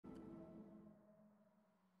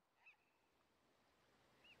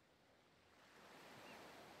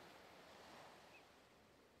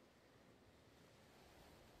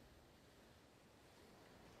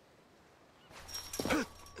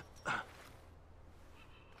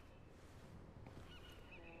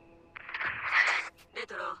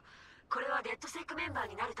バー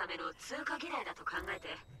になるための通過儀礼だと考えて。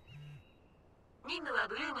任務は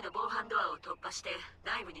ブルームの防犯ドアを突破して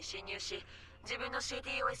内部に侵入し、自分の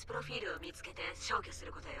CTOS プロフィールを見つけて消去す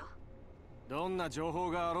ることよ。どんな情報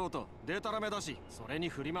があろうとデタラメだし、それに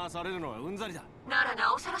振り回されるのはうんざりだ。なら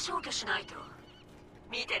なおさら消去しないと。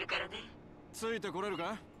見てるからね。ついてこれる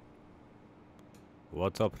か？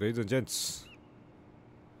 What's up, ladies and gents?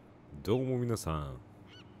 どうも皆さん。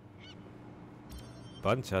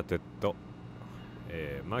バンチャーテッド、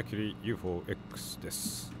マーキュリー UFOX で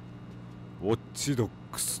す。ウォッチドッ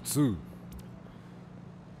グス2。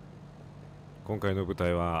今回の舞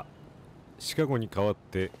台はシカゴに代わっ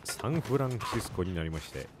てサンフランシスコになりま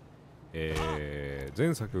して、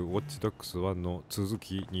前作ウォッチドッグス1の続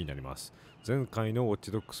きになります。前回のウォッ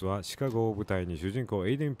チドッグスはシカゴを舞台に主人公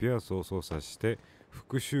エイデン・ピアースを操作して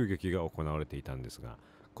復讐劇が行われていたんですが、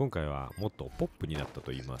今回はもっとポップになった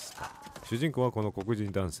といいますか、主人公はこの黒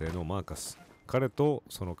人男性のマーカス。彼と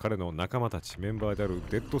その彼の仲間たちメンバーである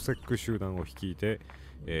デッドセック集団を率いて、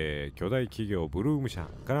巨大企業ブルーム社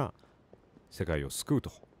から世界を救うと、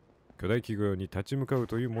巨大企業に立ち向かう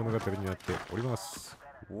という物語になっております。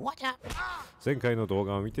前回の動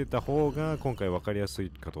画を見てた方が今回分かりやすい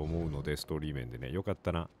かと思うので、ストーリー面でね、よかっ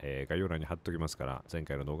たら、概要欄に貼っておきますから、前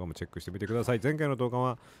回の動画もチェックしてみてください。前回の動画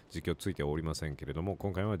は実況ついておりませんけれども、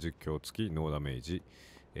今回は実況付きノーダメージ、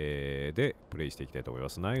でプレイしていきたいと思いま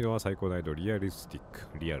す。難易度は最高難易度リアリスティッ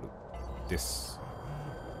ク、リアルです。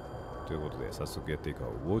ということで早速やっていこ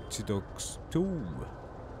う。Watchdogs2。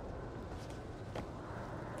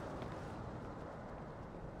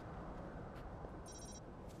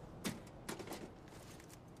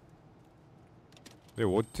で、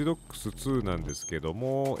Watchdogs2 なんですけど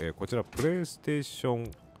も、こちらプレイステーション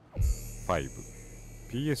5、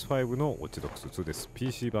PS5 の Watchdogs2 です。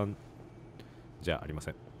PC 版じゃありませ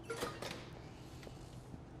ん。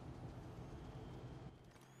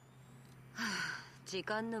時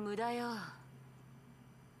間の無駄よ。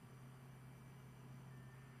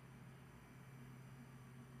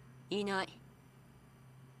いない。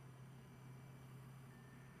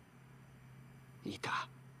いた。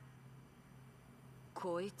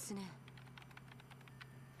こいつね。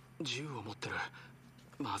銃を持ってる。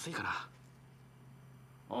まずいかな。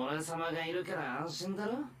俺様がいるから安心だ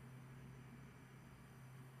ろ。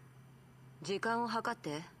時間を計っ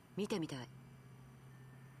て見てみたい。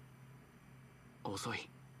遅い。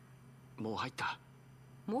もう入った。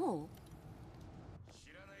もう？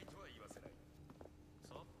知らないとは言わせない。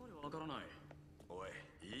さっぱりわからない。おい、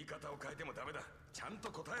言い方を変えてもダメだ。ちゃんと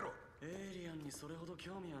答えろ。エイリアンにそれほど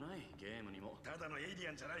興味はない。ゲームにも。ただのエイリ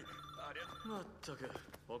アンじゃない。ありゃ。まったく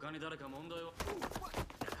他に誰か問題は。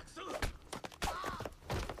そう。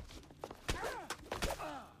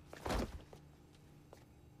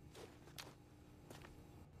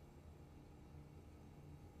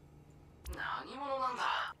何者なんだ。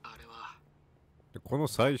あれはこの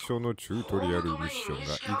最初のチュートリアルミッションが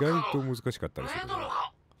意外と難しかったりする。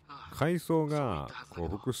階層がこう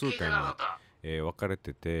複数回に、分かれ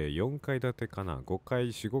てて、4階建てかな、5階、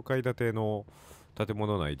4、5階建ての建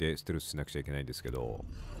物内でステルスしなくちゃいけないんですけど、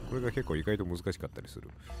これが結構意外と難しかったりする。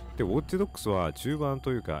で、ウォッチドッグスは中盤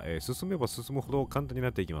というか、進めば進むほど簡単に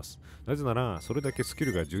なっていきます。なぜなら、それだけスキ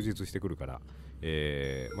ルが充実してくるから、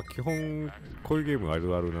基本、こういうゲームあ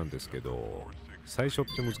るあるなんですけど、最初っ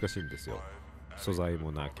て難しいんですよ。素材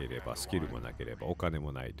もなければ、スキルもなければ、お金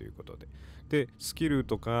もないということで。で、スキル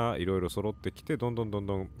とかいろいろ揃ってきて、どんどん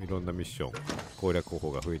いろんなミッション、攻略方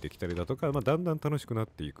法が増えてきたりだとか、だんだん楽しくなっ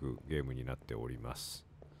ていくゲームになっております。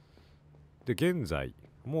で、現在、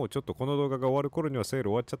もうちょっとこの動画が終わる頃にはセー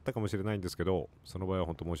ル終わっちゃったかもしれないんですけど、その場合は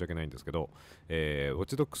本当申し訳ないんですけど、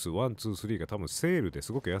Watchdogs 1、2、3が多分セールで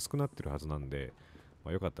すごく安くなってるはずなんで、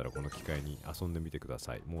よかったらこの機会に遊んでみてくだ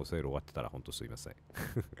さい。もうセール終わってたら本当すいません。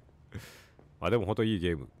でも本当いい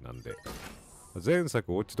ゲームなんで、前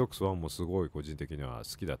作 Watchdogs 1もすごい個人的には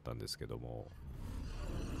好きだったんですけども、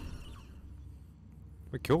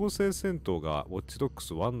強制戦闘が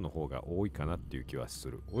Watchdogs 1の方が多いかなっていう気はす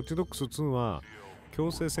る。Watchdogs 2は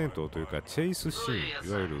強制戦闘というかチェイスシーン、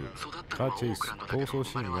いわゆるカーチェイス、逃走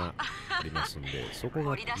シーンがありますんで、そこ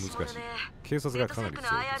が難しい。警察がかなり強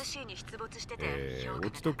いです。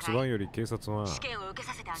Watchdogs 1より警察は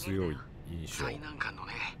強い印象。最難関の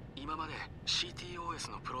ね。今まで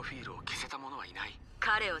CTOS のプロフィールを消せた者はいない。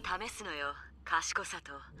彼を試すのよ。賢さ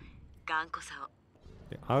と頑固さを。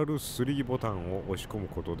R3 ボタンを押し込む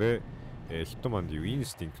ことで、ヒットマンでいうイン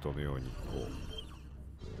スティンクトのようにこ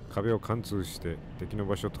う壁を貫通して敵の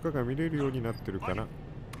場所とかが見れるようになってるから、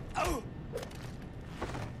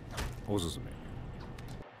おすすめ。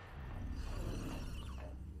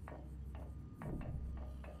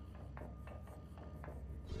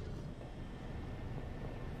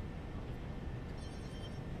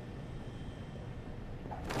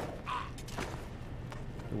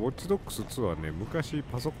ウォッチドッグス2はね、昔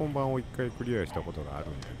パソコン版を1回クリアしたことがある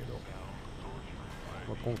んだけど、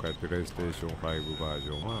今回プレイステーション5バージ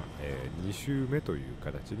ョンは、2周目という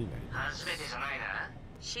形になります。初めてじゃないな。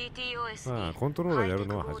CTOS にコントローラーやる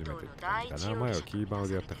のは初めてって感じかな。前はキーバウ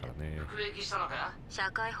でやったからね。服役したのか？社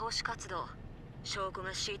会奉仕活動、証拠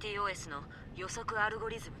が CTOS の予測アルゴ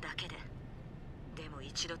リズムだけで。でも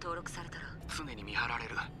一度登録されたら常に見張られ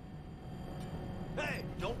る。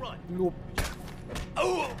おっ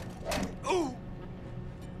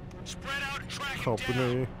危ね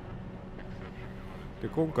え。で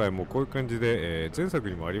今回もこういう感じで、前作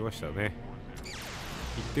にもありましたね。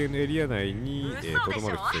一定のエリア内にとど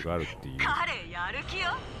まる必要があるっていう、彼やる気よ。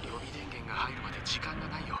予備電源が入るまで時間が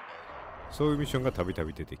ないよ。そういうミッションがたびた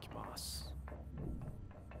び出てきます。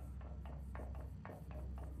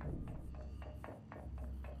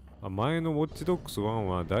前のウォッチドッグス1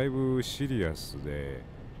はだいぶシリアスで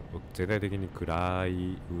全体的に暗い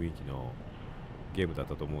雰囲気のゲームだっ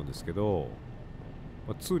たと思うんですけど、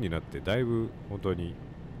2になってだいぶ本当に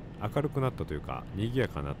明るくなったというか、賑や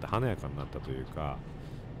かになった、華やかになったというか、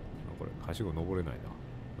これはしご登れない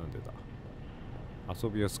な。なんでだ。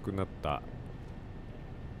遊びやすくなった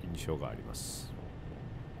印象があります。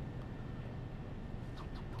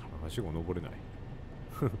はしご登れない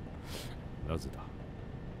なぜだ。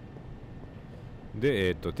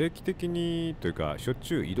で、定期的にというかしょっ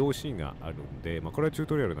ちゅう移動シーンがあるんで、これはチュー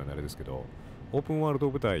トリアルなんであれですけど、オープンワールド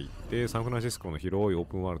舞台でサンフランシスコの広いオー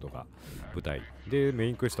プンワールドが舞台で、メ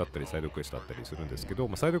インクエストだったりサイドクエストだったりするんですけ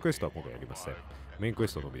ど、サイドクエストは今回やりません。メインクエ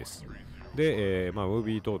ストのみです。で、ムー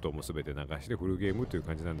ビー等々も全て流してフルゲームという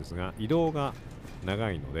感じなんですが、移動が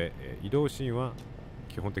長いので、移動シーンは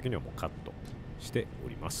基本的にはもうカットしてお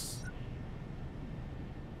ります。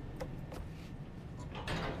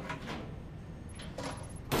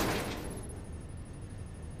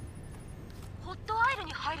ホットアイル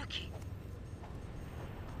に入る気。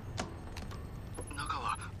中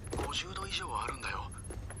は50度以上あるんだよ。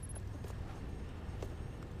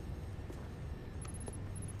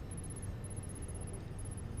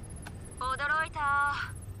驚い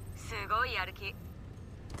た。すごいやる気。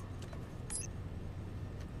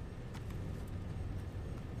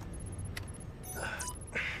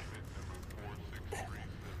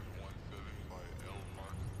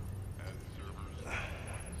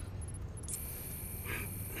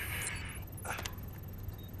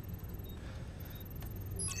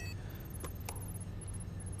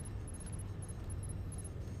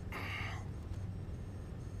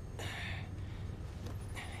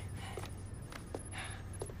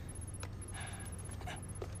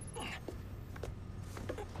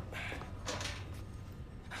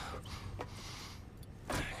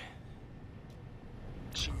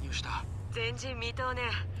侵入した。前人未到ね。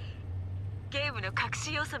ゲームの隠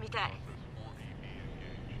し要素みたい。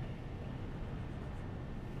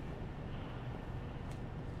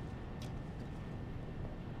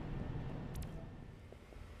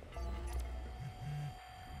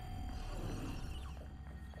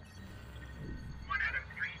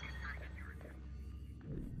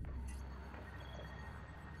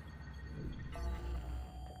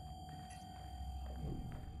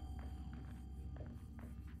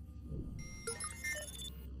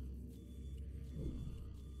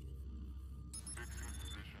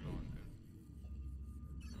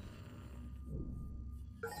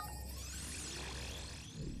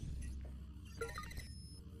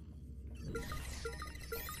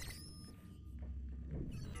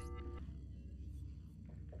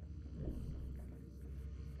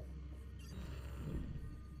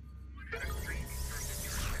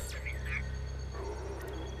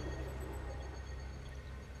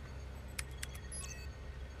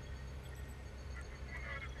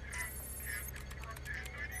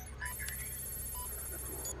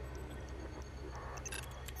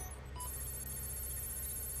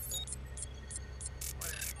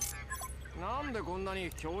なんでこんなに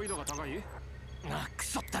脅威度が高い？ク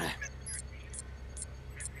ソったれ。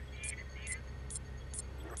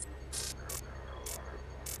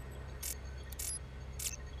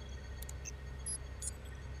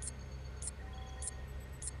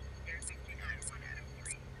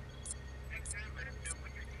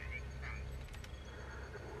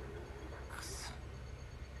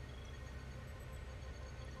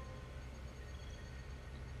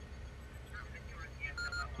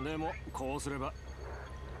でもこうすれば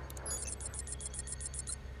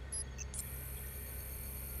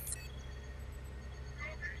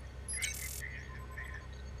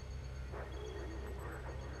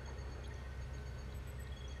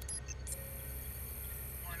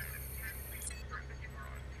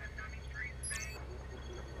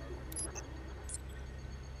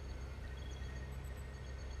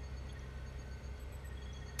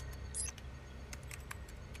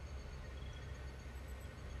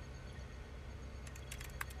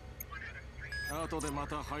後でま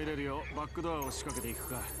た入れるようバックドアを仕掛けていく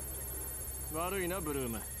か。悪いなブルー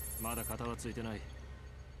ム、まだ型はついてない。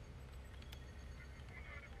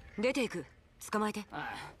出ていく。捕まえて。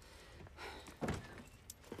ああ。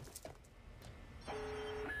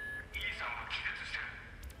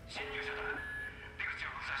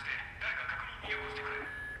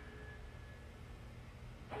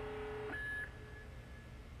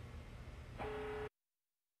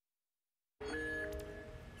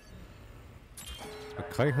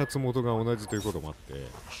開発元が同じということもあって、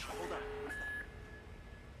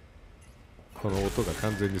この音が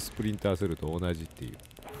完全にスプリンターセルと同じっていう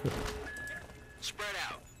ス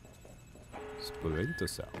プリント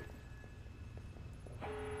セル、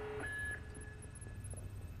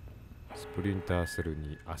スプリンターセル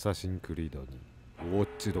にアサシンクリードにウォッ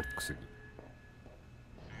チドッグスに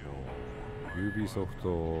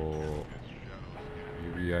UBISOFT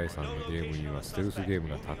UBI さんのゲームにはステルスゲーム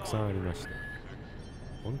がたくさんありまして、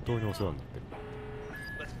本当にお世話になってる。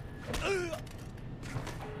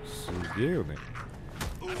すげえよね。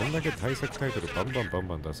こんだけ対策タイトルバン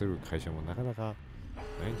バン出せる会社もなかなか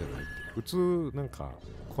ないんじゃないって。普通なんか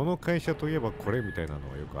この会社といえばこれみたいな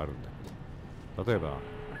のはよくあるんだけど、例えば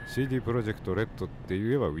CD プロジェクトレッドって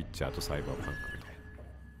言えばウィッチャーとサイバーパンクみた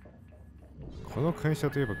いな、この会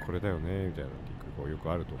社といえばこれだよねみたいなのって結構よ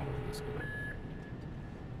くあると思うんですけ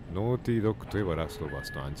ど、ノーティードッグといえばラストバー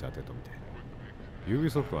スとアンチャーテッドみたいな、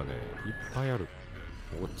UBISOFT はね、いっぱいある。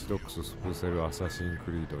ウォッチドッグス、スプセル、アサシン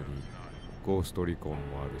クリードにゴーストリコンも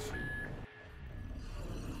あるし、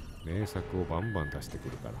名作をバンバン出してく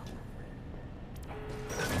るから。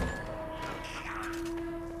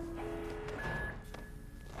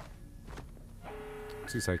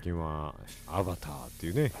つい最近はアバターって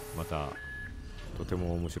いうね、またとて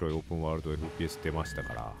も面白いオープンワールド FPS 出ました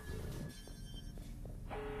から。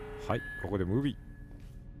はい、ここでムービー。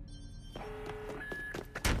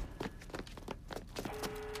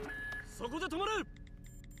そこで止まる。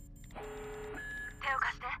手を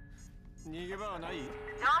貸して。逃げ場はない。ジョッシ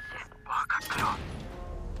ュ、分かったよ。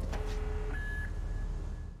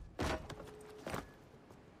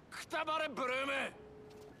くたばれブルーム。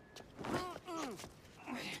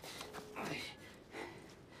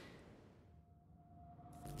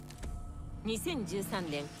2013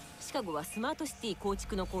年、シカゴはスマートシティ構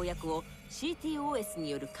築の公約を CTOS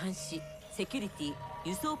による監視、セキュリティ、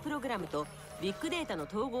輸送プログラムとビッグデータの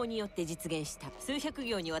統合によって実現した。数百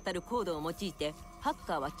行にわたるコードを用いてハッ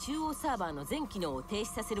カーは中央サーバーの全機能を停止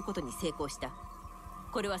させることに成功した。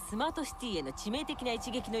これはスマートシティへの致命的な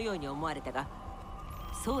一撃のように思われたが、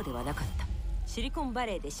そうではなかった。シリコンバ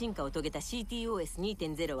レーで進化を遂げた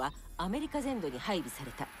CTOS2.0 はアメリカ全土に配備さ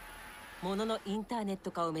れた。もののインターネッ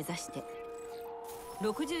ト化を目指して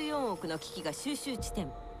64億の機器が収集地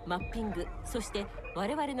点、マッピング、そして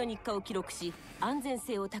我々の日課を記録し、安全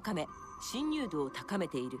性を高め侵入度を高め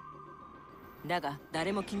ている。だが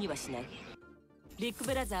誰も気にはしない。ビッグ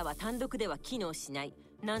ブラザーは単独では機能しない。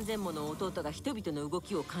何千もの弟が人々の動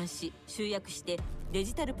きを監視、集約してデ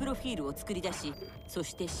ジタルプロフィールを作り出し、そ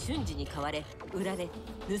して瞬時に買われ、売られ、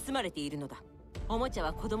盗まれているのだ。おもちゃ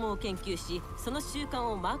は子供を研究し、その習慣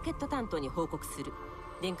をマーケット担当に報告する。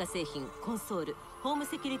電化製品、コンソール、ホーム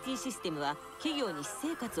セキュリティシステムは企業に私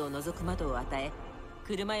生活を除く窓を与え、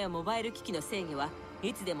車やモバイル機器の制御は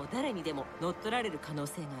いつでも誰にでも乗っ取られる可能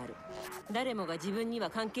性がある。誰もが自分に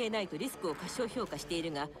は関係ないとリスクを過小評価してい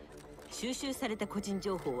るが、収集された個人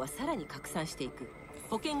情報はさらに拡散していく。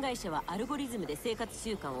保険会社はアルゴリズムで生活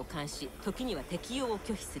習慣を監視、時には適用を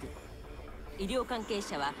拒否する。医療関係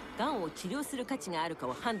者はがんを治療する価値があるか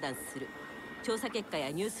を判断する。調査結果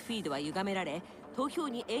やニュースフィードは歪められ、投票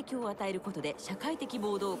に影響を与えることで社会的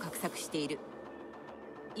暴動を画策している。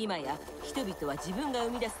今や人々は自分が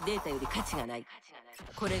生み出すデータより価値がない。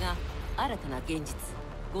これが新たな現実。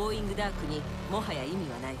ゴーイングダークにもはや意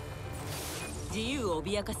味はない。自由を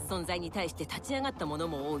脅かす存在に対して立ち上がった者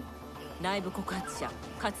も多い。内部告発者、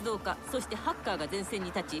活動家、そしてハッカーが前線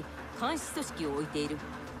に立ち、監視組織を置いている。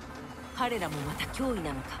彼らもまた脅威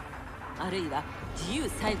なのか、あるいは自由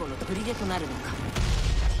最後の砦となるのか。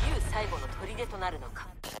自由最後の砦となるのか。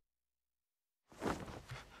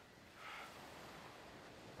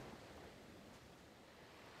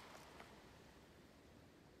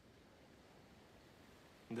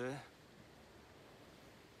で、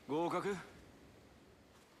合格？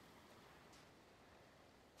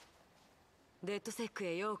デッドセック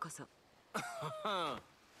へようこそ。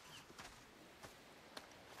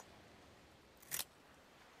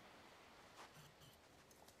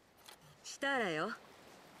したらよ。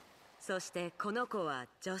そしてこの子は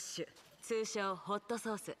ジョッシュ、通称ホット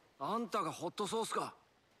ソース。あんたがホットソースか。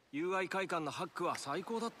UI 快感のハックは最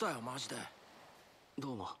高だったよ、マジで。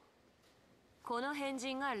どうも。この変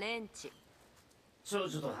人がレンチ、少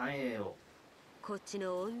女と繁栄を。こっち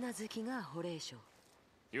の女好きがホレイショ。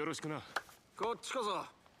よろしくな。こっちこそ。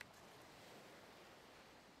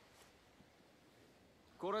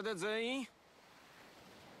これで全員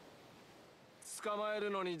捕まえる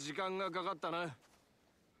のに時間がかかったな。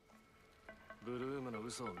ブルームの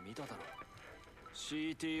嘘を見ただろ。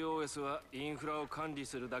CTOS はインフラを管理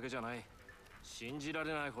するだけじゃない。信じら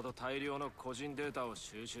れないほど大量の個人データを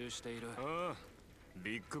収集している。ああ、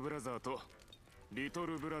ビッグブラザーとリト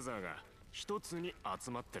ルブラザーが一つに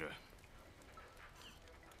集まってる。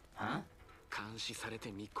は？監視され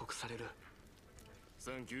て密告される。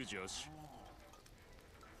サンキュージョシ。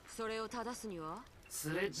それを正すには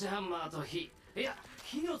スレッジハンマーと火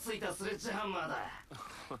のついたスレッジハンマーだ。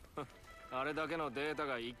あれだけのデータ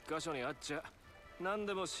が一箇所にあっちゃ何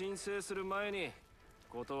でも申請する前に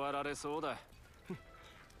断られそうだ。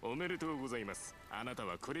おめでとうございます。あなた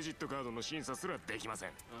はクレジットカードの審査すらできませ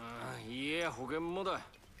ん。家や保険もだ。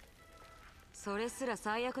それすら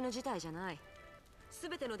最悪の事態じゃない。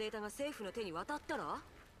全てのデータが政府の手に渡ったら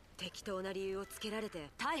適当な理由をつけられて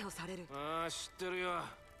逮捕される。ああ、知ってるよ。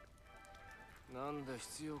なんで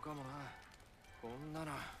必要かもな。こんな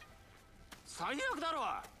の最悪だろ。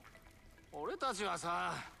俺たちは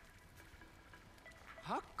さ、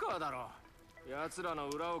ハッカーだろ。奴らの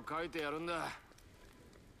裏を書いてやるんだ。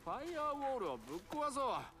ファイアウォールをぶっ壊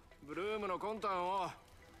そう。ブルームの魂胆を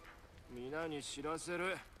皆に知らせ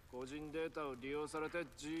る。個人データを利用されて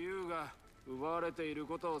自由が奪われている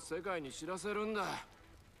ことを世界に知らせるんだ。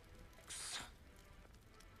くそ。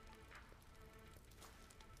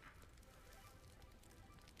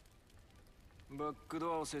バック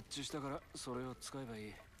ドアを設置したからそれを使えばい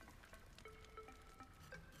い。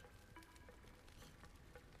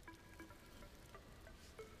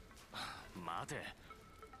待て。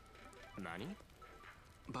何？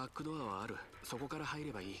バックドアはある。そこから入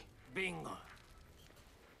ればいい。ビンゴ。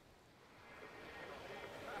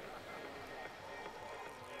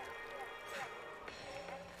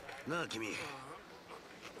なあ君、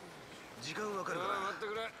時間わかるかな。待って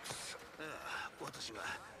くれ。私が。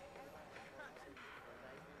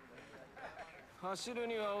走る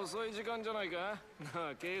には遅い時間じゃないか。な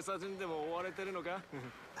あ、警察にでも追われてるのか。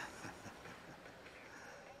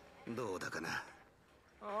どうだかな。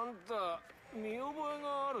あんた見覚え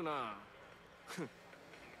があるな。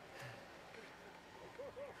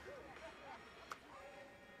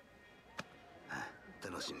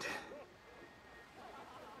楽しんで。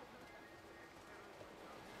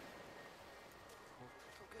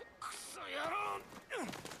クソ野郎。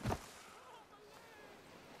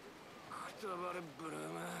くたばれブルー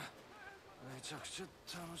ム。めちゃくちゃ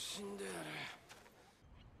楽しんでやる。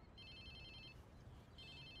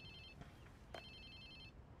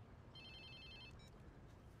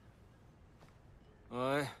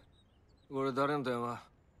おい、これ誰の電話？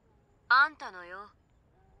あんたのよ。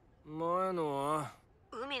前のは？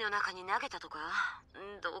海の中に投げたとか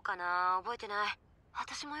どうかな、覚えてない。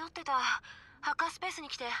私も酔ってた。ハッカースペースに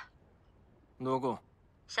来て。どこ？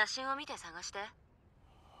写真を見て探して。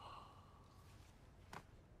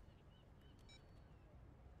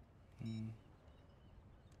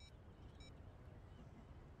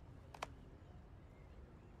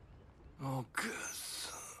お母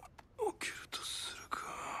さん、起きるとするか。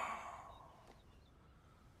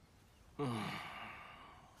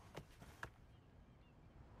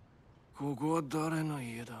ここは誰の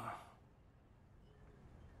家だ？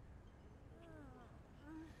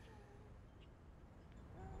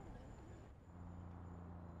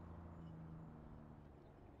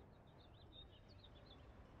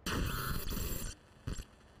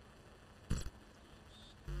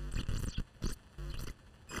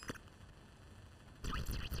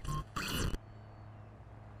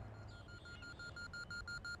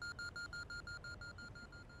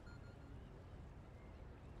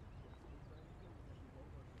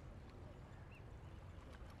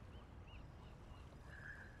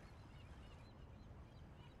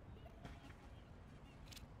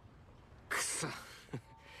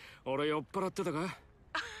俺酔っ払ってたか？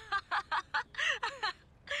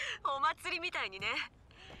お祭りみたいにね。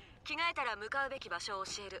着替えたら向かうべき場所を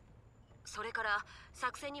教える。それから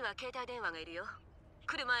作戦には携帯電話がいるよ。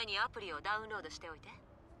来る前にアプリをダウンロードしておいて。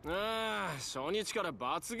ああ、初日から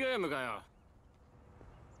罰ゲームかよ。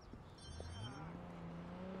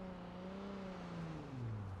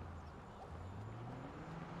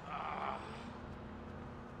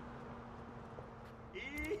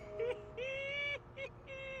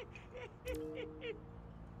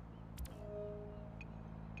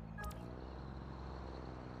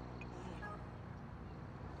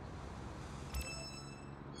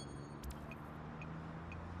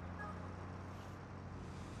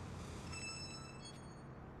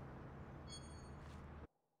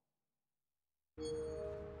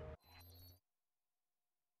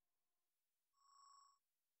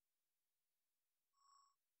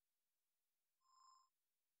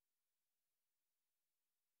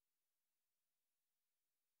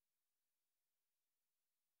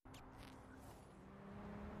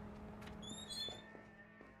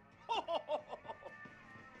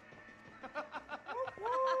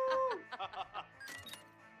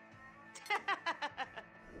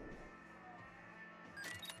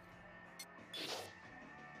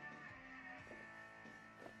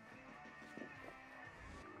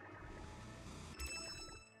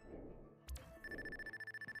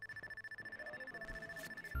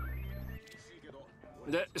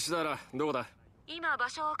で、したらどこだ？今場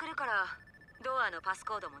所を送るから、ドアのパス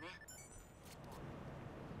コードもね。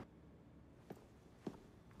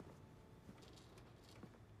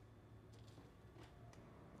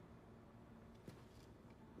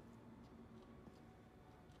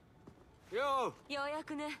ようや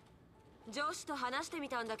くね。上司と話してみ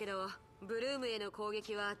たんだけど、ブルームへの攻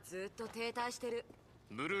撃はずっと停滞してる。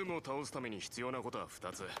ブルームを倒すために必要なことは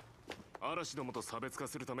2つ。嵐どもと差別化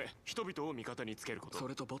するため人々を味方につけること。そ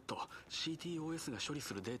れとボット CTOS が処理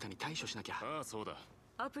するデータに対処しなきゃ。ああ、そうだ。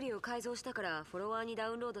アプリを改造したからフォロワーに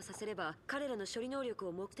ダウンロードさせれば彼らの処理能力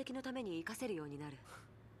を目的のために活かせるようになる。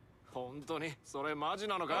本当にそれマジ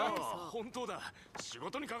なのあか？あ、本当だ。仕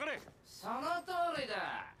事にかかれ。その通りだ。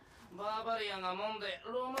バーバリアンがもんで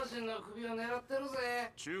ローマ人の首を狙ってる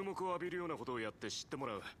ぜ。注目を浴びるようなことをやって知っても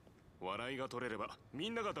らう。笑いが取れればみ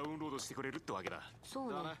んながダウンロードしてくれるってわけだ。そう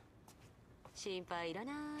ね。だね。心配いら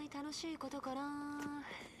ない。楽しいことかな。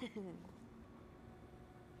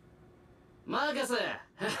マーカス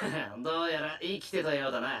どうやら生きてたよ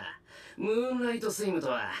うだな。ムーンライトスイムと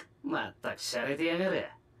はまったく洒落てやがる。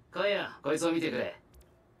来いよ、こいつを見てくれ。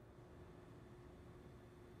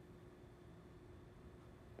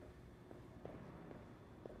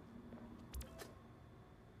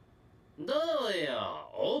どう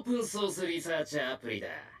よ、オープンソースリサーチアプリだ。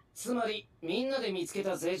つまりみんなで見つけた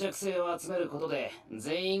脆弱性を集めることで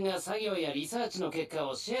全員が作業やリサーチの結果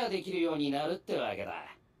をシェアできるようになるってわけだ。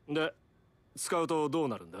で、使うとどう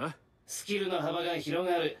なるんだ？スキルの幅が広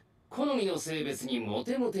がる。好みの性別にモ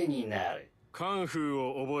テモテになる。カンフ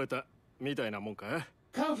ーを覚えたみたいなもんか？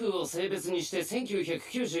カンフーを性別にして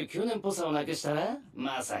1999年っぽさをなくしたら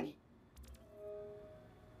まさに。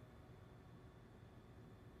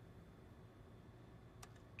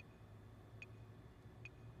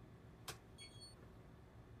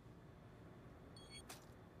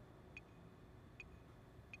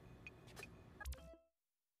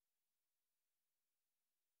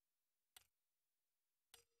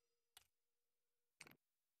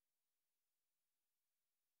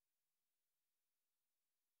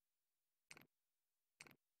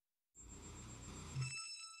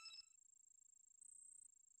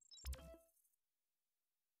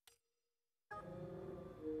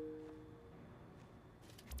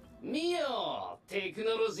見よ、テク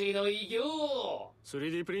ノロジーの偉業。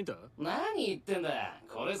 3D プリンター？何言ってんだ。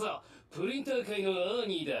これぞプリンター界のアー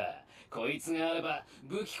ニーだ。こいつがあれば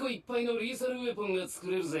武器庫いっぱいのリーサルウェポンが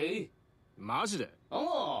作れるぜ。マジで？お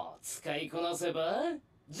お、使いこなせば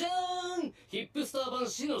じゃーん、ヒップスター版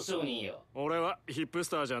死の商人よ。俺はヒップス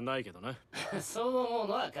ターじゃないけどな。そう思う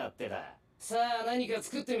のは勝手だ。さあ何か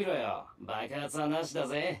作ってみろよ。爆発はなしだ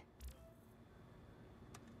ぜ。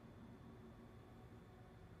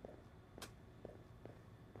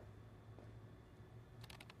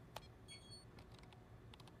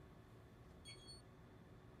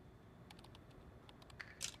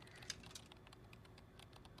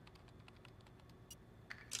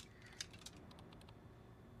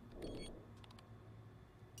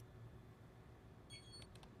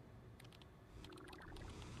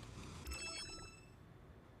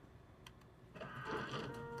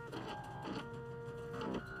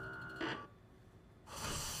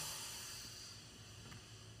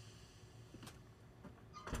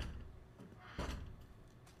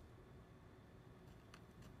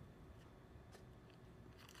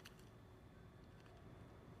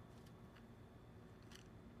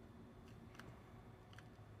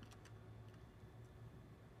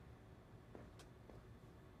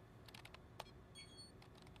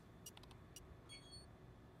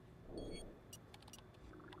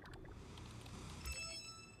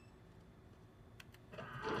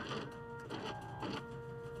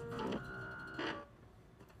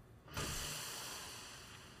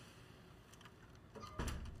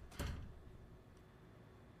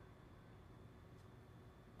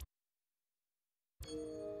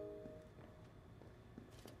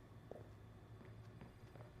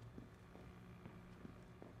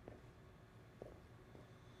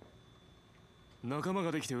仲間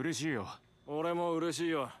ができて嬉しいよ。俺も嬉しい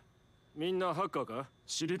よ。みんなハッカーか？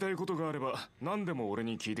知りたいことがあれば何でも俺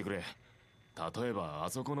に聞いてくれ。例えばあ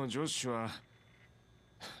そこのジョッシュは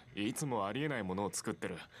いつもありえないものを作って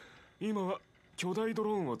る。今は巨大ド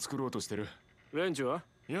ローンを作ろうとしてる。レンジは？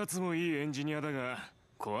やつもいいエンジニアだが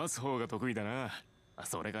壊す方が得意だな。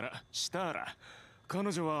それからシターラ、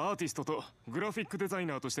彼女はアーティストとグラフィックデザイ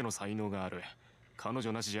ナーとしての才能がある。彼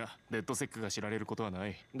女なしじゃレッドセックが知られることはな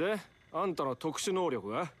い。で、あんたの特殊能力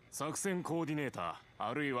は？作戦コーディネーター、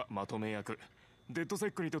あるいはまとめ役。デッドセ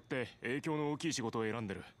ックにとって影響の大きい仕事を選ん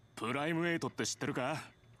でる。プライムエイトって知ってるか？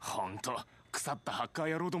ほんと腐ったハッカ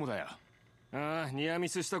ー野郎どもだよ。ああ、ニアミ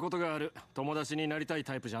スしたことがある。友達になりたい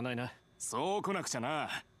タイプじゃないな。そう来なくちゃな。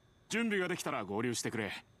準備ができたら合流してく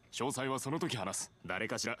れ。詳細はその時話す。誰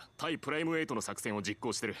かしら対プライム8の作戦を実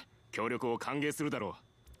行してる。協力を歓迎するだろ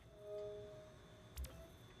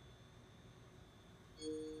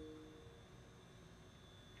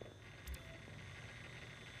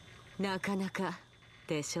う。なかなか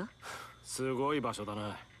でしょ。すごい場所だ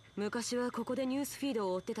な。昔はここでニュースフィー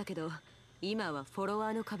ドを追ってたけど、今はフォロワ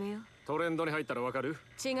ーの壁よ。トレンドに入ったらわかる？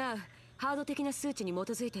違う、ハード的な数値に基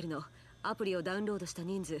づいてるの。アプリをダウンロードした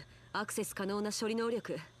人数、アクセス可能な処理能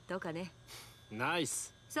力とかね。ナイ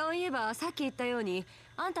ス。そういえばさっき言ったように、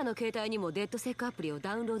あんたの携帯にもデッドセックアプリを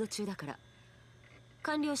ダウンロード中だから、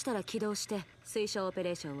完了したら起動して推奨オペ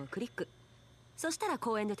レーションをクリック。そしたら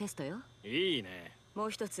公園でテストよ。いいね。もう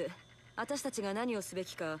一つ、私たちが何をすべ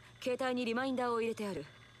きか携帯にリマインダーを入れてある。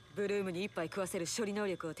ブルームに一杯食わせる処理能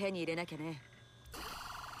力を手に入れなきゃね。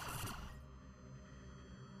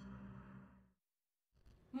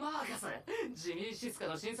マーカス、ジミー・シスカ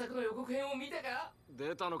の新作の予告編を見たか？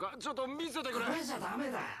出たのか？ちょっと見せてくれ。これじゃダメ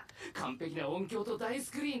だ。完璧な音響と大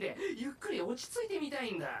スクリーンでゆっくり落ち着いてみた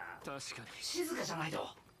いんだ。確かに。静かじゃないと。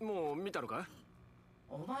もう見たのか？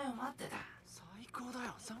お前を待ってた。最高だ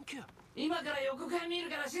よ。サンキュー。今から予告編見る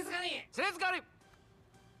から静かに。静かに。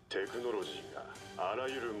テクノロジーがあら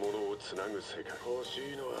ゆるものをつなぐ世界。欲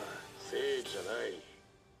しいのは正義じゃない。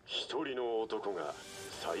一人の男が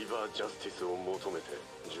サイバージャスティスを求めて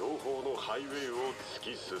情報のハイウェイを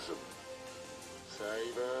突き進む。サ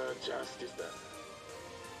イバージャスティスだ。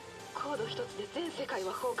コード一つで全世界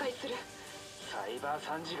は崩壊する。サイバー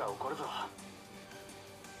惨事が起こるぞ。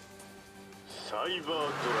サイバードライバ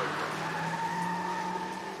ー。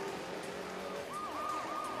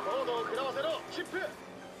コードを食らわせろチップ。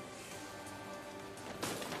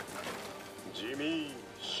ジミー・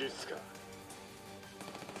シスカ。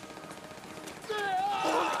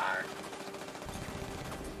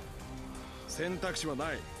選択肢は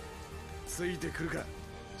ない。ついてくるか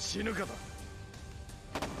死ぬかだ。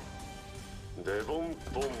デボン・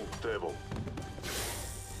ボン・デボン。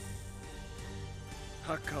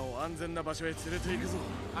ハッカーを安全な場所へ連れて行くぞ。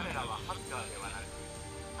彼らはハッカーではなく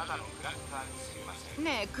ただのクラクターにすぎません。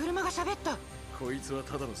ねえ、車が喋った。こいつは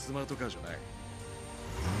ただのスマートカーじゃない。も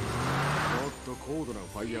っと高度な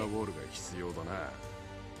ファイアウォールが必要だな。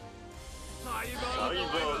サイバサイバ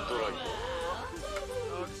ードライバ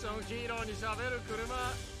アクションヒーローに喋る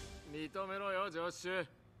車認めろよジョッシュ。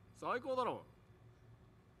最高だろ。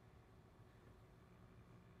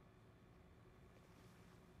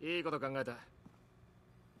いいこと考えた。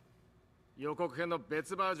予告編の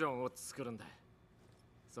別バージョンを作るんだ。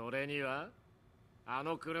それにはあ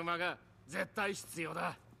の車が絶対必要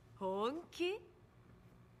だ。本気？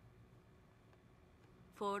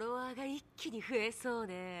フォロワーが一気に増えそう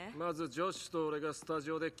ね。まずジョッシュと俺がスタ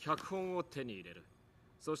ジオで脚本を手に入れる。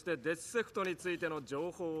そしてデスセクトについての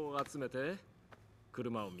情報を集めて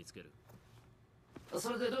車を見つける。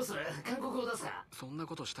それでどうする？勧告を出すか？そんな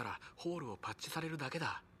ことしたらホールをパッチされるだけ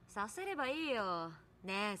だ。させればいいよ。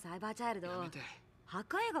ねえサイバーチャイルド、やめて。ハッ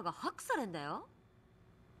カー映画がハックされんだよ。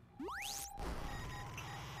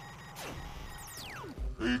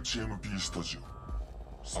HMP スタジオ。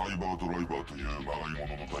サイバードライバーというまがい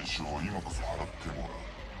ものの代償を今こそ払っても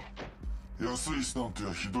らう。安いスタント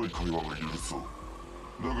やひどい会話は許そう。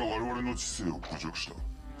だが我々の知性を侮辱した。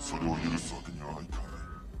それを許すわけにはいかない。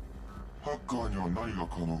ハッカーには何が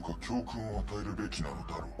可能か教訓を与えるべきなの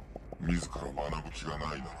だろう。自ら学ぶ気が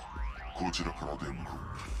ないならこちらから出向こ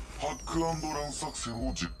う。ハック&ラン作戦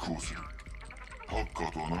を実行する。ハッカ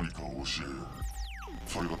ーとは何かを教えよう。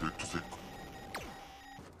それがデッドセック。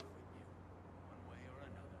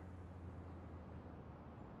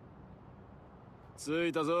着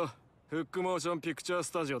いたぞ。フックモーションピクチャー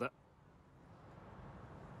スタジオだ。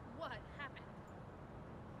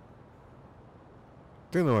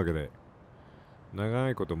てなわけで長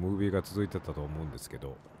いことムービーが続いてたと思うんですけ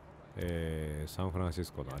ど、サンフランシ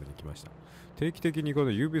スコのあれに来ました。定期的にこ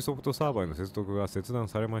の UBISOFT サーバーの接続が切断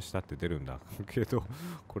されましたって出るんだけど、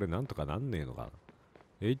これなんとかなんねえのかな。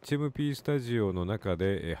HMP スタジオの中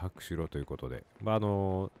で、ハックしろということで、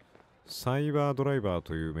サイバードライバー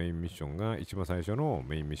というメインミッションが一番最初の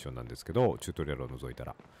メインミッションなんですけど、チュートリアルを除いた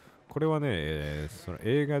らこれはね、その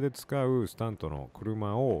映画で使うスタントの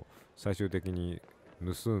車を最終的に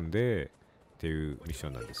盗んでっていうミッショ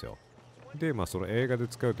ンなんですよ。で、その映画で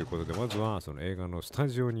使うということで、まずはその映画のスタ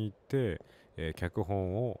ジオに行って、脚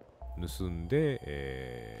本を盗ん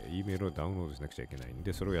で、E メールをダウンロードしなくちゃいけないん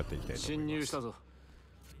で、それをやっていきたいと思います。侵入したぞ。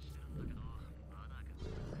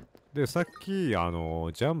で、さっきジ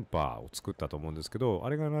ャンパーを作ったと思うんですけど、あ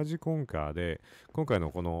れがラジコンカーで、今回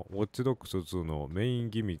のこのウォッチドッグス2のメイン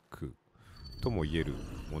ギミックとも言える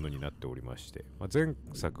ものになっておりまして、前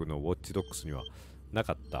作のウォッチドッグスにはな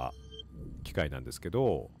かった機械なんですけ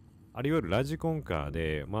ど、あれいわゆるラジコンカー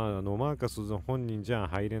で、マーカスの本人じゃ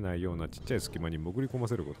入れないようなちっちゃい隙間に潜り込ま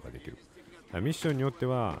せることができる。ミッションによって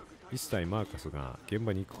は一切マーカスが現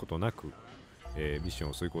場に行くことなく、ミッショ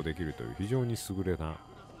ンを遂行できるという非常に優れな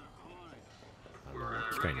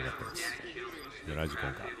機械になっています。ラジコ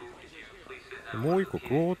ンカー。もう一個、ク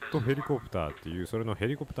ォットヘリコプターっていう、それのヘ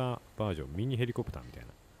リコプターバージョン、ミニヘリコプターみたい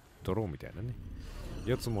な、ドローンみたいなね、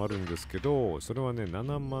やつもあるんですけど、それはね、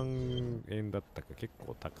7万円だったか結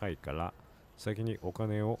構高いから、先にお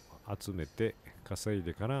金を集めて稼い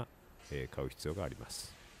でから、買う必要がありま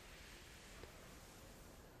す。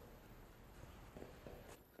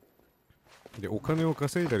で、お金を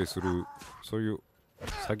稼いだりする、そういう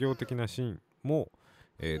作業的なシーンも、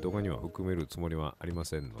動画には含めるつもりはありま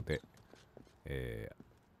せんので、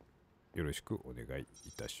よろしくお願い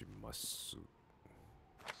いたします。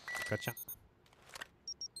ガチャ。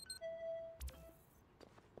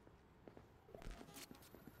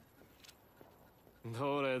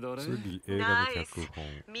どれどれ。次、映画の脚本。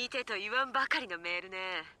見てと言わんばかりのメールね。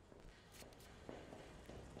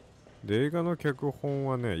で、映画の脚本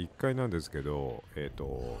はね、1階なんですけど、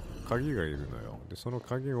鍵がいるのよ。で、その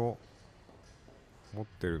鍵を持っ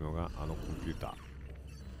てるのがコンピューター。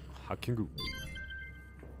ハッキング。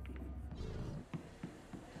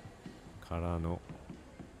からの、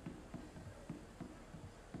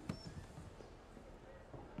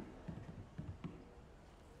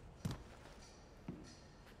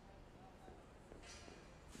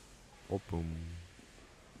オープン。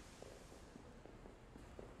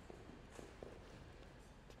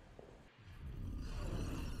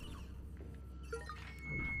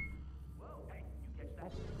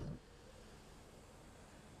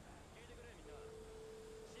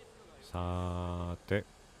さーて、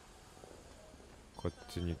こっ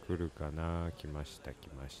ちに来るかな。来ました来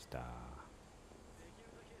ました。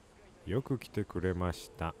よく来てくれま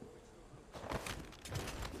した。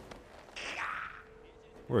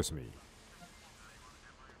おやすみ。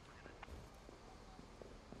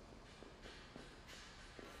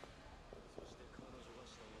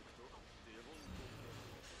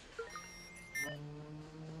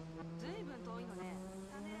ずいぶん遠いのね。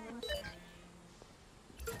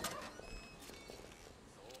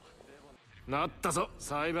なったぞ、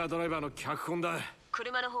サイバードライバーの脚本だ。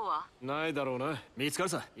車の方はないだろうな。見つかる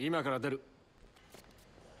さ、今から出る。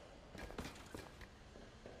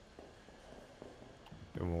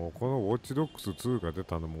でもこのウォッチドッグス2が出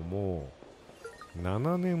たのももう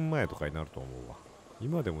7年前とかになると思うわ。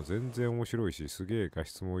今でも全然面白いし、すげえ画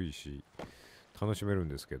質もいいし楽しめるん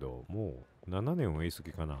ですけど、もう7年は言い過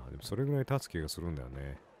ぎかな。でもそれぐらい経つ気がするんだよ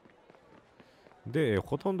ね。で、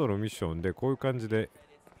ほとんどのミッションでこういう感じで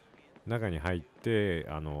中に入って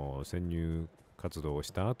潜入活動をし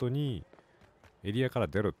た後にエリアから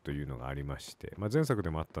出るというのがありまして、前作で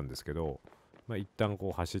もあったんですけど、一旦こ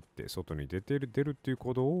う走って外に出るっていう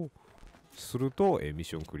行動をすると、ミッ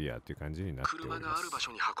ションクリアっていう感じになっております。車がある場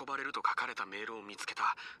所に運ばれると書かれたメールを見つけ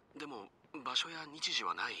た。でも場所や日時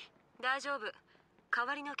はない。大丈夫。代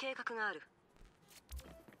わりの計画がある。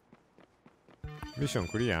ミッション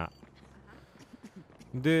クリア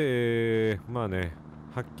で、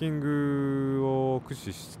ハッキングを駆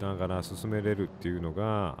使しながら進めれるっていうの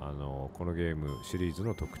がこのゲームシリーズ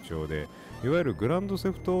の特徴で、いわゆるグランド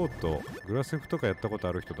セフトオート、グラセフとかやったこと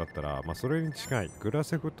ある人だったら、それに近いグラ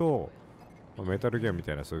セフとメタルギアみ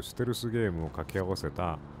たいなそういうステルスゲームを掛け合わせ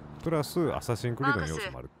た、プラスアサシンクリードの要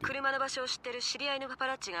素もあるっていう。車の場所を知ってる知り合いのパパ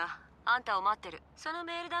ラッチがあんたを待ってる。その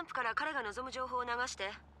メールダンプから彼が望む情報を流し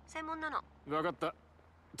て。専門なの。分かった。っ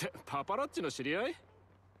てパパラッチの知り合い？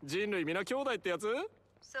人類皆兄弟ってやつ？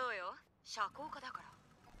そうよ、社交家だから。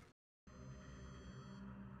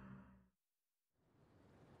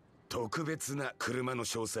特別な車の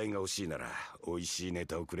詳細が欲しいなら美味しいネ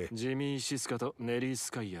タをくれ。ジミー・シスカとネリー・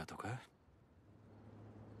スカイヤーとか。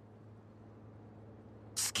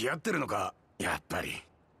付き合ってるのか、やっぱり。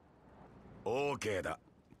OK だ、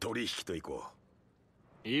取引といこ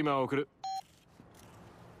う。今送る。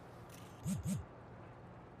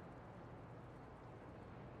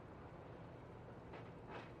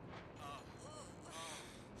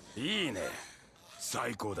いいね、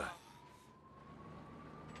最高だ。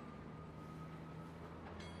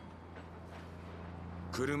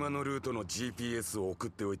車のルートの GPS を送っ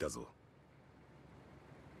ておいたぞ。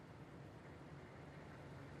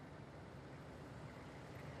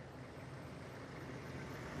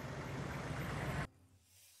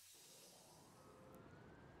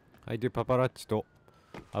はい、でパパラッチと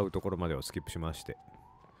会うところまでをスキップしまして、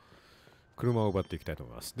車を奪っていきたいと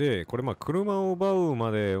思います。でこれ車を奪うま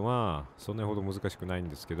ではそんなほど難しくないん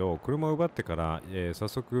ですけど、車を奪ってから、早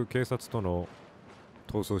速警察との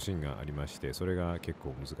逃走シーンがありまして、それが結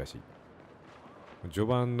構難しい序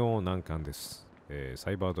盤の難関です。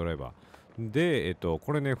サイバードライバーで、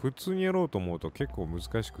これね普通にやろうと思うと結構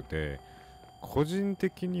難しくて、個人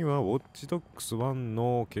的にはウォッチドッグス1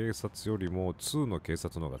の警察よりも2の警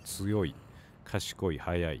察の方が強い、賢い、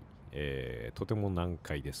速い、とても難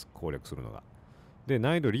解です、攻略するのが。で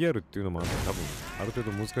難易度リアルっていうのも多分ある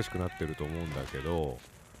程度難しくなってると思うんだけど、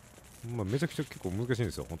めちゃくちゃ結構難しいん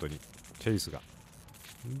ですよ、本当にチェイスが。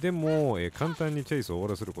でも、簡単にチェイスを終わ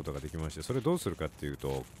らせることができまして、それどうするかっていう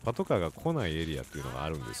と、パトカーが来ないエリアっていうのがあ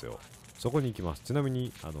るんですよ。そこに行きます。ちなみ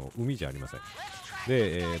に海じゃありません。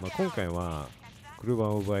で、今回は車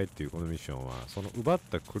を奪えっていうこのミッションは、その奪っ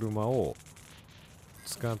た車を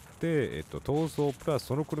使って、逃走プラス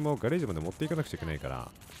その車をガレージまで持っていかなくちゃいけないか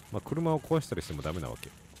ら、車を壊したりしてもダメなわ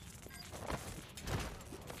け。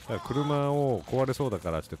だから車を壊れそうだ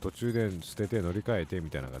からって途中で捨てて乗り換えて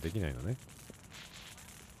みたいなのができないのね。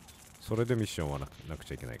それでミッションはなく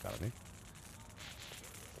ちゃいけないからね。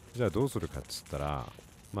じゃあどうするかっつったら、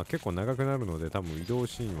結構長くなるので多分移動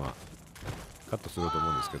シーンはカットすると思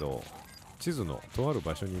うんですけど、地図のとある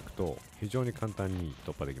場所に行くと非常に簡単に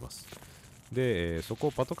突破できます。で、そ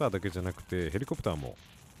こパトカーだけじゃなくてヘリコプターも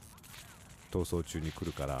逃走中に来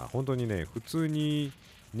るから、本当にね普通に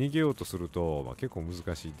逃げようとすると、結構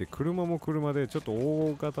難しい。で車も車でちょっと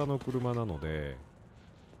大型の車なので、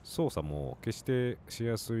操作も決してし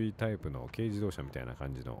やすいタイプの軽自動車みたいな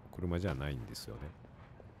感じの車じゃないんですよ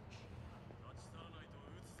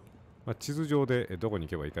ね。地図上でどこに行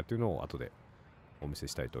けばいいかっていうのを後でお見せ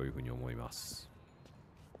したいというふうに思います。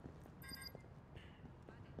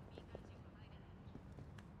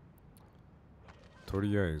と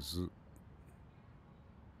りあえず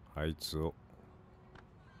あいつを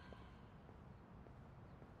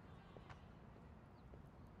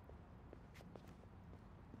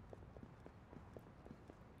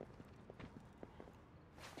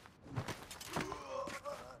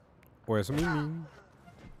おやすみん。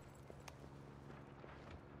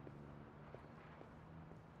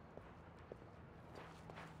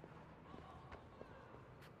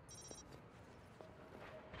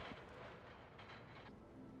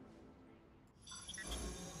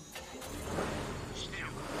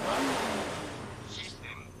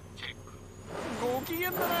ご機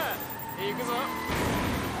嫌だな。行くぞ。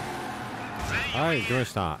はい、来ま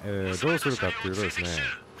した。どうするかっていうとですね、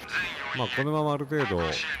このままある程度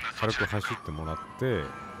軽く走ってもらって、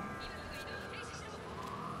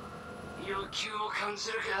欲求を感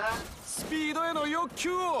じるか？スピードへの欲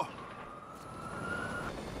求を。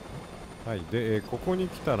はい、で、ここに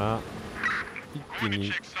来たら一気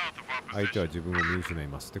に相手は自分を見失い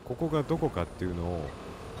ます。でここがどこかっていうのを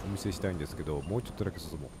お見せしたいんですけど、もうちょっとだけ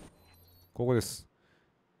進もう。ここです。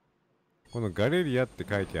このガレリアって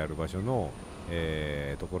書いてある場所の、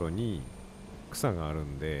ところに草がある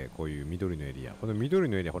んで、こういう緑のエリア、この緑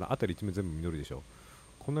のエリア、ほら辺り一面全部緑でしょ。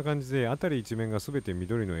こんな感じで辺り一面が全て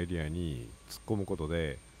緑のエリアに突っ込むこと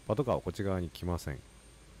でパトカーはこっち側に来ません。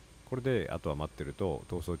これであとは待ってると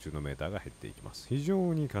逃走中のメーターが減っていきます。非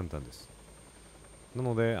常に簡単です。な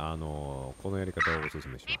のでこのやり方をお勧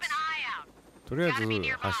めします。とりあえず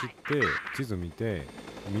走って地図見て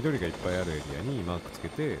緑がいっぱいあるエリアにマークつけ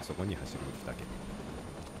て、そこに走るだけ。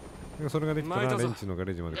それができたらレンチのガ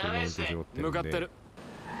レージまで車を運転しろってるんで、ガレージに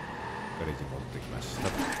戻ってきました。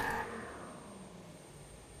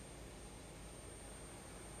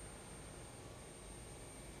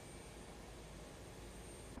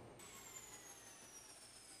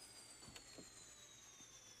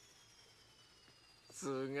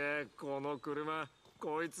すげえ、この車、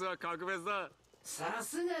こいつは格別だ。さ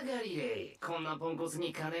すがガリレイ、こんなポンコツ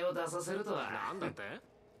に金を出させるとは。なんだって？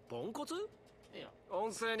ポンコツ？いや、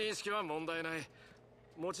音声認識は問題ない。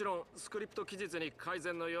もちろんスクリプト記述に改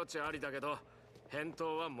善の余地ありだけど、返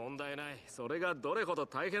答は問題ない。それがどれほど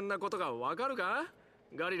大変なことかわかるか？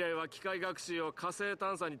ガリレイは機械学習を火星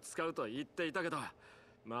探査に使うと言っていたけど、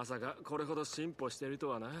まさかこれほど進歩していると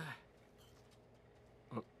はな。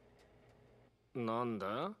なん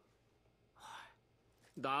だ？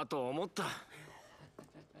だと思った。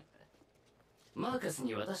マーカス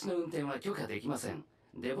に私の運転は許可できません。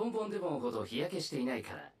デボンボンデボンほど日焼けしていない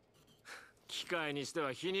から。機械にして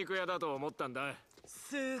は皮肉屋だと思ったんだ。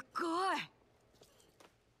すっごい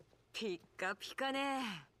ピッカピカね。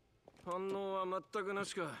反応は全くな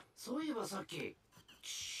しか。そういえばさっきチッ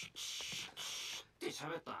チッチッって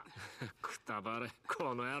喋った。くたばれ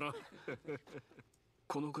この野郎。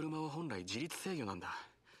この車は本来自律制御なんだ。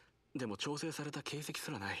でも調整された形跡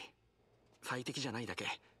すらない。最適じゃないだけ。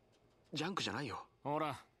ジャンクじゃないよ。ほ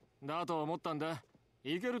ら、だと思ったんだ。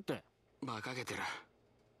いけるって。馬鹿げてる。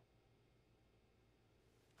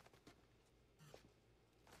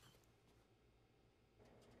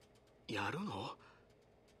やるの？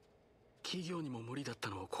企業にも無理だった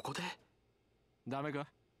のをここで？ダメか？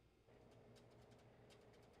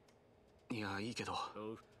いや、いいけど。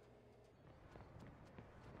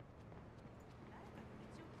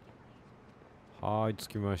はい、着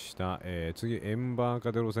きました。次、エンバー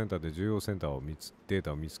カデロセンターで重要センターをデー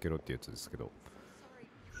タを見つけろってやつですけど。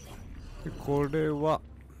でこれは、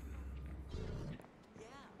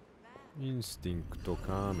インスティンクト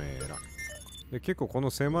カメラ。で結構この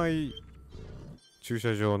狭い駐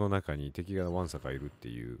車場の中に敵がわんさかいるって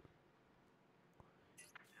いう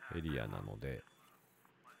エリアなので、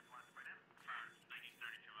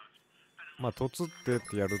まあ、突っ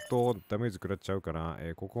てやるとダメージ食らっちゃうから、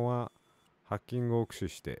ここはハッキングを駆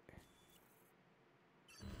使して、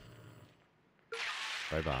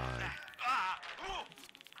バイバイ。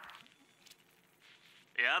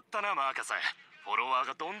やったな、マーカス。フォロワー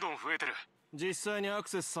がどんどん増えてる。実際にアク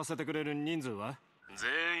セスさせてくれる人数は？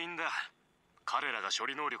全員だ。彼らが処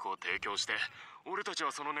理能力を提供して、俺たち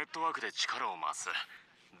はそのネットワークで力を増す。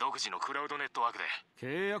独自のクラウドネットワークで。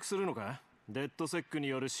契約するのか？デッドセックに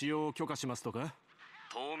よる使用を許可しますとか？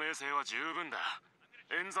透明性は十分だ。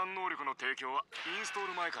演算能力の提供はインストー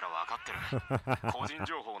ル前から分かってる。個人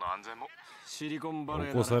情報の安全も。シリコンバレー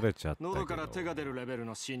起こされちゃったけど、喉から手が出るレベル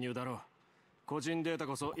の侵入だろう。個人データ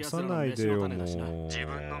こそ奴らの飯の種だしな。自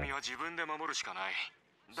分の身は自分で守るしかない。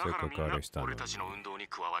だからみんな俺たちの運動に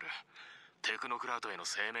加わる。テクノクラウドへの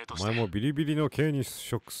声明として。お前もビリビリの刑に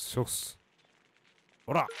処す。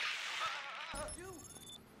ほら。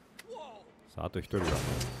さあ、あと一人だ。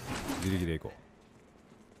ギリギリ行こう。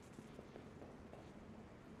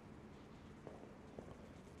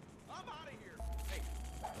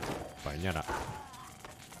バイニャラ。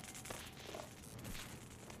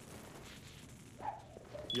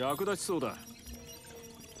役立ちそうだ。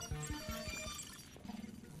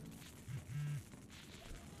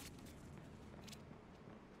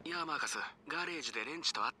いや、マーカス、ガレージでレン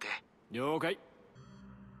チと会って。了解。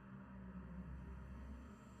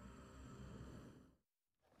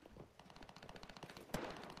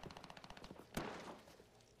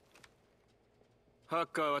ハッ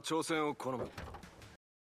カーは挑戦を好む。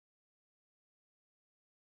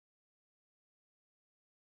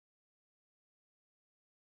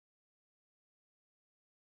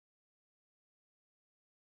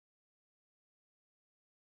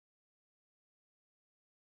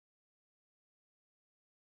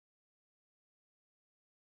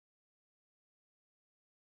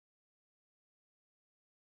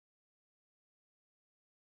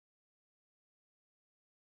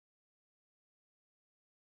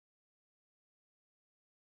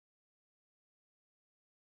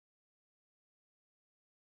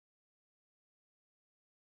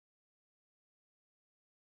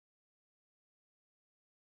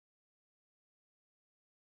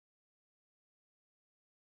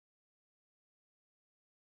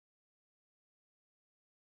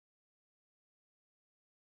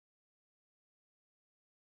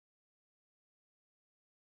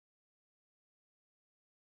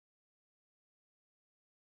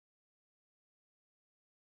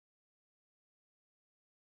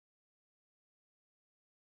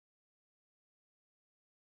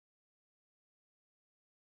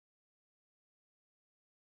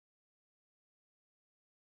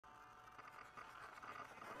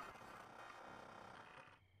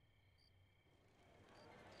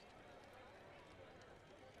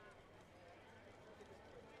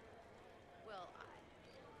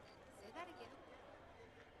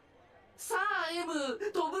さあ M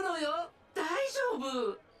飛ぶのよ。大丈夫。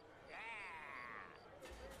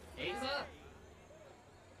行くぞ。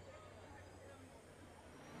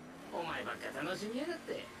お前ばっか楽しみやがっ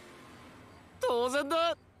て。当然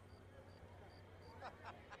だ。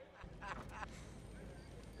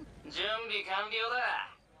準備完了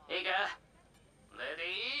だ。いいか。レデ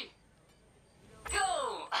ィーゴ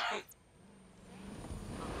ー。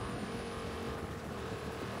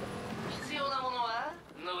必要なものは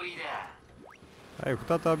ノリだ。はい、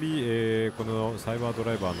再び、このサイバード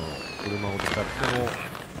ライバーの車を使っての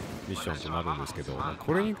ミッションとなるんですけど、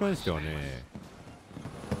これに関してはね、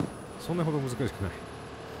そんなほど難しくない。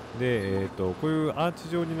で、こういうアー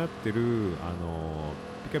チ状になってる、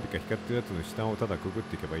ピカピカ光ってるやつの下をただくぐっ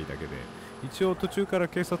ていけばいいだけで、一応途中から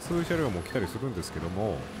警察車両も来たりするんですけど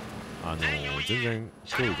も、全然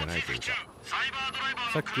脅威じゃないというか、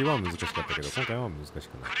さっきは難しかったけど今回は難しくな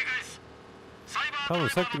い。多分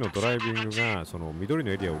さっきのドライビングがその緑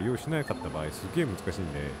のエリアを利用しなかった場合すげえ難しい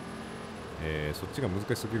んで、そっちが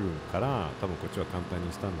難しすぎるから多分こっちは簡単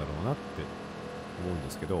にしたんだろうなって思うん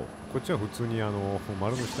ですけど、こっちは普通に丸の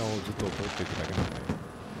下をずっと通っていくだけなんで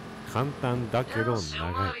簡単だけど長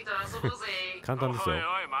い簡単ですよ。で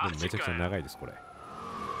もめちゃくちゃ長いです。これ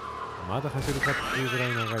まだ走るかっていうぐらい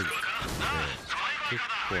長いですので、結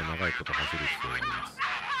構長いこと走る必要があります。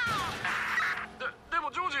で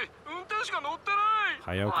もジョージ、運転手が乗ってない。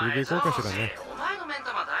早送りで行こうかしらね。お前の目ん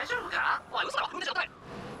玉大丈夫か？おい、嘘だ、運転手だ。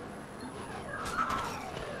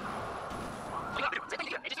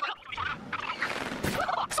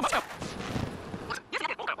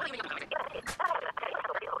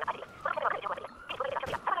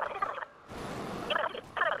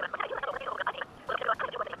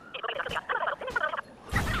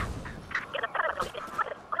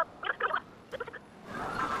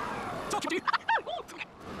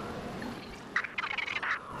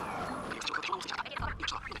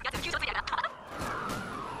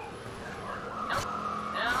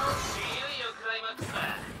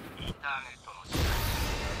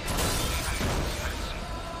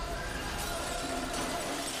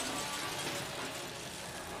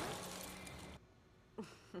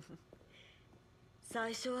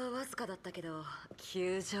最初はわずかだったけど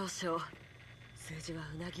急上昇、数字は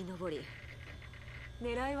うなぎ登り。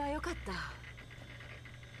狙いは良かっ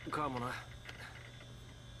たかもな。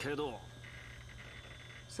けど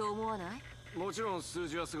そう思わない？もちろん数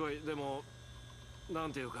字はすごい。でもな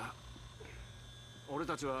んていうか、俺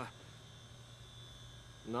たちは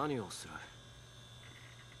何をする？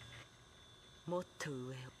もっと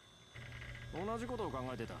上を。同じことを考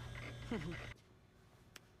えてた。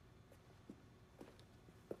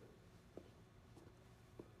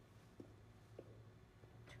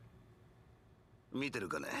見てる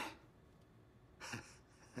かね。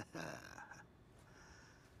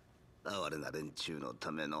哀れな連中の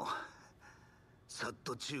ためのサッ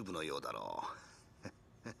トチューブのようだろ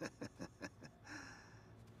う。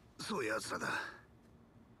そういうやつらだ。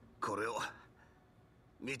これを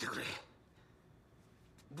見てくれ。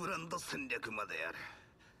ブランド戦略まである。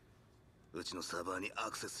うちのサーバーに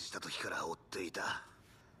アクセスした時から追っていた。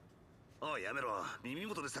おいやめろ、耳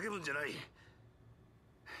元で叫ぶんじゃない。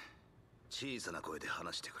小さな声で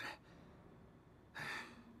話してくれ。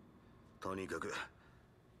とにかく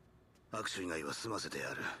握手以外は済ませて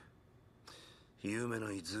やる。有名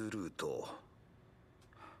なイズルート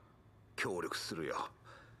協力するよ。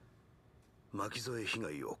巻き添え被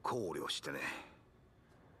害を考慮してね。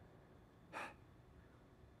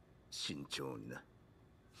慎重にな。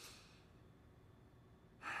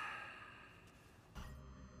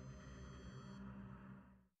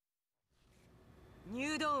ニ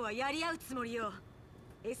ュードーンはやり合うつもりよ。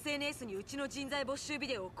 SNS にうちの人材没収ビ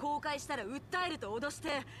デオを公開したら訴えると脅して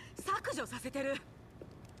削除させてる。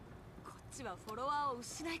こっちはフォロワーを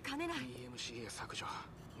失いかねない。 EMCA 削除、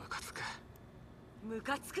ムカつく。ム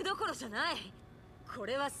カつくどころじゃない。こ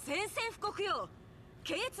れは宣戦布告よ。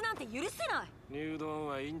検閲なんて許せない。ニュードーン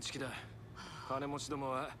はインチキだ。金持ちど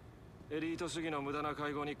もはエリート主義の無駄な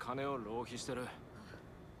会合に金を浪費してる。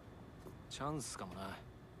チャンスかもな。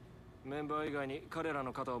メンバー以外に彼ら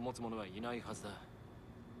の肩を持つ者はいないはずだ。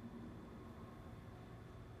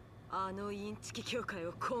あのインチキ協会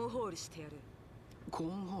をコーンホールしてやる。コーン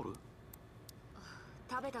ホール？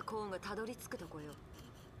食べたコーンがたどり着くとこよ。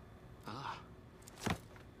ああ。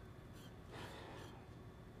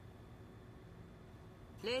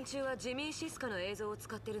連中はジミー・シスカの映像を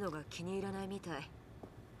使ってるのが気に入らないみたい。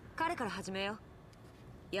彼から始めよ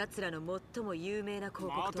う。奴らの最も有名な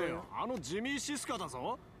広告塔よ。待てよ、あのジミー・シスカだ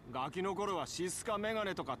ぞ。ガキの頃はシスカメガ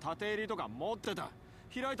ネとか縦襟とか持ってた。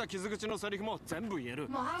開いた傷口のセリフも全部言える。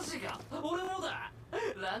マジか、俺もだ。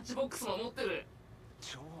ランチボックスも持ってる。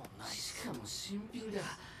超ナイス。しかも新品だ。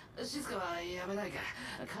シスカはやめないか。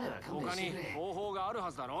彼は勘弁他にしてくれ。方法がある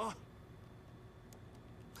はずだろ。多分ね。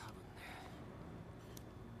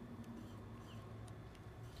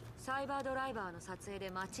サイバードライバーの撮影で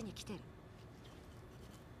街に来てる。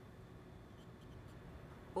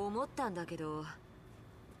思ったんだけど、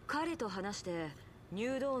彼と話してニ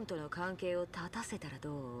ュードーンとの関係を断たせたら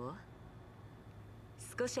どう？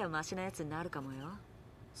少しはマシなやつになるかもよ。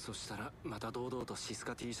そしたらまた堂々とシス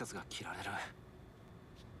カ T シャツが着られる。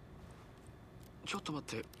ちょっと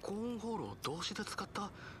待って、コーンホールを動詞で使った？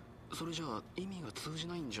それじゃあ意味が通じ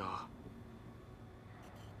ないんじゃ。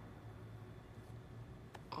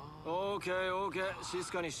オーケーオーケー、シ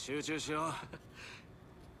スカに集中しよ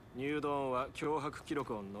う。ニュードーンは脅迫記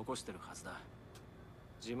録を残してるはずだ。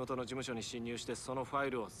地元の事務所に侵入してそのファ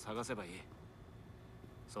イルを探せばいい。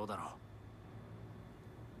そうだろ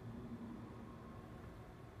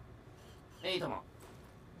う。いいとも。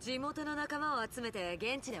地元の仲間を集めて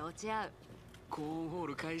現地で落ち合う。コーンホー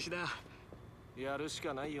ル開始だ。やるし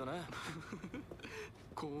かないよな。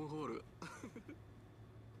コーンホール。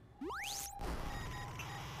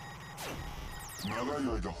長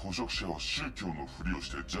い間捕食者は宗教のふりを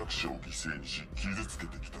して弱者を犠牲にし傷つけ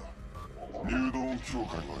てきた。入道教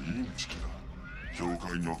会はインチキだ。教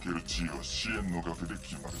会における地位は支援の額で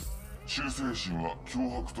決まる。忠誠心は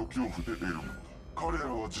脅迫と恐怖で得るものだ。彼ら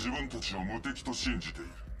は自分たちを無敵と信じている。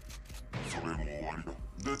それも終わりだ。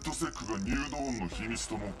デッドセックが入道の秘密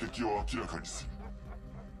と目的を明らかにする。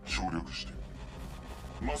協力して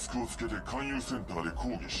マスクをつけて勧誘センターで抗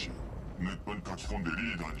議し、ネットに書き込んで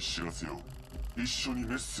リーダーに知らせよう。一緒に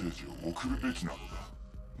メッセージを送るべきなのだ。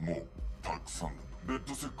もうたくさんだ。レッ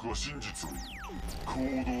ドセックは真実を言う。行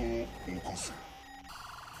動を起こせ。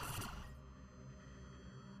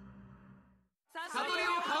悟り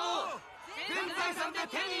を買おう。全財産で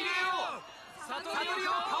手に入れよう。悟り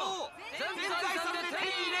を買おう。全財産で手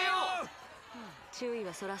に入れよう。注意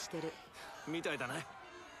はそらしてるみたいだね。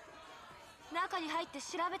中に入って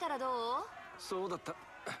調べたらどう？そうだった。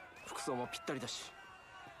服装もぴったりだし。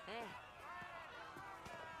ええ。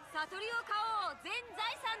悟りを買おう。全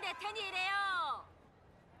財産で手に入れよ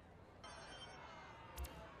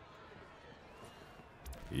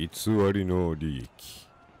う。偽りの利益。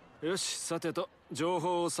よし、さてと情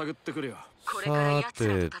報を探ってくるよ。これから奴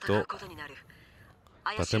らと戦うことになる。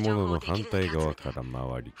建物の反対側から回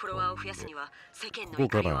りフォロワーを増やすには世間のここ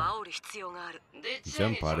から怒りを煽る必要がある。ジャ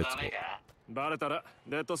ンパーレッツゴー。バレたら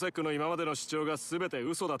レッドセックの今までの主張が全て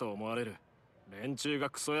嘘だと思われる。連中が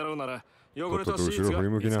クソ野郎なら汚れたシーツが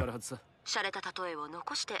見つかるはずさ。洒落た例えを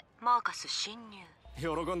残してマーカス侵入。喜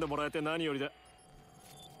んでもらえて何よりだ。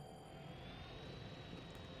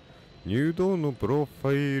入道のプロフ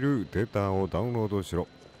ァイルデータをダウンロードしろ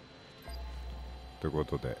というこ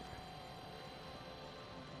とで、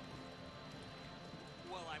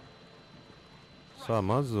さあ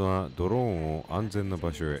まずはドローンを安全な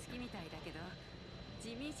場所へ。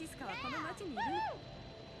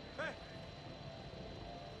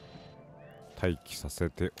待機させ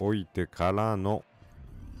ておいてからの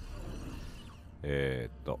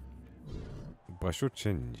場所チ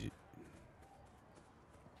ェンジ。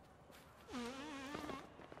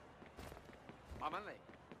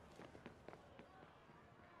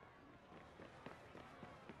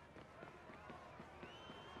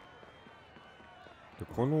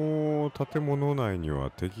この建物内に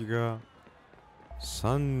は敵が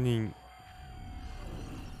3人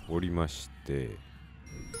おりまして、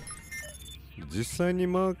実際に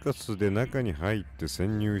マーカスで中に入って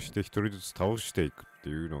潜入して1人ずつ倒していくって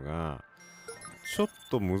いうのがちょっ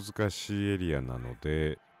と難しいエリアなの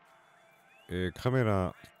で、カメ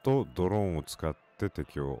ラとドローンを使って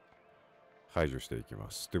敵を排除していき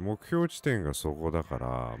ます。で、目標地点がそこだか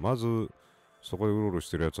ら、まずそこでうろうろし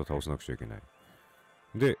てるやつを倒さなくちゃいけない。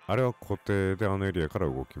で、あれは固定であのエリアから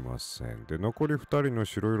動きません。で、残り2人の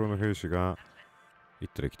白色の兵士が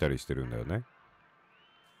行ったり来たりしてるんだよね。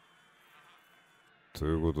と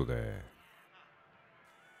いうことで、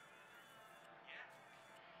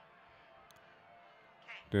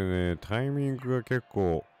ね、タイミングが結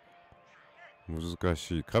構難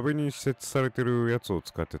しい。壁に設置されてるやつを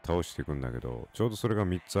使って倒していくんだけど、ちょうどそれが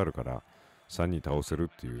3つあるから3人倒せる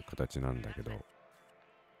っていう形なんだけど、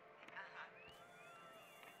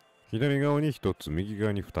左側に1つ、右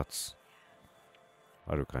側に2つ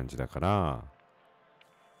ある感じだから、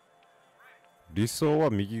理想は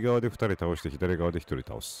右側で2人倒して左側で1人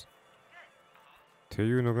倒すって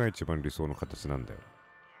いうのが一番理想の形なんだよ。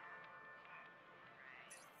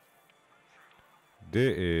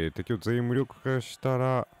で、敵を全員無力化した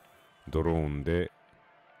らドローンで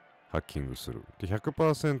ハッキングする。で、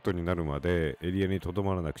100% になるまでエリアにとど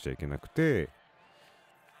まらなくちゃいけなくて、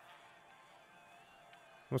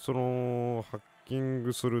そのハッキン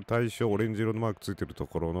グする対象、オレンジ色のマークついてると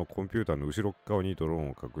ころのコンピューターの後ろ側にドロー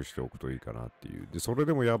ンを隠しておくといいかなっていう。で、それ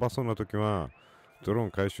でもやばそうな時はドロー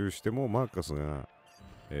ン回収してもマーカスが、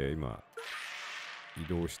今移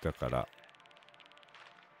動したから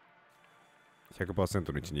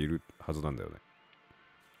100% の位置にいるはずなんだよね。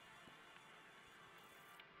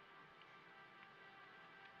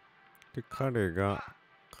で、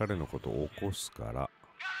彼のことを起こすから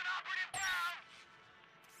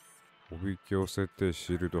おびき寄せて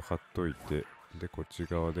シールド貼っといて、でこっち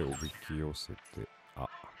側でおびき寄せて、あ、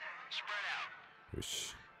よ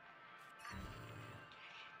し、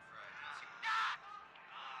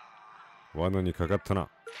罠にかかったな。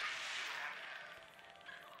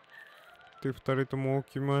って2人とも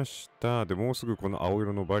起きました。でもうすぐこの青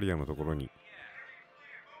色のバリアのところに。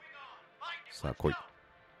さあ来い。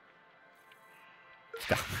来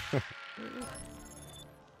た。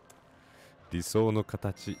理想の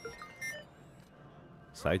形。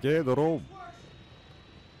最低ドローン。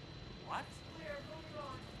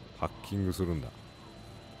ハッキングするんだ。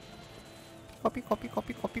コピコピコ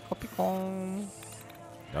ピコピコピコーン。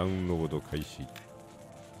ダウンロード開始。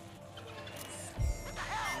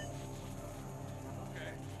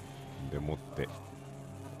でもって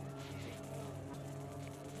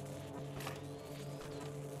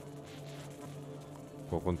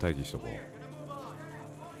ここに待機しとこう。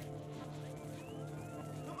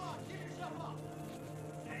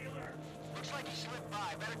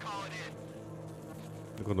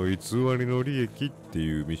この偽りの利益って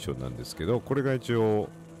いうミッションなんですけど、これが一応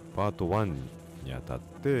パート1にあたっ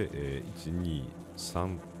て、1、2、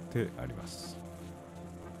3ってあります。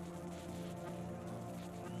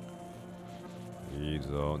いい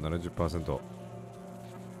ぞ、70%、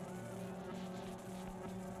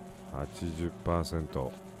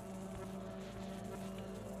80%、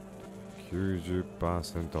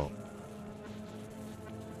90%、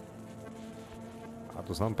あ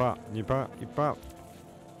と 3%、2%、1%。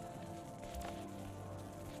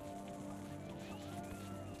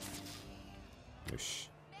よし。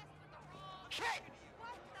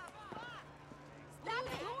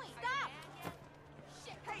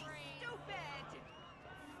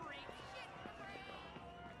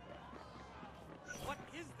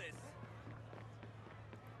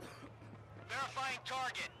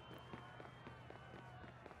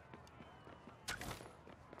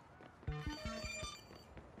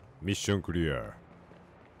ミッションクリア。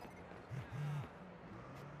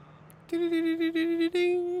ティリリリリリリ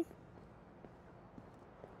リン。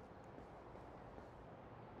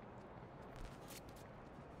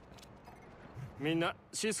みんな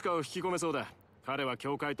シスカを引き込めそうだ。彼は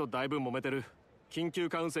教会とだいぶ揉めてる。緊急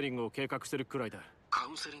カウンセリングを計画してるくらいだ。カ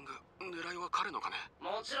ウンセリング、狙いは彼のかね。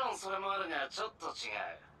もちろんそれもあるがちょっと違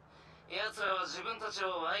う。奴らは自分たち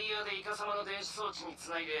をワイヤーでイカ様の電子装置につ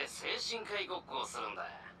ないで精神科医ごっこをするんだ。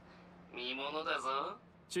見ものだぞ。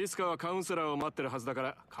シスカはカウンセラーを待ってるはずだか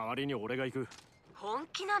ら、代わりに俺が行く。本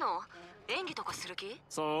気なの？演技とかする気？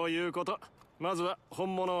そういうこと。まずは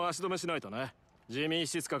本物を足止めしないとな。ジミー・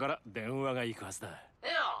シスカから電話が行くはずだ。よ、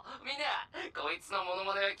みんな、こいつのモノ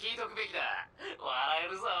マネは聞いとくべきだ。笑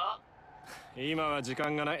えるぞ。今は時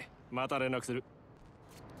間がない。また連絡する。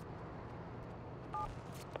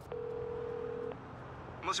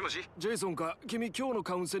もしもし、ジェイソンか。君今日の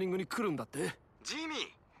カウンセリングに来るんだって。ジミー。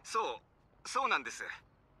そうなんです。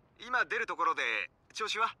今出るところで。調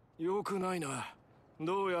子はよくないな。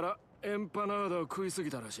どうやらエンパナーダを食いすぎ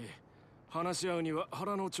たらしい。話し合うには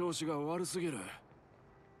腹の調子が悪すぎる。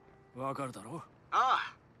わかるだろ？あ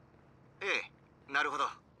あ、ええ、なるほど。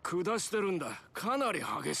下してるんだ。かなり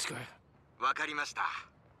激しく。わかりました。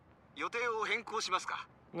予定を変更しますか？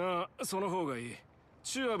ああ、その方がいい。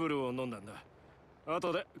チュアブルを飲んだんだ。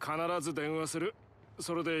後で必ず電話する。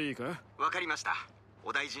それでいいか？わかりました。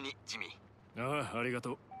お大事に、ジミー。ああ、ありが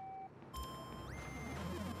とう。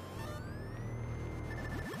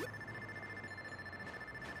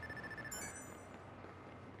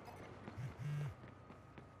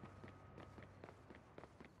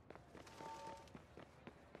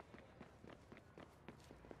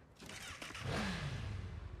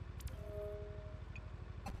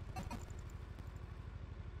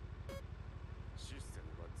システ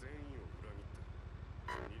ムが全員を裏切っ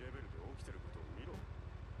た。2レベルで起きてることを見ろ。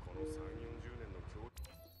この3、40年の教育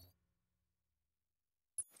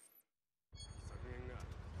削減が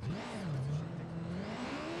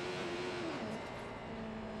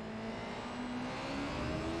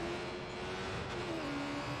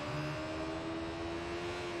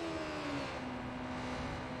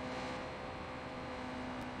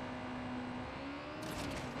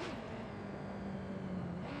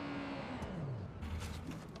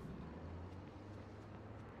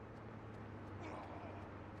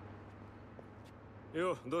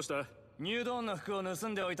よ、どうした？ニュードーンの服を盗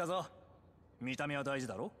んでおいたぞ。見た目は大事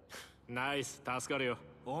だろ？ナイス、助かるよ。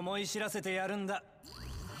思い知らせてやるんだ。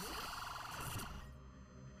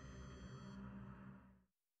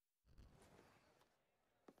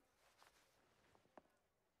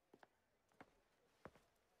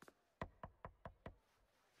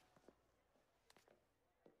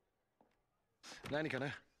何かな？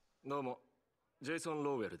どうも、ジェイソン・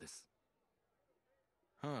ローウェルです。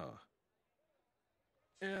はあ。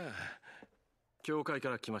いや、教会か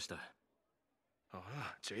ら来ました。ああ、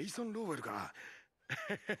ジェイソン・ローウェルか。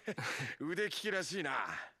腕利きらしいな。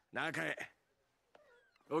中へ。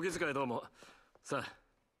お気遣いどうも。さあ、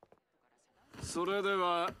それで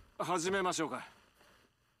は始めましょうか。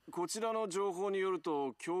こちらの情報による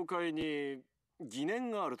と、教会に疑念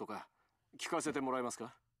があるとか聞かせてもらえます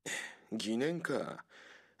か？疑念か。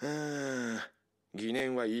疑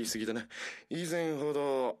念は言い過ぎだな。以前ほ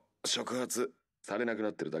ど触発されなく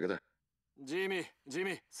なってるだけだ。ジミ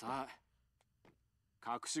ー、さあ、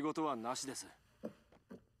隠し事はなしです。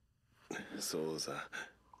そうさ。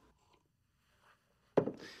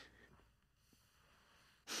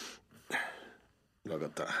わかっ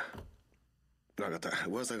た。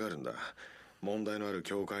噂があるんだ。問題のある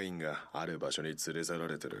教会員がある場所に連れ去ら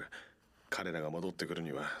れてる。彼らが戻ってくる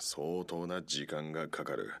には相当な時間がか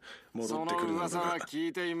かる。戻ってくるのが。その噂は聞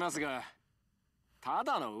いていますが、た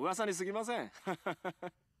だの噂に過ぎません。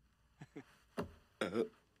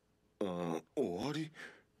終わり？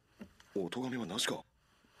お咎めはなしか？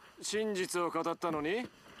真実を語ったのに？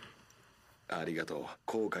ありがとう。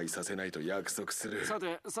後悔させないと約束する。さ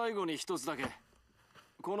て、最後に一つだけ。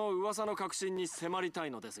この噂の核心に迫りた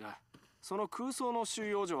いのですが、その空想の収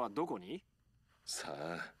容所はどこに？さ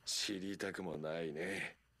あ、知りたくもない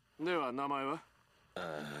ね。では名前は？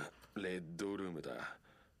レッドルームだ。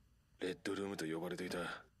レッドルームと呼ばれていた。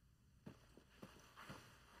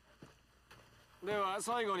では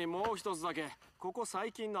最後にもう一つだけ。ここ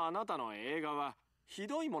最近のあなたの映画はひ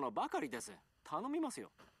どいものばかりです。頼みます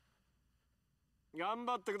よ。頑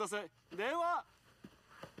張ってください。では。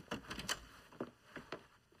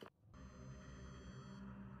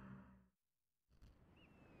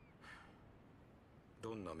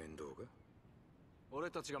どんな面倒が？俺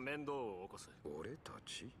たちが面倒を起こす。俺た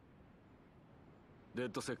ち？レッ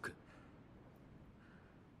ドセック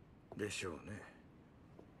でしょうね。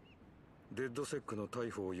レッドセックの逮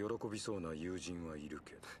捕を喜びそうな友人はいる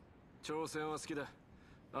けど。挑戦は好きだ。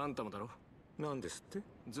あんたもだろ？なんですって？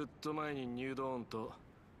ずっと前にニュードーンと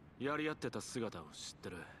やり合ってた姿を知って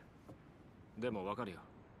る。でもわかるよ。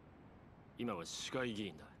今は市会議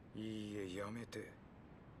員だ。いいえ、やめて。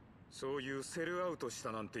そういうセルアウトし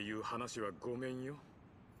たなんていう話はごめんよ。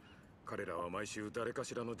彼らは毎週誰か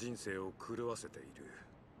しらの人生を狂わせている。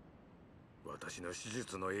私の手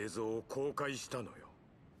術の映像を公開したのよ。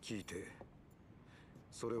聞いて。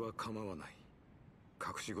それは構わない。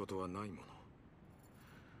隠し事はないもの。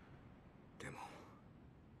でも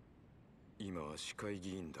今は市会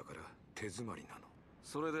議員だから手詰まりなの。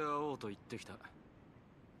それで会おうと言ってきた。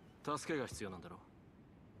助けが必要なんだろ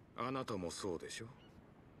う？あなたもそうでしょ？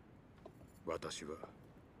私は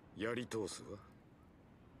やり通すわ。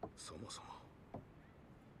そもそも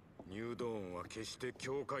ニュードーンは決して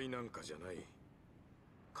教会なんかじゃない。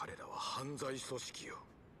彼らは犯罪組織よ。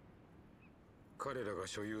彼らが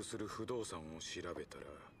所有する不動産を調べたら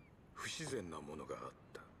不自然なものがあっ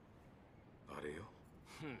た。あれよ。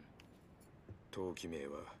登記名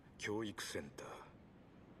は教育センター。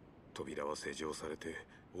扉は施錠されて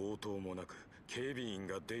応答もなく警備員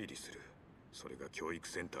が出入りする。それが教育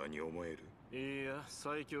センターに思える？いや、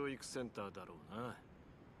再教育センターだろうな。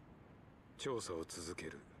調査を続け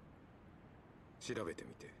る。調べて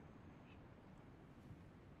みて。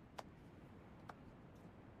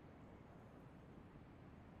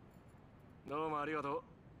どうもありがとう。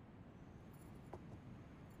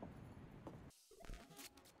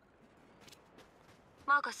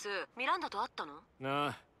マーカス、ミランダと会ったの？な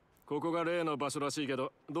あ、ここが例の場所らしいけ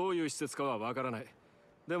ど、どういう施設かはわからない。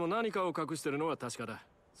でも何かを隠してるのは確かだ。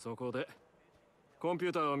そこでコンピュ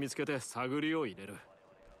ーターを見つけて探りを入れる。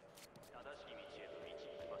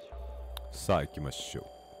さあ行きましょ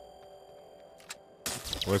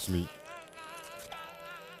う。おやすみ。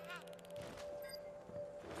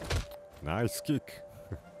ナイスキック。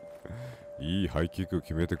いいハイキック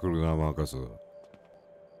決めてくるな、マーカス。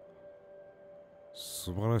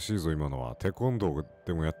素晴らしいぞ、今のは。テコンドー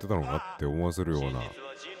でもやってたのかって思わせるような。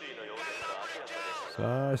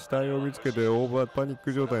さあ、死体を見つけてオーバーパニッ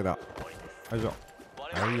ク状態だ。よいしょ。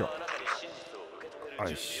はいよ。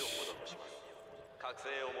よし。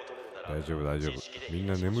大丈夫、大丈夫。みん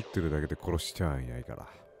な眠ってるだけで殺しちゃいないから。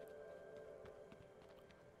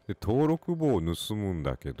で、登録簿を盗むん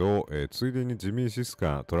だけど、ついでにジミー・シス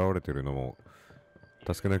カ囚われてるのも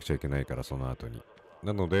助けなくちゃいけないから、その後に。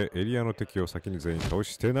なので、エリアの敵を先に全員倒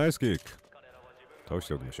して、ナイスキック倒し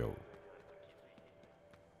ておきましょう。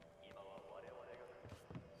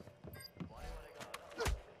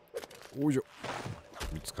おいしょ。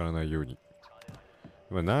見つからないように。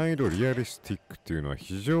難易度リアリスティックっていうのは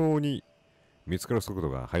非常に見つかる速度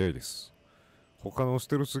が速いです。他のス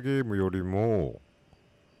テルスゲームよりも、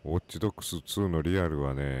ウォッチドッグス2のリアル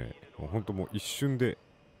はね、ほんともう一瞬で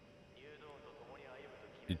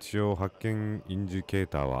一応発見インジケー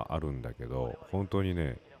ターはあるんだけど、本当に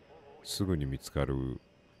ね、すぐに見つかる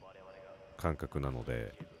感覚なの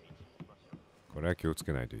で、これは気をつ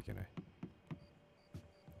けないといけない。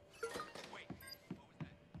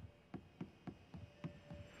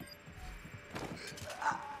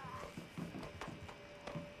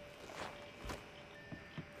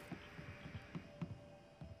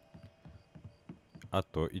あ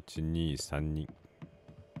と1、2、3人。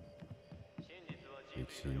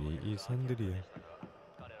1、2、3でるや。よ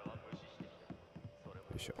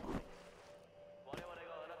いしょ。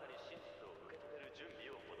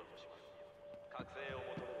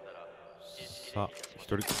さあ、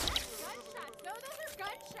1人。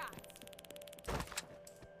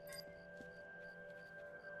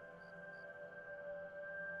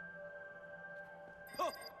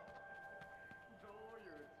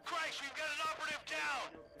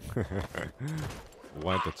お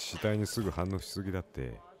前たち死体にすぐ反応しすぎだっ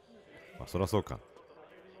て。まあそらそうか。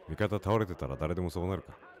味方倒れてたら誰でもそうなる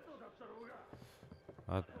か。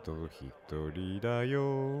あと1人だ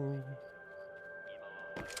よ。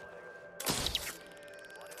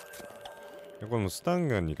このスタン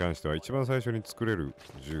ガンに関しては一番最初に作れる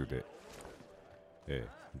銃で、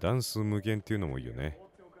弾数無限っていうのもいいよね。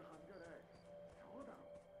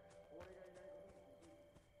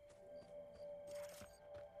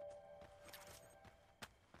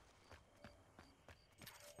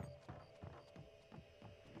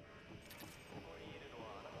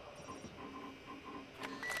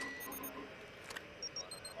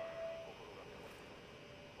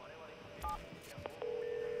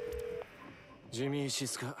ジミー・シ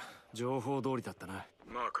スカ、情報通りだったな。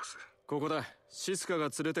マーカス、ここだ。シスカが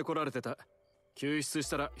連れてこられてた。救出し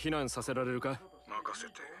たら避難させられるか？任せ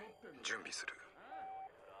て。準備する。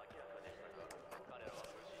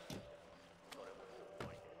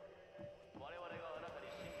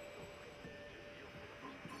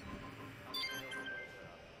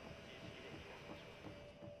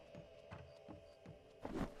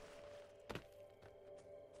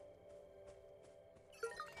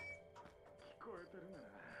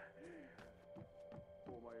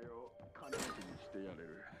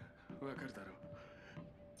わかるだろう。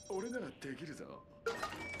俺ならできるぞ。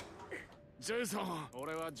ジェイソン。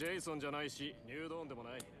俺はジェイソンじゃないし、ニュードーンでも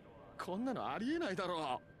ない。こんなのありえないだ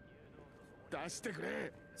ろう。出してく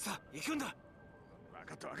れ。さあ、行くんだ。分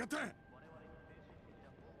かった分かった。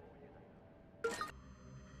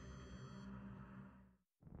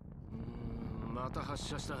また発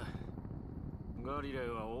射した。ガリレイ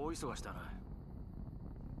は大忙しだな。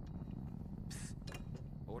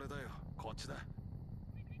俺だよ、こっちだ。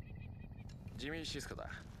ジミー・シスカだ。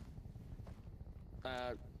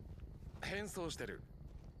変装してる。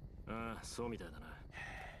ああ、そうみたいだな。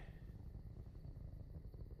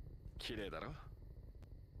綺麗だろ。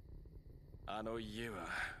あの家は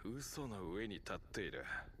嘘の上に立っている。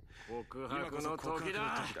告白の時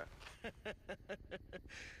だ。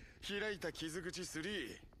開いた傷口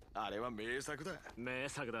3、あれは名作だ。名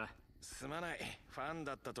作だ。すまない、ファン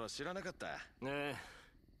だったとは知らなかった。ねえ、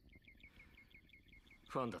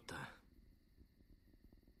ファンだった。あ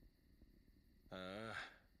あ、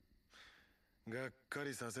がっか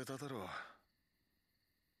りさせただろ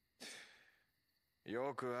う。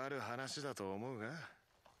よくある話だと思うが、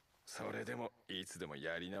それでもいつでも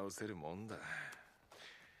やり直せるもんだ。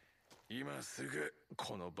今すぐ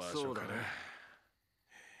この場所から。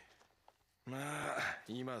まあ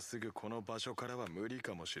今すぐこの場所からは無理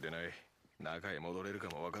かもしれない。中へ戻れるか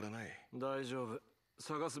もわからない。大丈夫、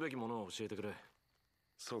探すべきものを教えてくれ。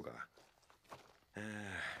そうか。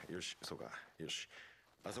よし、そうか、よし。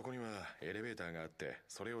あそこにはエレベーターがあって、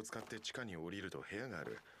それを使って地下に降りると部屋があ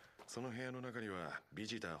る。その部屋の中にはビ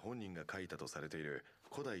ジター本人が書いたとされている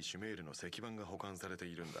古代シュメールの石板が保管されて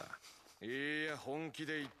いるんだ。いや、本気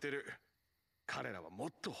で言ってる。彼らはもっ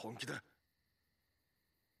と本気だ。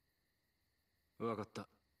わかった。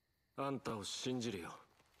あんたを信じるよ。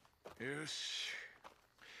よし。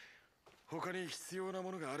他に必要な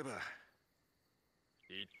ものがあれば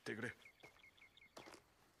言ってくれ。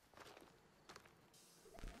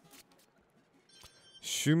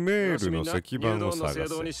シュメールの石板を探せ。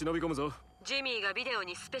ジミーがビデオ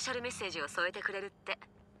にスペシャルメッセージを添えてくれるって。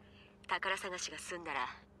宝探しが済んだら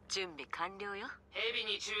準備完了よ。ヘビ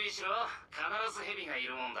に注意しろ。必ずヘビがい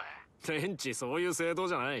るもんだ。天地そういう制度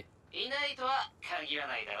じゃない。いないとは限ら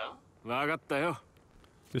ないだろ。分かったよ。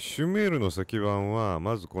でシュメールの石板は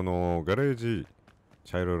まずこのガレージ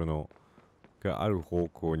茶色色のがある方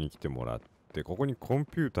向に来てもらって、ここにコン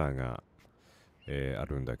ピューターが、あ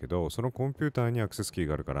るんだけど、そのコンピューターにアクセスキー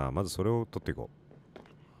があるから、まずそれを取っていこう。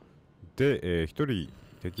で、1人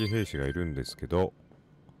敵兵士がいるんですけど、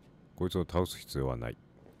こいつを倒す必要はない。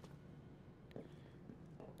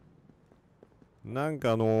なん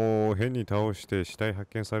か変に倒して死体発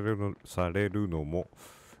見されるのも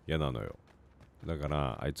嫌なのよ。だか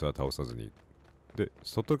らあいつは倒さずに、で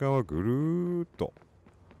外側ぐるーっと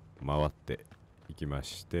回っていきま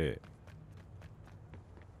して、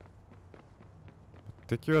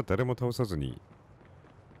敵は誰も倒さずに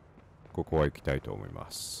ここは行きたいと思いま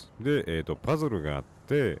す。で、パズルがあっ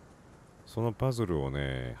て、そのパズルを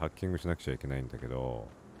ねハッキングしなくちゃいけないんだけど、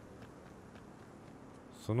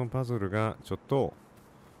そのパズルがちょっと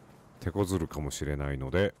手こずるかもしれないの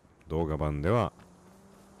で、動画版では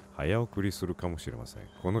早送りするかもしれません。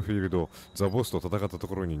このフィールド、ザ・ボスと戦ったと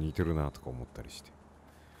ころに似てるなとか思ったりして。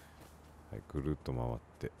はい、ぐるっと回っ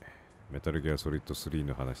て、メタルギアソリッド3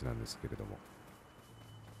の話なんですけれども。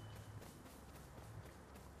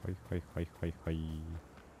はいはいはいはいはい。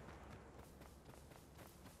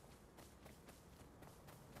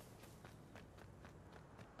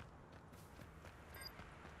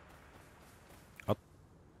あ、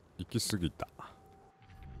行き過ぎた。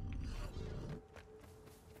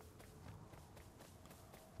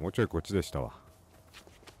もうちょいこっちでしたわ。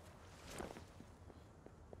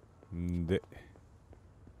んで、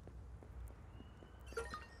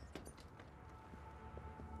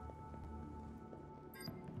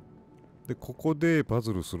ここでパ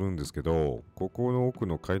ズルするんですけど、ここの奥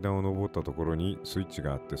の階段を登ったところにスイッチ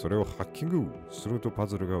があって、それをハッキングするとパ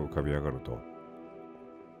ズルが浮かび上がると。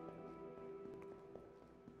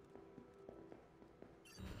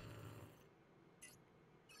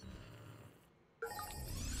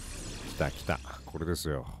来た来た、これです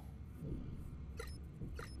よ。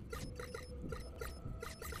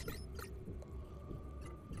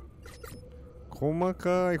細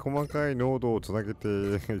かいノードをつなげて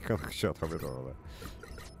いかなくちゃダメだろ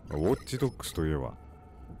うね。ウォッチドッグスといえば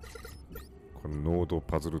このノード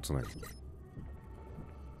パズルつなぎ。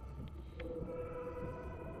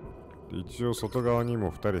一応外側に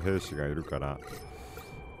も2人兵士がいるから、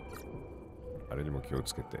あれにも気を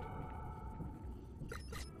つけて。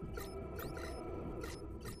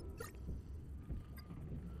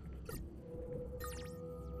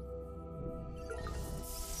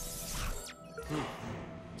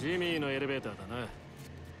ジミーのエレベーターだな。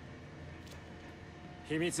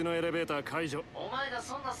秘密のエレベーター解除。お前が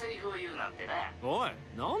そんなセリフを言うなんてな。おい、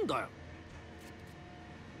なんだよ。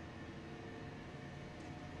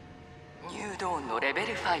ニュードーンのレベ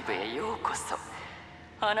ル5へようこそ。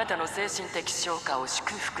あなたの精神的消化を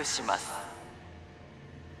祝福します。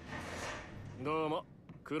どうも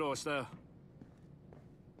苦労したよ。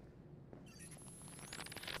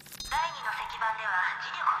第2の石板では磁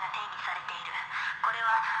力が定義されている。これ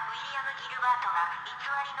はウィリアム・ギルバートが偽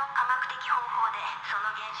りの科学的方法でそ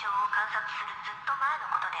の現象を観察するずっと前の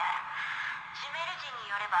ことである。シュメール人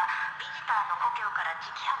によれば、ビジターの故郷から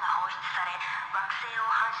磁気波が放出され、惑星を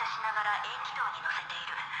反射しながら円軌道に乗せてい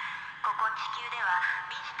る。ここ地球では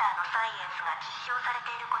ビジターのサイエンスが実証され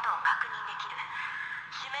ていることを確認できる。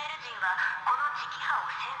シュメール人はこの磁気波を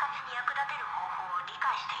生活に役立てる方法を理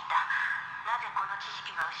解していた。なぜこの知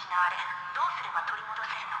識が失われ、どうすれば取り戻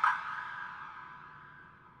せるのか。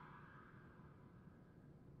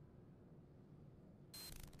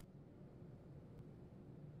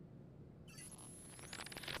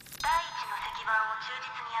第一の石板を忠実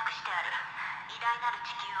に訳してある。偉大なる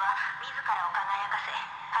地球は自らを輝かせ、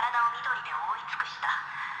体を緑で覆い尽くした。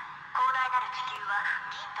広大なる地球は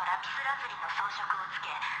銀とラピスラズリの装飾をつけ、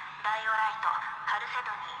ダイオライト、カルセド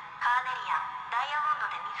ニー、カーネリアン、ダイヤモンド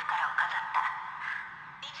で自らを飾った。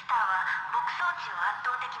ビジターは牧草地を圧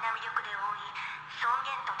倒的な魅力で覆い、尊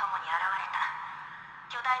厳とともに現れた。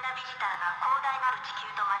巨大なビジターが広大なる地球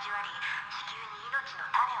と交わり、地球に命の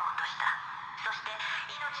種を落とした。そして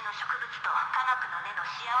命の植物と科学の根の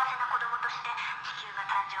幸せな子供として地球が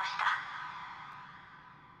誕生した。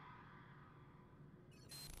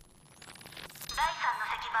第3の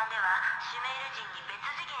石板ではシュメール人に別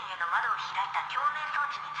次元への窓を開いた共鳴装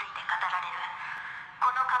置について語られる。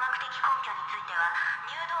この科学的根拠については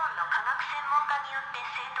ニュードーンの科学専門家によって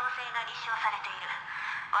正当性が立証されている。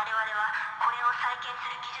我々はこれを再建す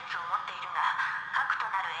る技術を持っているが、核と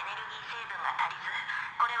なるエネルギー成分が足りず、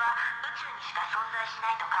これは宇宙にしか存在し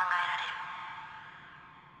ないと考えられる。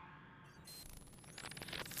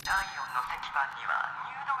第4の石板には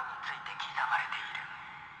ニュードーンについて刻まれている。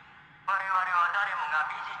我々は誰もが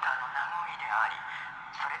ビジターの名残であり、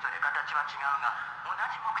それぞれ形は違うが同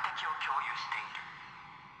じ目的を共有している。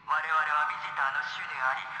我々はビジターの種で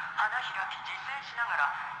あり、花開き自生しなが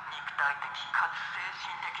ら肉体的かつ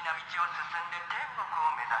精神的な道を進んで天国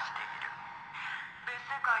を目指している。別世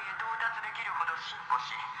界へ到達できるほど進歩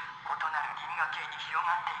し、異なる銀河系に広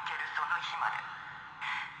がっていけるその日まで。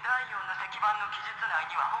第4の石板の記述内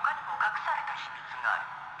には他にも隠された秘密がある。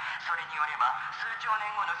それによれば数兆年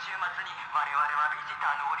後の週末に我々はビジタ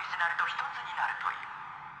ーのオリジナルと一つになるという。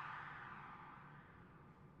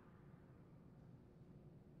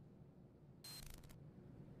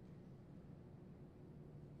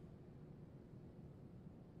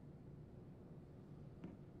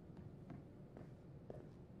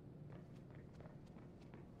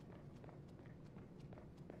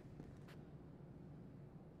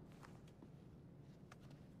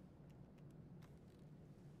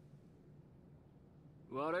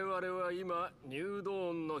我々は今ニュー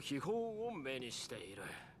ドーンの秘宝を目にしている。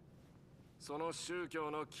その宗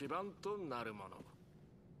教の基盤となるもの、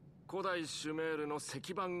古代シュメールの石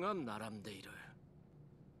板が並んでいる。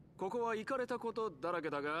ここはイカれたことだらけ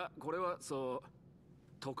だが、これはそう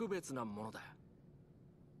特別なものだ。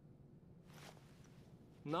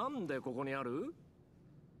なんでここにある？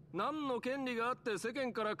何の権利があって世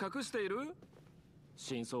間から隠している？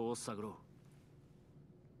真相を探ろう。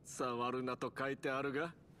触るなと書いてある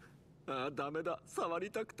が、ダメだ、触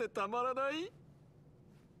りたくてたまらない。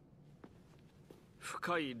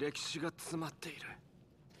深い歴史が詰まっている。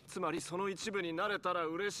つまりその一部になれたら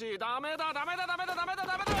嬉しい。ダメだダメだダメだダメだ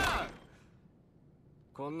ダメだ。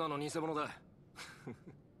こんなの偽物だ。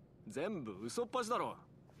全部嘘っぱちだろ。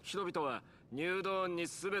人々はニュードーンに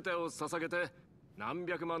全てを捧げて何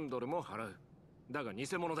百万ドルも払う。だが偽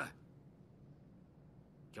物だ。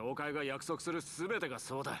教会が約束する全てが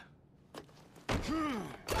そうだ。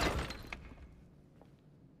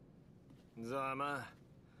ざまあ、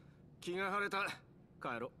気が晴れた。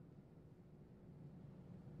帰ろう。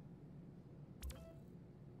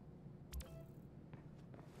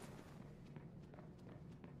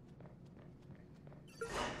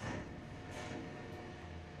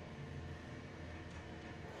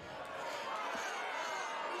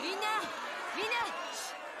みんな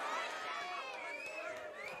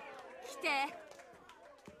来て。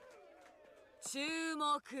注目、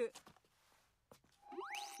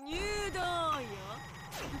ニュードーンよ。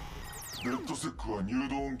レッドセックはニュー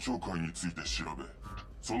ドーン教会について調べ、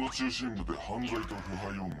その中心部で犯罪と腐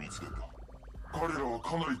敗を見つけた。彼らは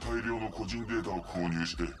かなり大量の個人データを購入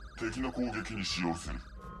して敵の攻撃に使用する。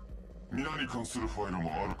皆に関するファイルも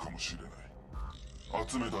あるかもしれない。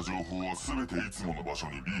集めた情報は全ていつもの場所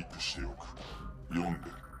にリークしておく。読んで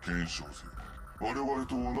検証せ。我々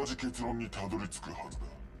と同じ結論にたどり着くはずだ。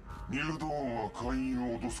ニュードーンは会員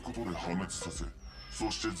を脅すことで破滅させ、そ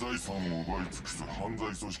して財産を奪い尽くす犯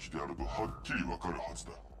罪組織であるとはっきりわかるはず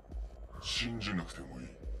だ。信じなくてもいい。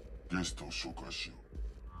ゲストを紹介しよ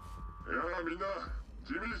う。いやあみんな、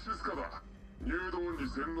ジミー・シスカだ。ニュードーンに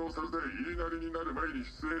洗脳されて言いなりになる前に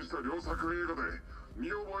出演した良作映画で見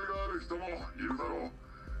覚えがある人もいるだろう。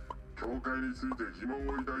教会について疑問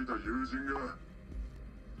を抱いた友人が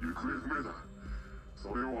行方不明だ。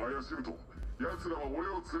それを怪しむと奴らは俺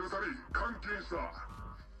を連れ去り監禁した。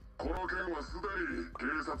この件はすでに警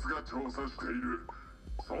察が調査している。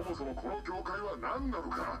そもそもこの教会は何なの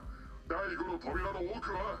か。第5の扉の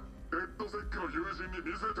奥はレッドセックの友人に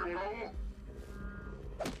見せてもらおう。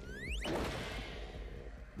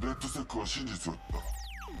レッドセックは真実を言っ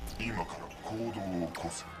た。今から行動を起こ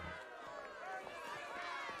せ。さ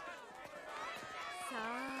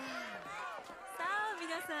あ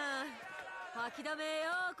皆さん、吐きだめへ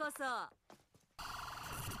ようこそ。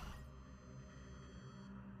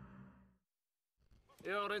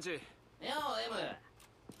よレンチ。よ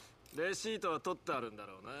M。レシートは取ってあるんだ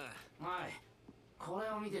ろうな。はい、これ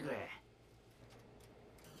を見てくれ。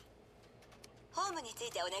ホームにつ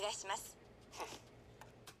いてお願いします。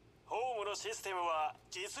ホームのシステムは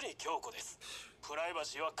実に強固です。プライバ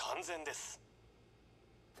シーは完全です。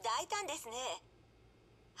大胆ですね。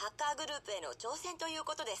ハッカーグループへの挑戦という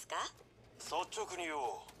ことですか？率直に言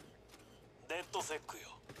おう。レッドセックよ。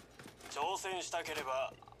挑戦したけれ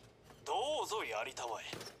ばどうぞやりたまえ。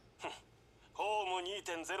ホーム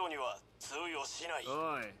 2.0 には通用しない。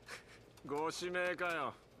おい、ご指名か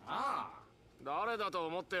よ。ああ、誰だと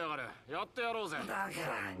思ってやがる。やってやろうぜ。だから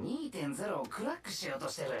 2.0 をクラックしようと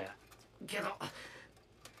してるけど、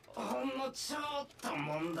ほんのちょっと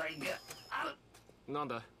問題がある。なん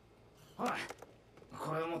だ？ほら、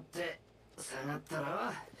これを持って下がった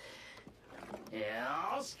ら、よ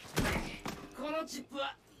ーし、このチップ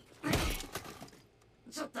は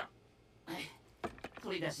ちょっと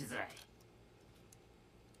取り出しづらい。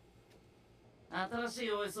新しい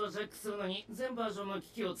OS をジャックするのに全バージョンの機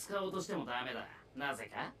器を使おうとしてもダメだ。なぜ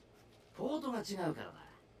かポートが違うからだ。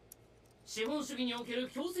資本主義における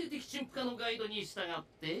強制的陳腐化のガイドに従っ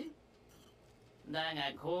てだ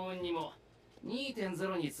が幸運にも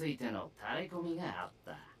 2.0 についての垂れ込みがあっ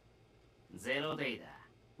た。ゼロデイだ。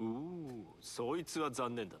そいつは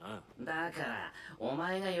残念だな。だからお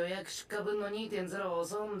前が予約出荷分の 2.0 を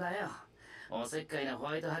襲うんだよ。おせっかいなホ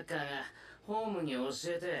ワイトハッカーがホームに教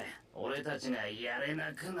えて俺たちがやれ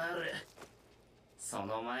なくなる。そ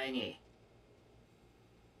の前に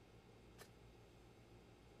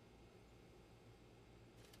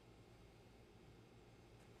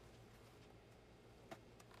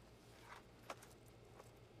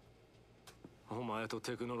お前と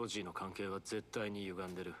テクノロジーの関係は絶対に歪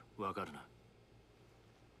んでる。わかるな。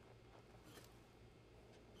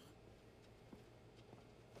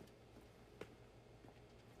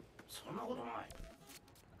そんなことない。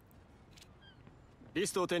リ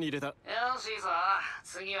ストを手に入れた。よしいいぞ。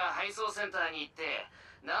次は配送センターに行って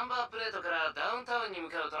ナンバープレートからダウンタウンに向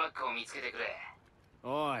かうトラックを見つけてくれ。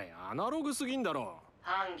おい、アナログすぎんだろ。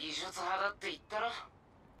反技術派だって言ったろ。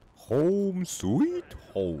ホームスイート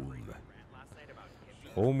ホーム。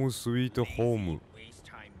ホームスイートホーム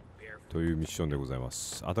というミッションでございま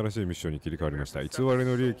す。新しいミッションに切り替わりました。偽り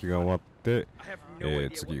の利益が終わって、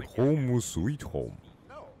次、ホームスイートホーム。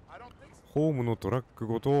ホームのトラック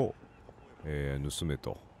ごと、盗め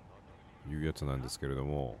というやつなんですけれど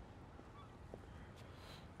も、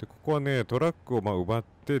でここはね、トラックを奪っ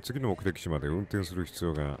て次の目的地まで運転する必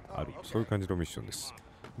要がある。そういう感じのミッションです。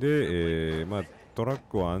で、トラッ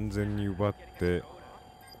クを安全に奪って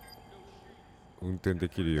運転で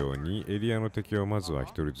きるようにエリアの敵をまずは1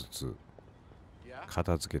人ずつ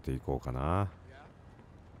片付けていこうかな。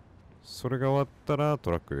それが終わったらト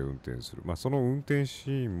ラックで運転する。その運転シ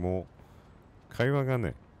ーンも会話が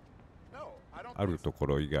ねあるとこ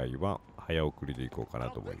ろ以外は早送りでいこうかな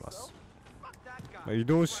と思います。移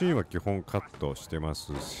動シーンは基本カットしてま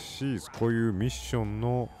すし、こういうミッション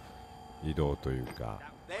の移動というか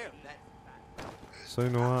そうい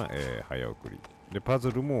うのは、早送りで、パズ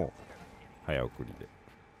ルも早送りで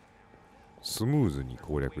スムーズに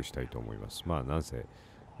攻略したいと思います。なんせ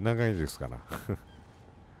長いですから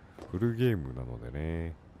フルゲームなので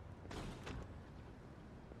ね。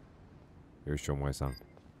よし、お前さん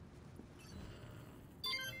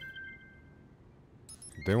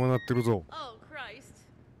電話鳴ってるぞ。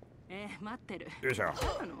待ってる。よいしょ。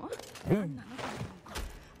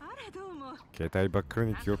どうも。携帯ばっかり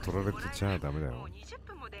に気を取られてちゃダメだよ。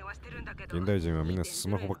現代人はみんなス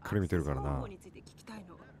マホばっかり見てるからな。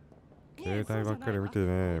携帯ばっかり見て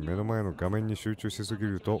ね、目の前の画面に集中しすぎ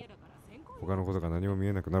ると他のことが何も見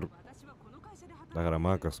えなくなる。だから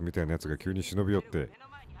マーカスみたいなやつが急に忍び寄って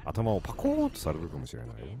頭をパコーンとされるかもしれない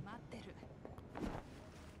よ。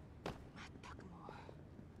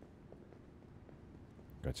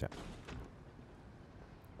ガチャ。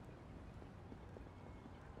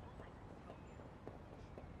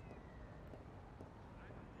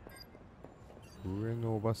上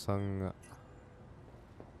のおばさんが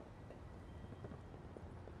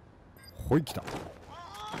ほい来た。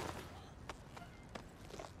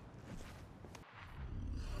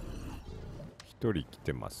一人来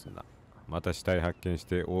てますな。また死体発見し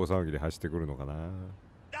て大騒ぎで走ってくるのかな。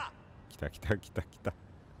来た来た来た来た。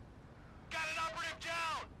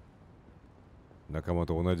仲間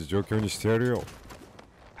と同じ状況にしてやるよ。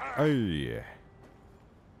はい、い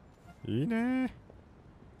いね。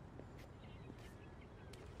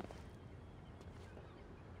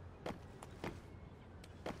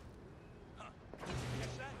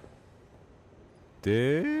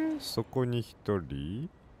で、そこに一人。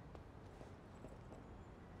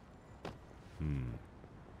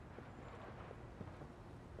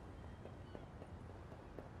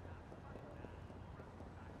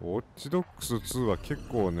ウォッチドッグス2は結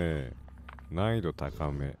構ね、難易度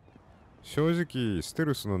高め。正直、ステ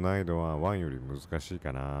ルスの難易度は1より難しい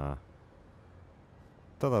かな。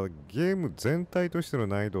ただ、ゲーム全体としての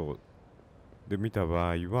難易度で見た場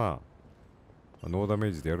合は、ノーダメ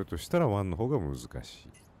ージでやるとしたら1の方が難し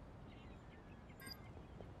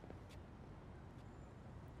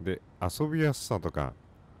い。で、遊びやすさとか、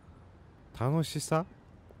楽しさ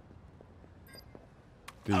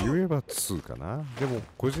で言えば2かな。でも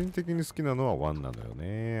個人的に好きなのは1なのよ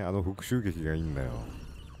ね。あの復讐劇がいいんだよ。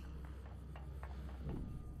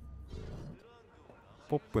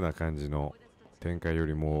ポップな感じの展開よ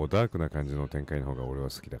りもダークな感じの展開の方が俺は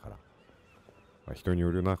好きだから。人に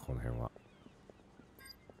よるな、この辺は。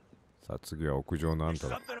さあ次は屋上のあんた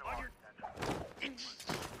だ。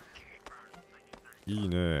いい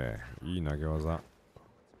ね。いい投げ技。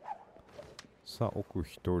さあ奥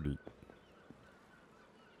一人。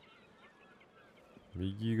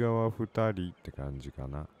右側2人って感じか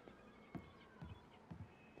な。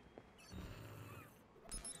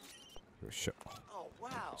よっしゃ。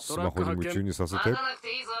スマホに夢中にさせて。待たなく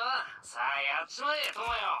ていいぞ。さあやっちまえ友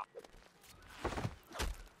よ。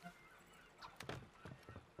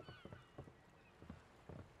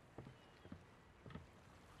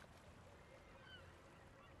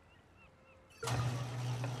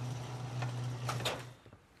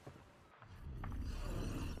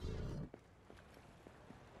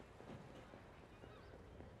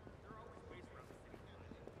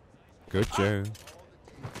Good job.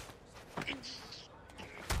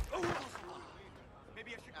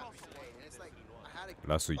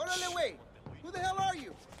 Last switch. Who the hell are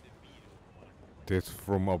you? Death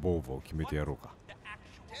from above を決めてやろうか。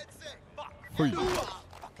ほい。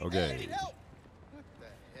OK。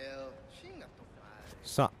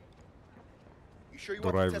さあ、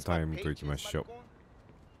ドライブタイムといきましょう。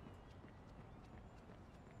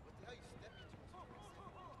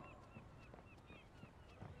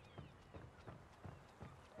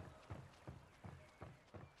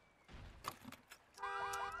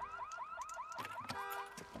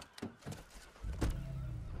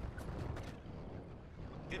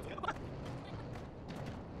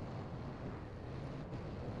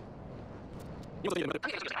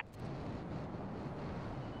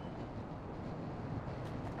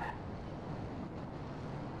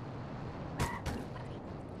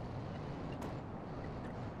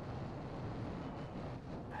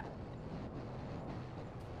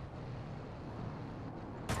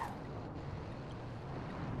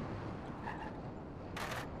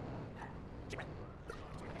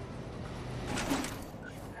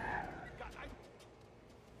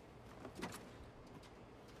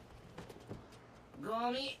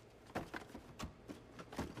ゴミ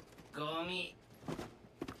ゴミ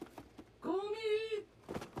ゴミ。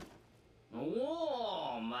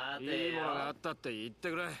おお待てよ。いいものがあったって言って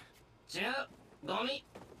くれ。違うゴミ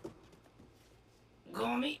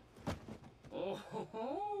ゴミ。おほほ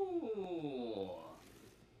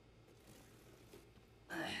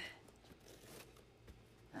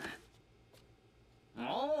お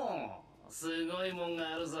おすごいもん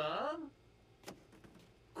があるぞ。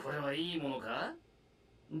これはいいものか？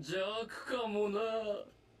邪悪かもな。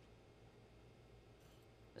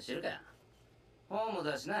知るか？ホーム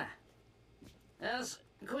だしな。よし、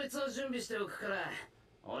こいつを準備しておくから、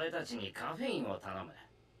俺たちにカフェインを頼む。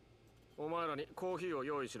お前らにコーヒーを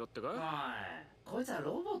用意しろってか？おい、こいつは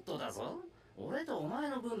ロボットだぞ。俺とお前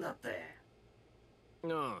の分だって。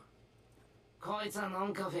なあ。こいつはノ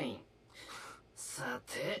ンカフェイン。さ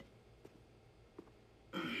て。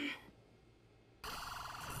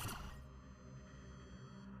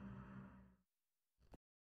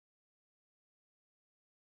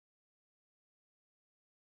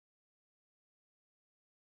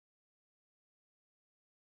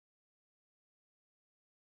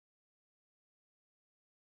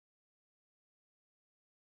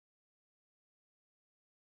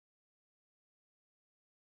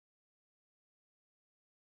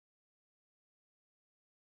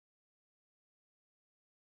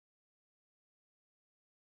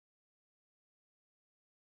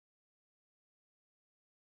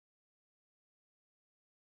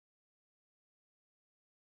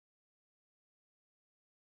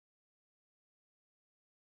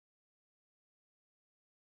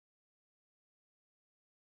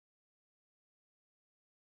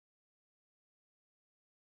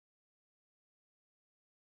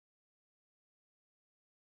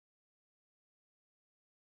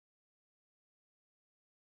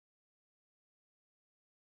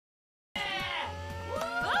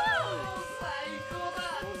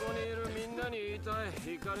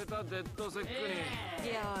イカれたデッドセックに、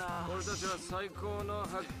俺たちは最高の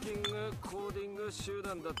ハッキングコーディング集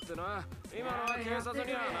団だってな。今のは警察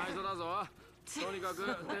には内緒だぞ。とにかくデ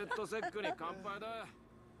ッドセックに乾杯だ。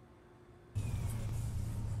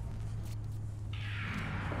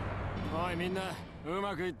おいみんな、う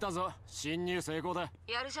まくいったぞ。侵入成功だ。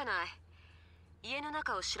やるじゃない。家の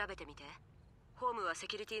中を調べてみて。ホームはセ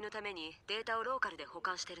キュリティのためにデータをローカルで保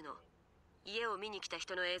管してるの。家を見に来た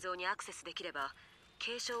人の映像にアクセスできれば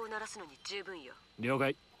警鐘を鳴らすのに十分よ。了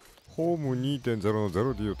解。ホーム 2.0 の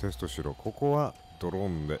 0D をテストしろ。ここはドロー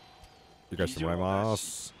ンで行かせてもらいま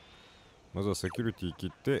す。まずはセキュリティ切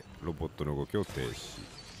ってロボットの動きを停止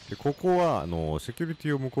で、ここはセキュリテ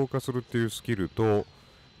ィを無効化するっていうスキルと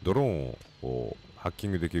ドローンをハッキ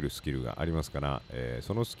ングできるスキルがありますから、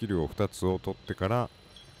そのスキルを2つを取ってから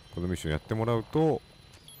このミッションやってもらうと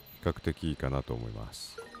比較的いいかなと思いま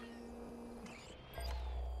す。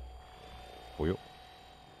およ。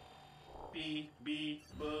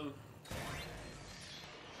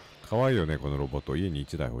かわいいよねこのロボット。家に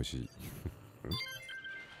1台欲しい。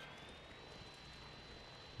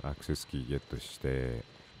アクセスキーゲットして、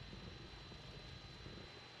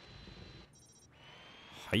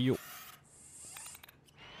はいよ。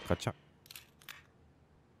カチャ。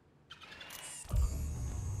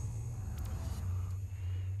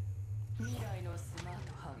未来のスマー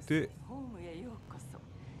トハウスで、ホームへようこそ。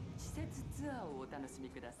施設ツアーをお楽しみ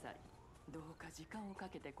ください。どうか時間をか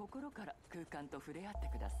けて心から空間と触れ合って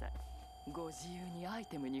ください。ご自由にアイ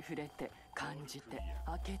テムに触れて、感じて、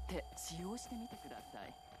開けて、使用してみてくださ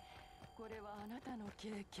い。これはあなたの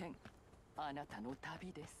経験、あなたの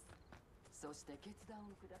旅です。そして決断を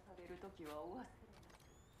下されるときはお忘れなく。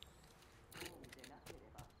ホームでなけれ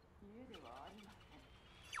ば家ではありません。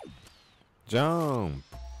ジャン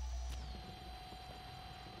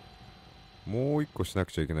プ。もう一個しな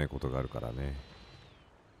くちゃいけないことがあるからね。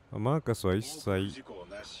マーカスは一切立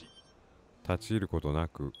ち入ることな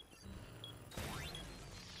く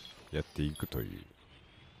やっていくという。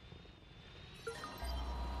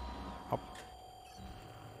はっ。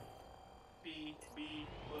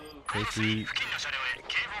付近の車両へ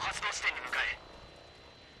警報発動地点に向か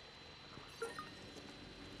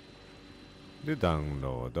え。で、ダウン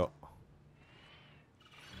ロード。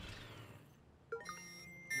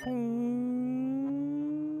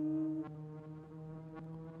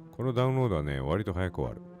このダウンロードはね、割と早く終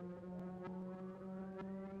わる。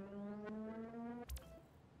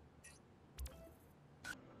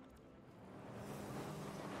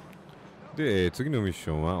で、次のミッシ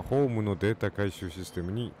ョンはホームのデータ回収システ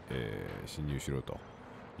ムに、侵入しろと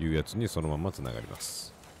いうやつにそのままつながりま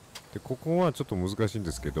す。で、ここはちょっと難しいん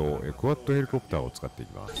ですけど、クワッドヘリコプターを使ってい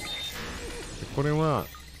きます。でこれは、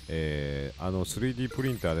3D プ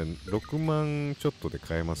リンターで6万ちょっとで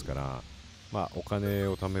買えますから、まあ、お金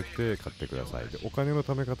を貯めて買ってください。で、お金の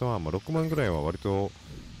貯め方は、まあ、6万ぐらいは割と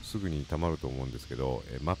すぐに貯まると思うんですけど、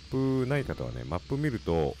マップない方はね、マップ見る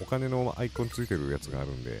とお金のアイコンついてるやつがあ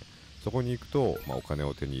るんで、そこに行くと、まあ、お金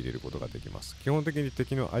を手に入れることができます。基本的に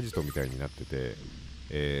敵のアジトみたいになって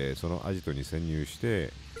て、そのアジトに潜入し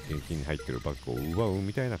て、現金に入ってるバッグを奪う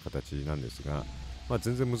みたいな形なんですが、まあ、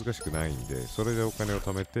全然難しくないんで、それでお金を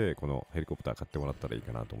貯めて、このヘリコプター買ってもらったらいい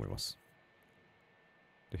かなと思います。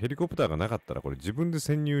でヘリコプターがなかったら、これ自分で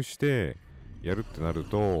潜入してやるってなる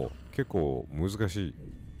と、結構難しい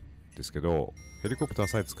ですけど、ヘリコプター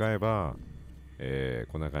さえ使えば、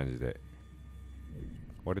こんな感じで、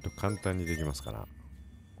割と簡単にできますから、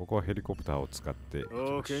ここはヘリコプターを使っていきまし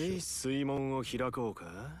ょう。OK、水門を開こうか。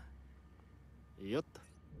よっと。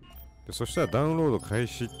でそしたらダウンロード開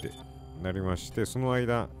始ってなりまして、その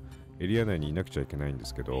間エリア内にいなくちゃいけないんで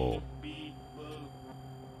すけど、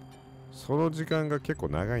その時間が結構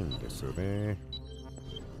長いんですよね。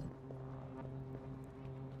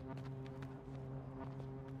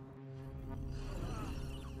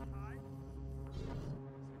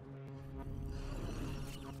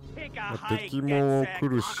敵も来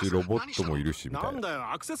るし、ロボットもいるしみたいな。なんだ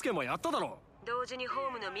よ、アクセス権もやっただろ。同時にホ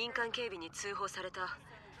ームの民間警備に通報された。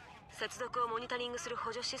接続をモニタリングする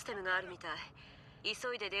補助システムがあるみたい。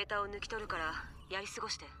急いでデータを抜き取るからやり過ご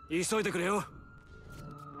して。急いでくれよ。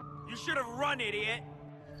You should have run, idiot.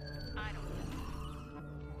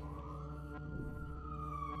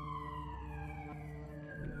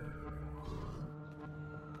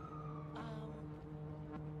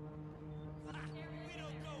 We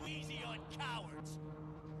don't go easy on cowards.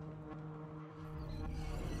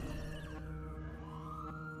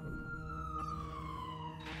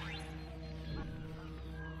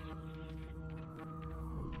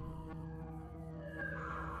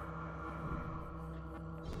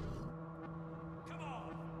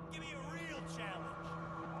 Give me a real challenge.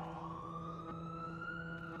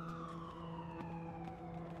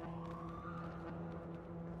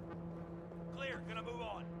 Clear, gonna move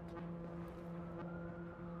on.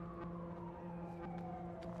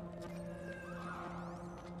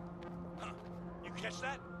 Huh. You catch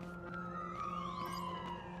that?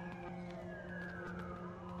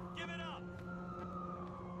 Give it up.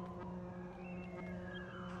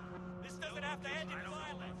 This doesn't have to end in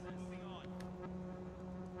violence. Moving on.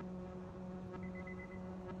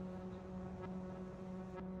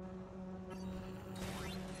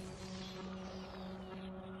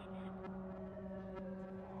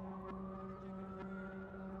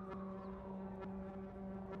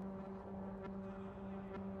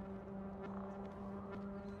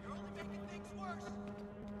 You're only making things worse.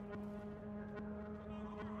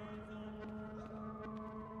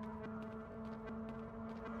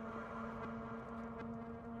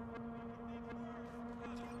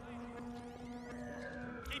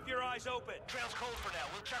 Keep your eyes open. Trail's cold for now.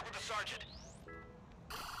 We'll check with the sergeant.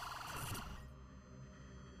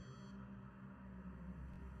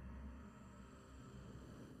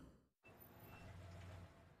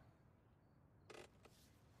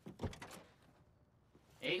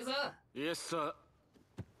 行くぞ。イエスサー。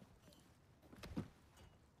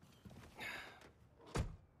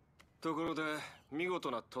ところで見事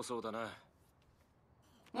な塗装だな。あ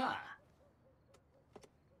あ。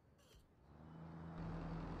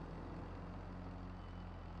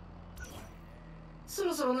そ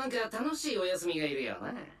ろそろなんか楽しいお休みがいるよ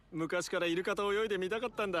な。昔からイルカと泳いでみたかっ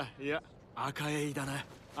たんだ。いや、赤エイだな。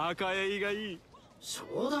赤エイがいい。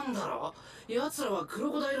冗談だろ。奴らはク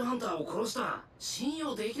ロコダイルハンターを殺した。信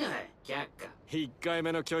用できない。却下。1回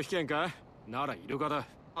目の拒否権か。ならイルカだ。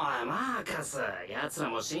おいマーカス、奴ら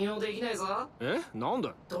も信用できないぞ。え、なん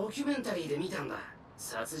だ。ドキュメンタリーで見たんだ。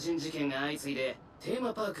殺人事件が相次いでテー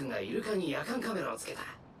マパークがイルカに夜間カメラをつけた。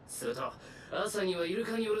すると朝にはイル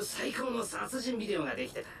カによる最高の殺人ビデオがで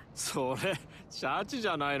きてた。それシャチじ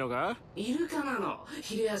ゃないのか。イルカなの。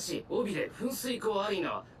ヒレ足、尾びれ、噴水口あり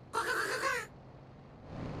のカカカカ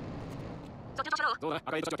カ。どうだ、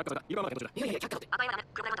赤い人たちがイルカまでどっちだ。いやいや、却下って。赤いはダメ。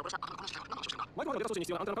黒いは殺した。マイクのデータ装置に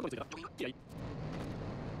必要なアンテナ確認についてだ。いやいい。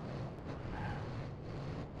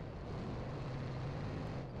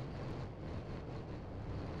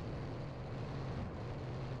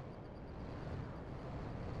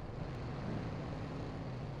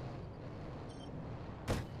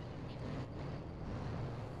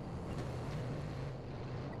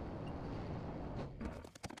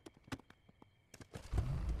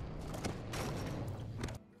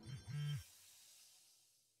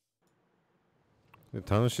で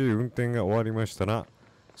楽しい運転が終わりましたら、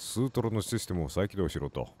スートロのシステムを再起動しろ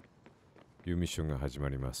というミッションが始ま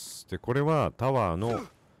ります。で、これはタワーの、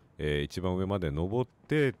一番上まで登っ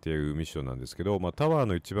てっていうミッションなんですけど、タワー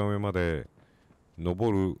の一番上まで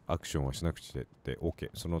登るアクションはしなくちゃって OK。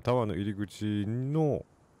そのタワーの入り口の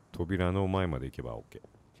扉の前まで行けば OK。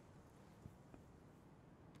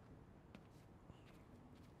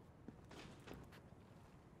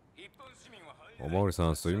おまわりさ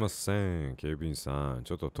ん、すいません。警備員さん、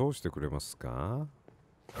ちょっと通してくれますか？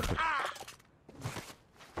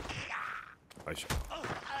よいしょ。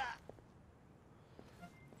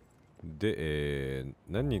で、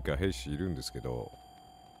何人か兵士いるんですけど、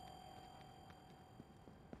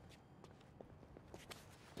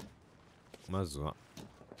まずは、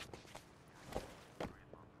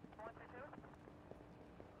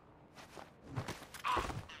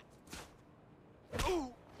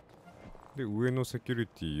で、上のセキュリ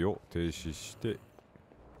ティを停止して、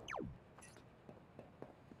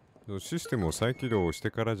システムを再起動して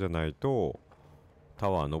からじゃないとタ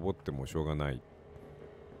ワー登ってもしょうがない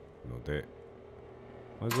ので、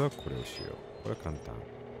まずはこれをしよう。これは簡単。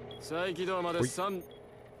再起動まで3、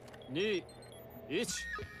2、1。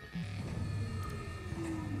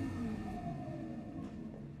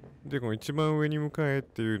で、この一番上に向かえっ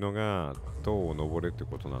ていうのが塔を登れって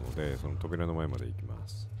ことなので、その扉の前まで行きま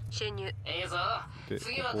す。侵入。ええぞ。で、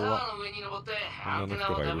次はタワーの上に登ってアンテ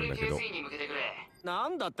ナを WKC に向けてくれ。な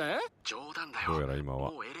んだって？冗談だよ。どうやら今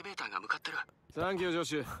はもうエレベーターが向かってる。サンキュー、ジョ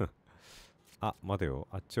シュ。あ、待てよ。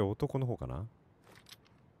あっちは男の方かな。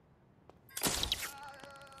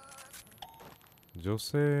女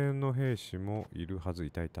性の兵士もいるはず。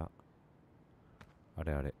いたいた。あ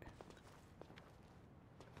れあれ。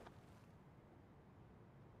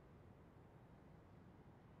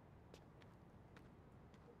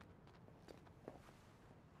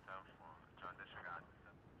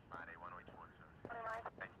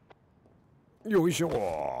よいし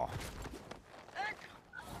ょ。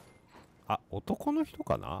あ、男の人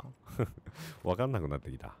かなわかんなくなっ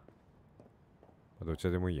てきた。どっち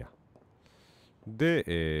でもいいや。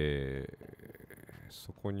で、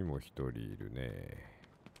そこにも一人いるね。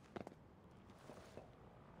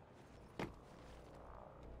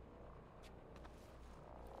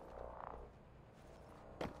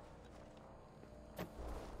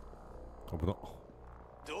危な。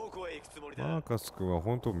どこへ行くつもりだ。マーカス君は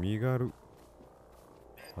本当身軽。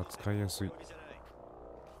扱いやすい。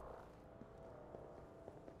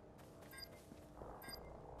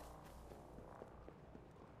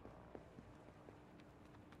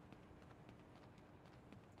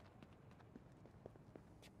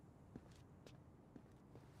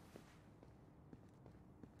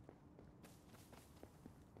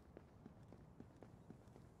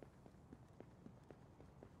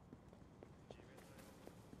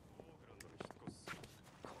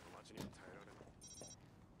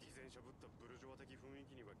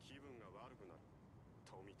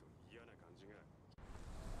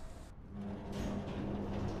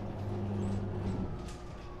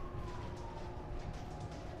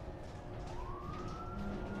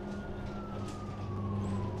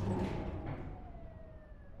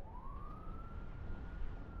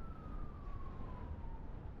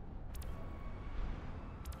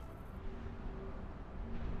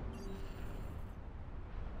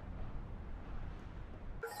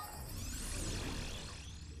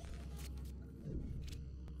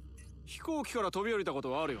飛行機から飛び降りたこ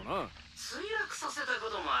とはあるよな。墜落させた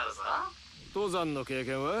こともあるぞ。登山の経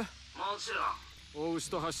験は？もちろん。大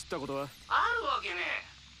牛と走ったことは？あるわけね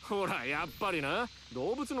え。ほらやっぱりな。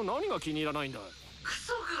動物の何が気に入らないんだ。ク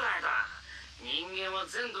ソくらいだ。人間は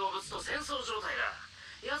全動物と戦争状態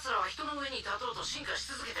だ。奴らは人の上に立とうと進化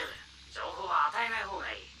し続けてる。情報は与えない方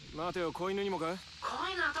がいい。待てよ、子犬にもか？子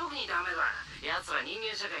犬は特にダメだ。奴ら人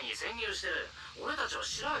間社会に潜入してる。俺たちを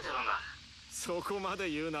調べてるんだ。そこまで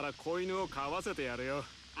言うなら子犬を飼わせてやるよ。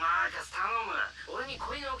マーカス頼む。俺に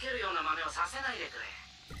子犬を蹴るような真似をさせないでくれ。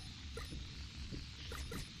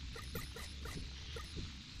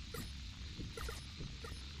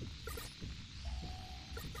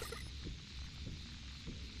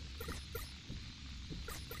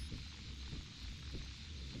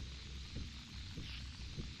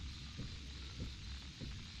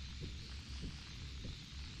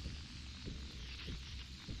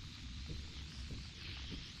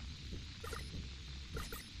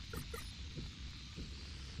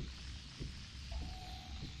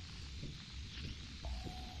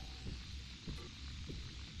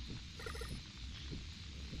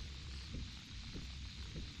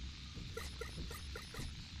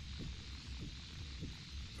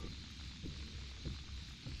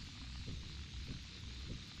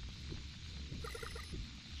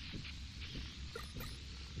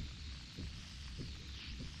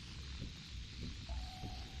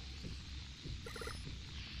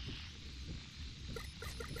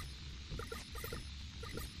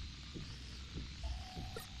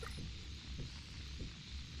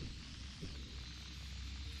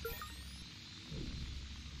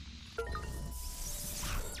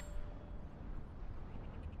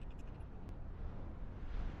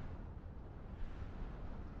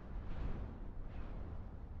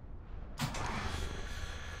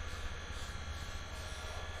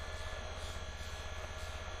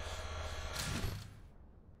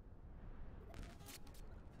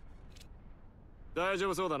大丈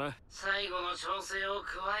夫そうだな。最後の調整を加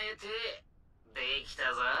えてでき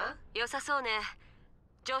たぞ。良さそうね。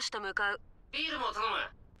上司と向かう。ビールも頼む。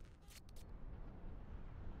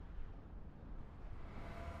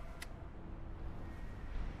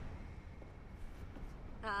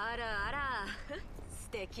あらあら素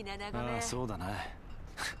敵な眺め。ああそうだな。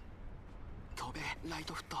飛べライ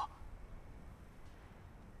トフット。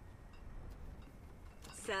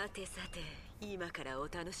さてさて今からお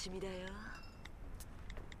楽しみだよ。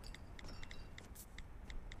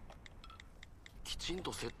きちん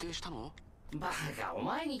と設定したの？バカ、お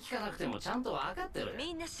前に聞かなくてもちゃんと分かってる。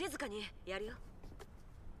みんな静かにやるよ。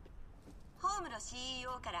ホームの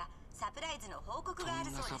CEO からサプライズの報告があ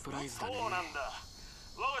るそうですね。そうなんだ。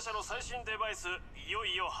我が社の最新デバイスいよ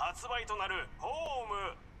いよ発売となるホー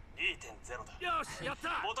ム 2.0 だ。よしやっ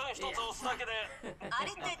た。ボタン一つ押すだけであ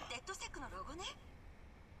れってデッドセックのロゴね。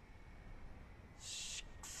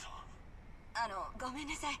ごめん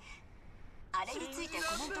なさい。あれについてコ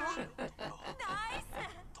メントは？ナイス。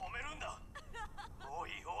止めるんだ。もう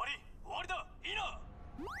いい、終わり終わりだ。いいな。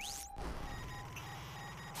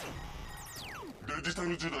デジタ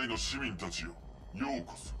ル時代の市民たちよ、よう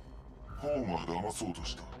こそ。ホームは騙そうと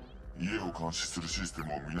した。家を監視するシステ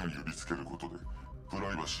ムを皆に呼びつけることでプ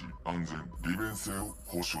ライバシー、安全、利便性を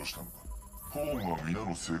保証したんだ。ホームは皆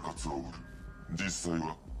の生活を売る。実際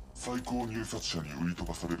は最高入札者に売り飛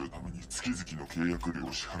ばされるために月々の契約料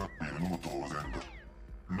を支払っているのも当然だ。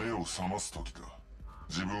目を覚ます時だ。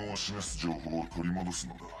自分を示す情報を取り戻す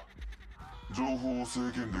のだ。情報を制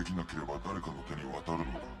限できなければ誰かの手に渡る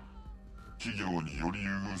のだ。企業により優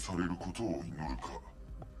遇されることを祈るか、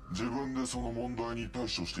自分でその問題に対処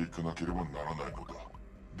していかなければならないのだ。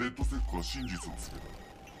デッドセックは真実を告げた。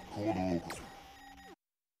行動を起こせ。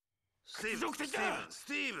スティ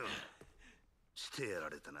ーブンしてやら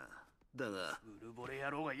れたな。だがうるぼれ野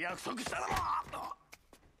郎が約束しただ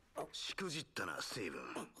ろ。しくじったなスティーブン。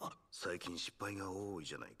最近失敗が多い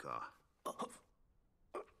じゃないか。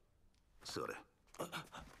それ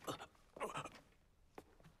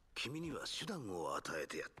君には手段を与え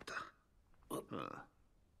てやった。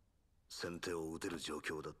先手を打てる状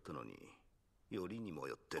況だったのに、よりにも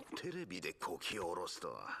よってテレビでこき下ろすと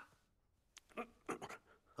は。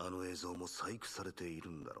あの映像も細工されている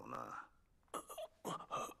んだろうな。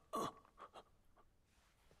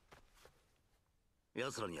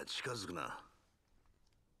奴らには近づくな。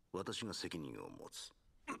私が責任を持つ。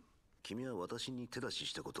君は私に手出し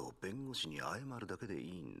したことを弁護士に謝るだけでい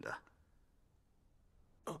いんだ。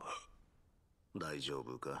大丈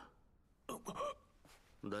夫か？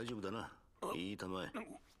大丈夫だな。いいたまえ。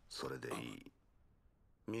それでいい。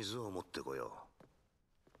水を持ってこよう。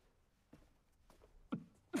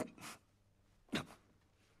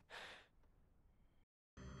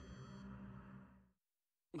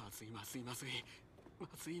まずいまずいまずいま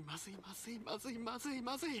ずいまずいまずいまずいまずい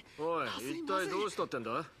まずい。おい、一体どうしたってん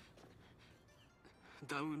だ？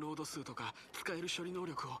ダウンロード数とか使える処理能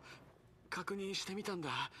力を確認してみたん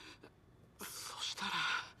だ。そしたら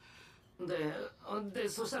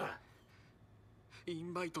そしたらイ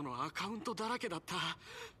ンバイトのアカウントだらけだった。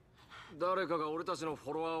誰かが俺たちのフ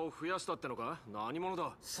ォロワーを増やしたってのか？何者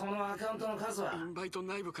だ？そのアカウントの数は？インバイト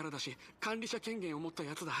内部からだし、管理者権限を持った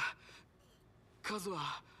やつだ。数は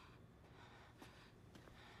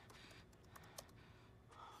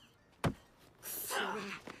それ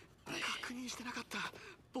確認してなかった。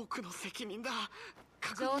僕の責任だ。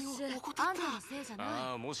確認を怠った。あんたのせいじゃない。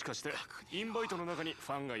ああ、もしかしてインバイトの中に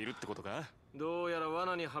ファンがいるってことか？どうやら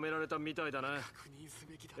罠にはめられたみたいだな。確認す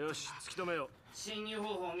べきだった。よし、突き止めよう。侵入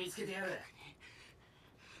方法を見つけてやる。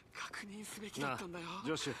確認すべきだったんだよ。ジ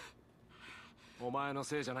ョッシュ、お前の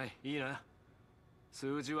せいじゃない。いいな。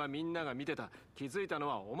数字はみんなが見てた。気づいたの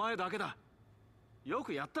はお前だけだ。よ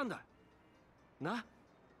くやったんだな。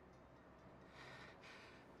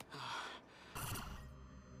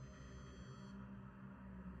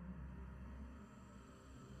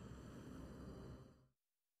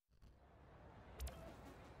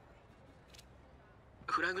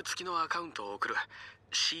フラグ付きのアカウントを送る。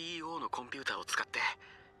 CEO のコンピューターを使って。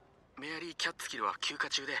メアリー・キャッツキルは休暇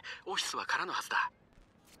中でオフィスは空のはずだ。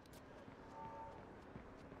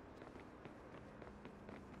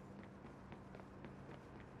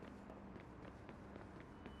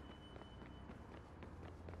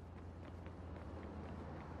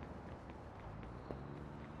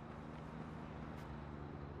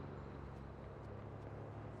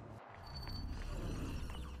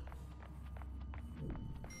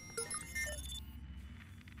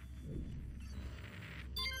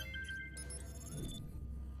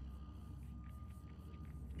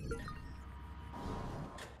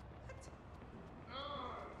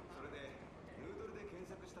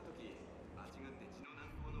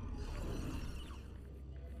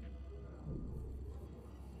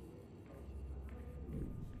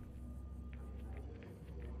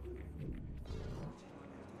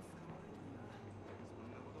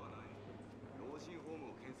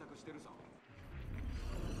してるさ。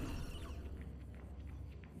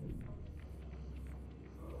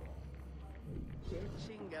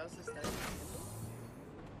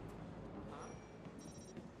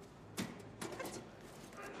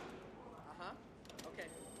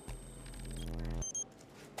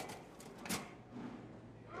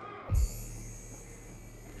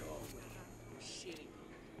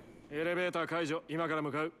エレベーター解除、今から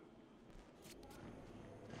向かう。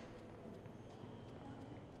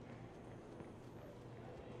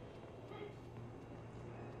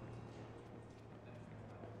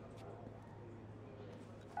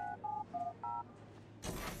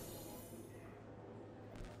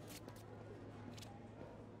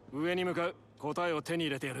上に向かう。答えを手に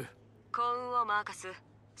入れてやる。幸運をマーカス、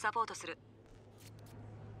サポートする。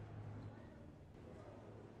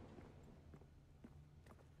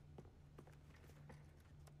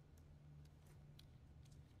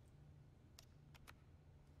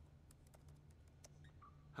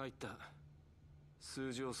入った。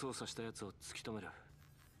数字を操作したやつを突き止める。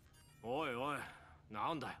おいおい、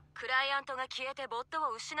なんだよ。クライアントが消えてボット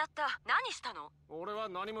を失った。何したの？俺は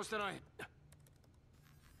何もしてない。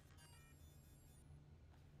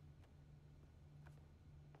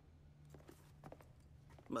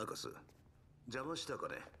マーカス、邪魔したか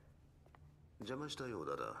ね？邪魔したよう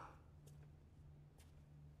だな。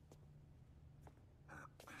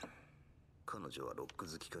彼女はロック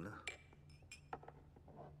好きかな？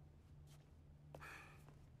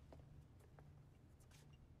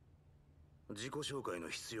自己紹介の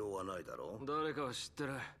必要はないだろう。誰かは知って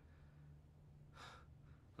る。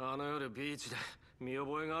あの夜ビーチで見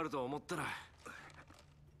覚えがあると思ったら。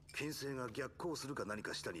金星が逆行するか何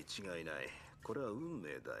かしたに違いない。これは運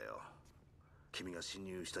命だよ。君が侵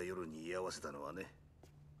入した夜に居合わせたのはね。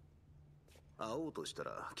会おうとした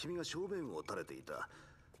ら君が正面を垂れていた。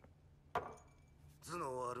頭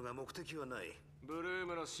脳はあるが目的はない。ブルー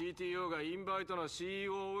ムの CTO がインバイトの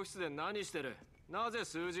CEO オフィスで何してる？なぜ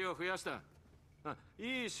数字を増やした？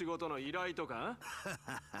いい仕事の依頼とか？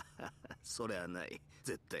それはない。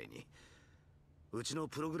絶対に。うちの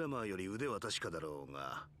プログラマーより腕は確かだろう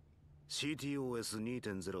が、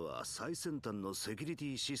CTOS2.0 は最先端のセキュリテ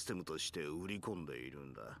ィシステムとして売り込んでいる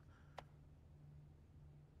んだ。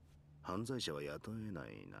犯罪者は雇えな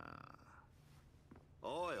いな。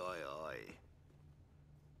おいおいおい。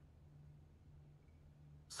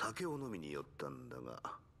酒を飲みに寄ったんだが、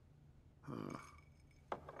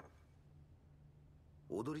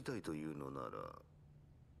踊りたいというのなら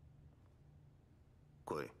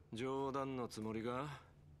来い。冗談のつもりが？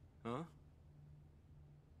あ？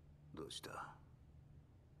どうした？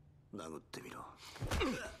殴ってみろ。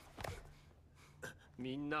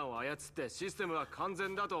みんなを操ってシステムは完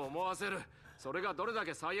全だと思わせる。それがどれだ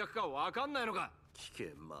け最悪か分かんないのか。聞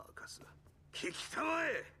けマーカス、聞きたま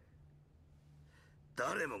え。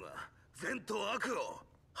誰もが善と悪を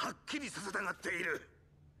はっきりさせたがっている。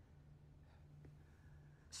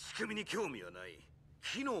仕組みに興味はない。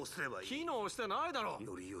機能すればいい。機能してないだろ。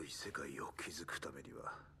より良い世界を築くために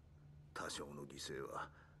は多少の犠牲は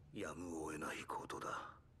やむを得ないことだ。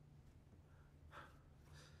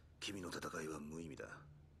君の戦いは無意味だ。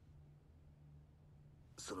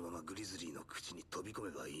そのままグリズリーの口に飛び込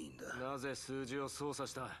めばいいんだ。なぜ数字を操作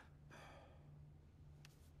した？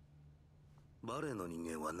バレエの人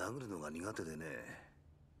間は殴るのが苦手でね。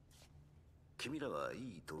君らはい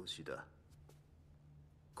い投資だ。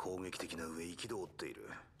攻撃的な上憤っている。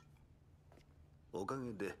おか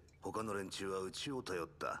げで他の連中はうちを頼っ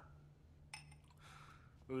た。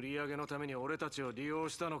売り上げのために俺たちを利用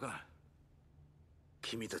したのか。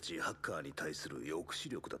君たちハッカーに対する抑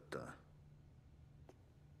止力だった。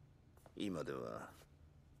今では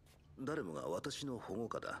誰もが私の保護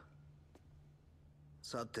下だ。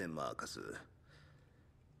さてマーカス、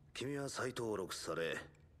君は再登録され、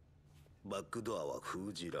バックドアは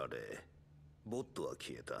封じられ、ボットは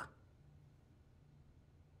消えた。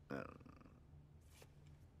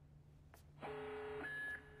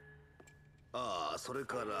ああ、それ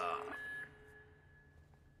から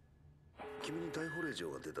君に逮捕令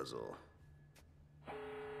状が出たぞ。ハ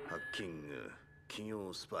ッキング、企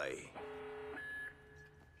業スパイ、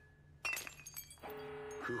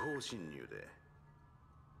不法侵入で。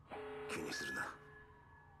気にするな、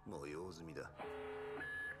もう用済みだ。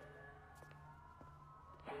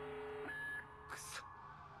くそ。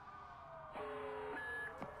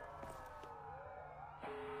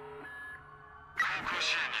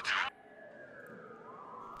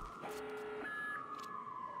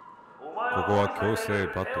ここは強制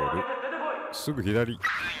バトル。すぐ左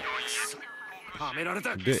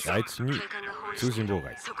であいつに通信妨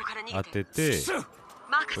害当てて、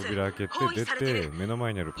扉開けて出て、目の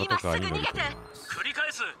前にあるパトカーに乗り込みます。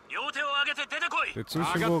で通信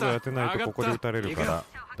妨害当てないとここで撃たれるから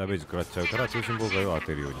ダメージ食らっちゃうから、通信妨害を当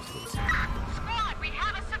てるようにしてくださ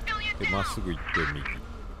い。でまっすぐ行って右で、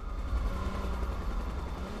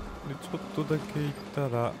ちょっとだけ行ったら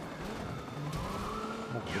も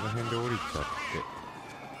うこの辺で降りちゃって、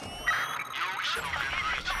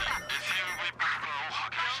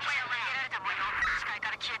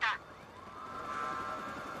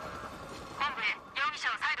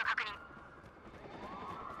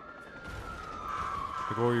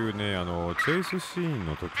こういうね、チェイスシーン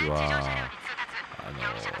の時は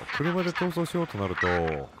車で逃走しようとなると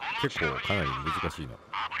結構かなり難しいの。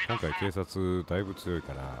今回警察だいぶ強い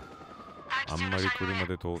から、あんまり車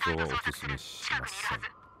で逃走はおすすめしません。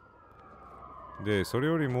でそれ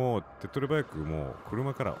よりも手っ取り早くもう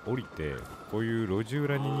車から降りて、こういう路地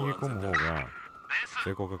裏に逃げ込む方が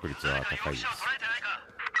成功確率は高いです。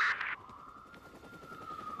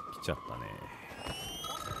来ちゃったね。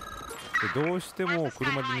でどうしても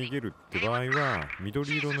車で逃げるって場合は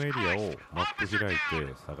緑色のエリアをマップ開いて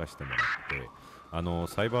探してもらって、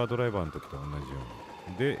サイバードライバーの時と同じよ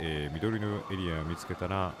うにで、緑のエリアを見つけた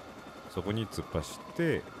らそこに突っ走っ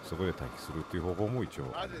てそこで待機するっていう方法も一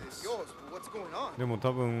応あります。でも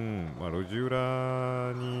多分、路地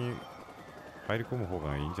裏に入り込む方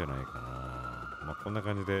がいいんじゃないかな。こんな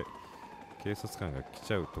感じで警察官が来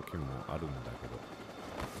ちゃう時もあるんだけど、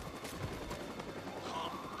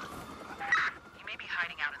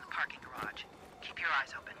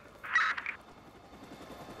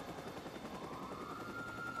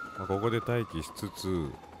ここで待機しつ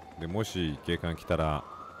つで、もし警官来たら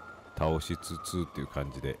倒しつつっていう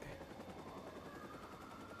感じで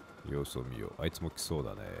様子を見よう。あいつも来そう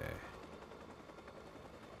だね。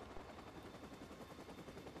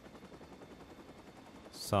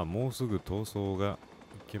さあもうすぐ逃走が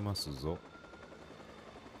いけますぞ。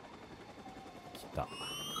来た。もう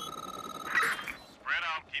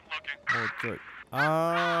ちょい。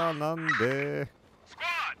なんで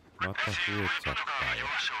また増えちゃったよ。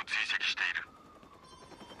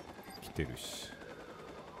来てるし、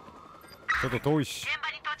ちょっと遠いし。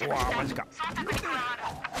うわーマジか。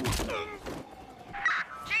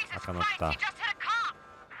赤なった。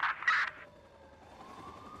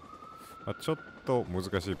ちょっと難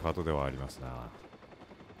しいパートではありますな。こ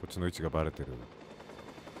っちの位置がバレてる。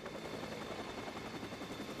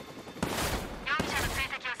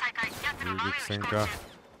遊撃戦か。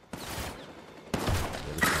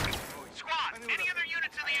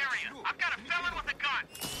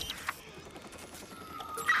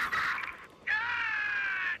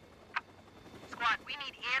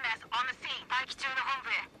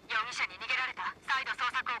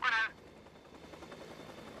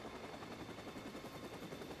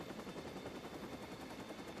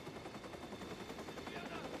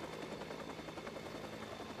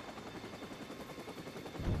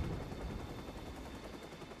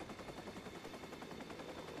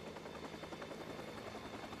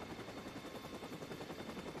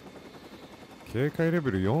警戒レ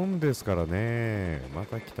ベル4ですからね。ま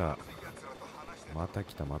た来た。また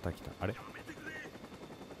来た、また来た。あれ、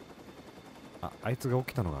あいつが起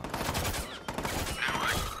きたのが。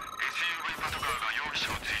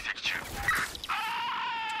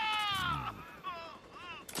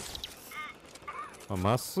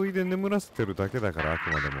麻酔で眠らせてるだけだから、あく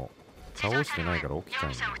までも倒してないから起きちゃう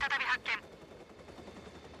んだ。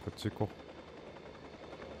こっち行こ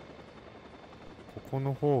う。ここ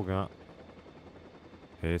の方が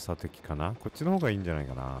閉鎖的かな。こっちの方がいいんじゃない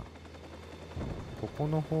かな。ここ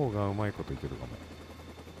の方がうまいこといけるかも。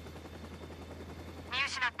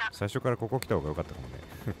最初からここ来た方が良かったかもね。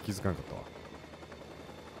気づかなかったわ。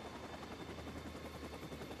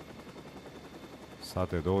さ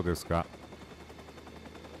てどうですか。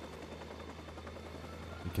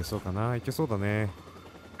いけそうかな。いけそうだね。持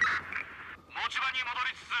ち場に戻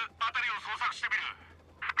りつつ辺りを捜索してみる。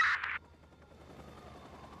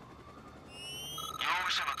容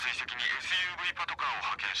疑者の追跡に SUV パトカーを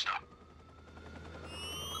派遣した。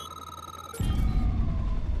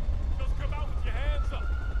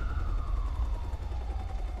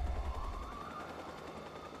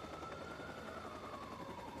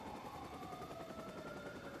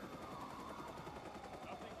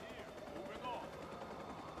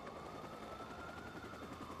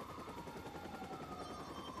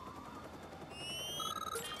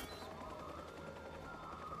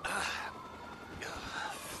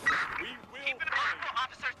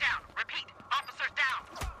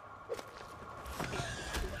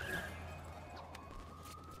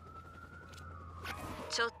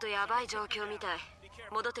ちょっとやばい状況みたい。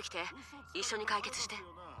戻ってきて、一緒に解決して。く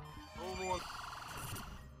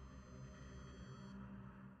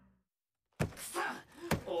そ、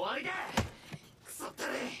終わりだ。くそった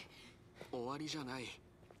れ。終わりじゃない。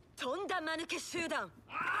とんだ間抜け集団。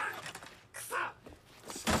くそ。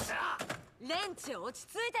レンチ落ち着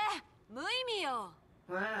いて。無意味よ。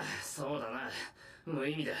ああ、そうだな。無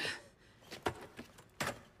意味だ。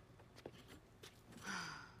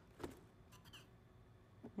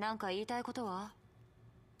なんか言いたいことは？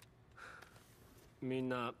みん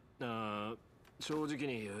な正直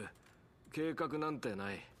に言う。計画なんて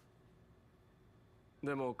ない。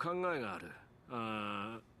でも考えがある。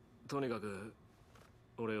とにかく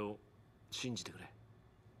俺を信じてくれ。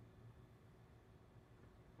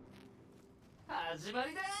始ま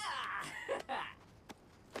りだ。や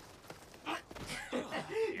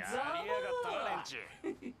りやがったな、レンチ。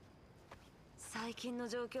最近の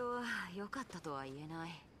状況は良かったとは言えな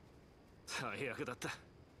い。最悪だった。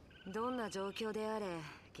どんな状況であれ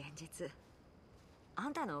現実。あ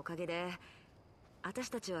んたのおかげで私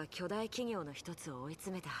たちは巨大企業の一つを追い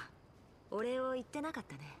詰めた。お礼を言ってなかっ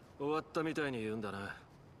たね。終わったみたいに言うんだな。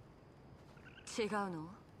違うの？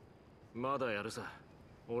まだやるさ。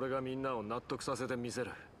俺がみんなを納得させてみせ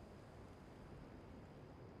る。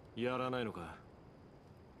やらないのか？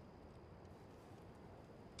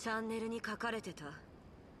チャンネルに書かれてた。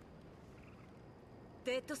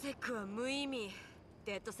デッドセックは無意味。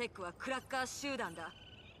デッドセックはクラッカー集団だ。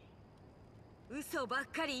嘘ばっ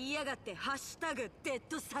かり言いやがって。ハッシュタグデッ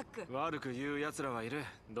ドサック。悪く言う奴らはいる。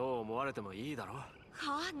どう思われてもいいだろ。は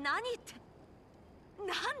あ、何言って。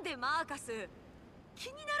なんでマーカス。気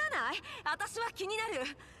にならない？私は気にな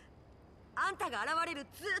る。あんたが現れる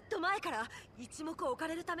ずっと前から一目置か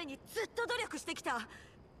れるためにずっと努力してきた。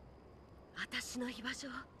私の居場所、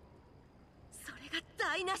それが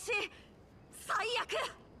台無し。最悪。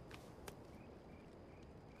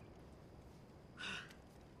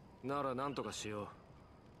なら何とかしよ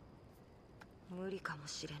う。無理かも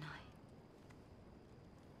しれない。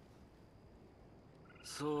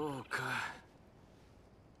そうか。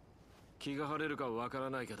気が晴れるかわか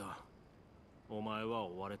らないけど、お前は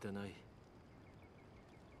追われてない。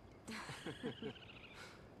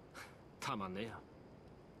たまんねえよ。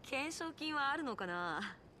懸賞金はあるのか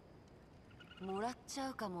な？もらっち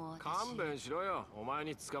ゃうかも。勘弁しろよ。お前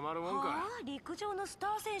に捕まるもんか。はあ、陸上のスタ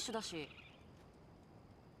ー選手だし。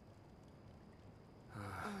歩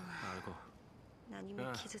こう。何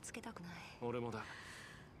も傷つけたくない。俺もだ。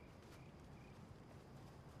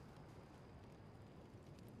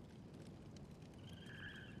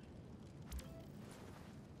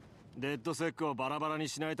デッドセックをバラバラに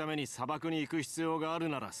しないために砂漠に行く必要がある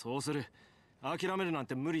ならそうする。諦めるなん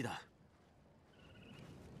て無理だ。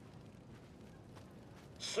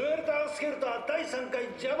スウェルタースケルター第3回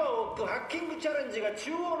ジャマオックハッキングチャレンジが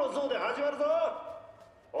中央のゾーンで始まるぞ。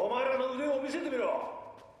お前らの腕を見せてみろ。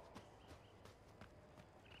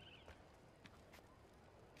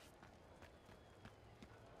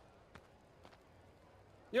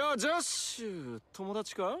いや、ジャッシュ友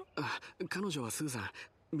達か？彼女はスーザ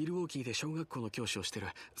ン。ミルウォーキーで小学校の教師をしてる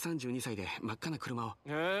32歳で真っ赤な車を。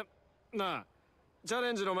なあ、チャ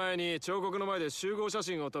レンジの前に彫刻の前で集合写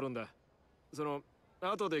真を撮るんだ。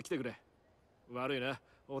後で来てくれ。悪いな、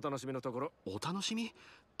お楽しみのところ。お楽しみ？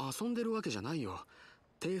遊んでるわけじゃないよ。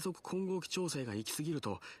低速混合機調整が行き過ぎる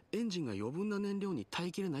とエンジンが余分な燃料に耐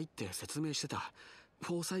えきれないって説明してた。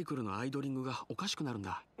4サイクルのアイドリングがおかしくなるん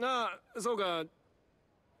だ。なあ、そうか。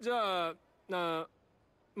じゃあ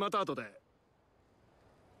また後で。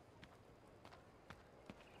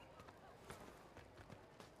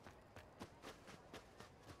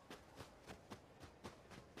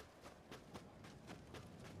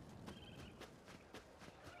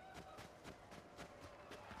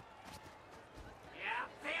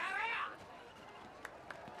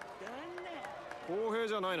公平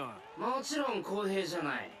じゃないな。もちろん公平じゃ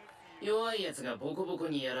ない。弱いやつがボコボコ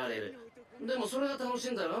にやられる。でもそれが楽し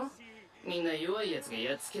いんだろ。みんな弱いやつが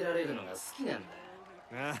やっつけられるのが好きなんだ。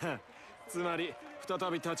ああ、つまり再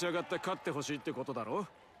び立ち上がって勝ってほしいってことだろ。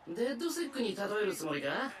デッドセックに例えるつもりか。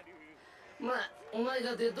まあお前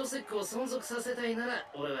がデッドセックを存続させたいなら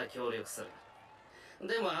俺は協力する。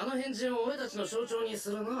でもあの変人を俺たちの象徴に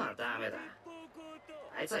するのはダメだ。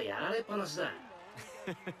あいつはやられっぱなしだ。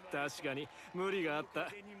確かに無理があった。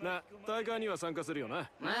な、大会には参加するよな。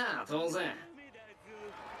まあ当然。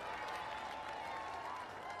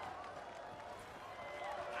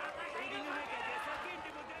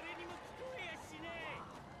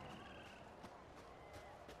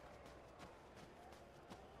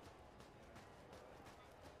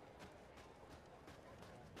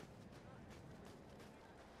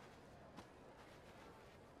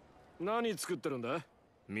何作ってるんだ？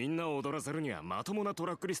みんなを踊らせるにはまともなト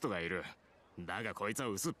ラックリストがいる。だがこいつは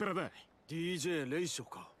薄っぺらだ。 DJ レイショ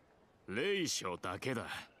か。レイショだけだ。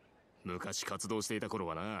昔活動していた頃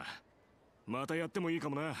はな。またやってもいいか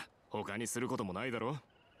もな。他にすることもないだろ。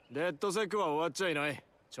デッドセックは終わっちゃいない。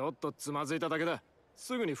ちょっとつまずいただけだ。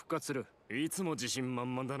すぐに復活する。いつも自信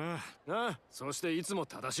満々だな。ああ、そしていつも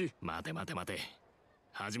正しい。待て待て待て、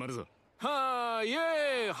始まるぞ。はあ、イエ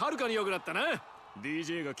ーイ。はるかに良くなったな。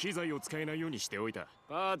DJ が機材を使えないようにしておいた。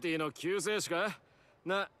パーティーの救世主か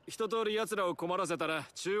な。一通り奴らを困らせたら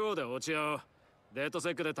中央で落ち合おう。デッドセ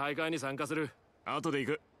ックで大会に参加する。後で行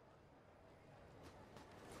く。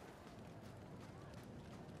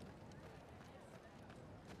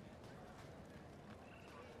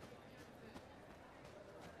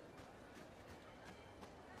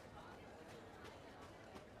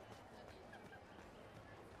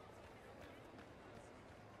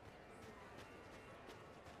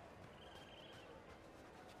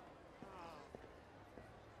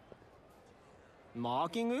マ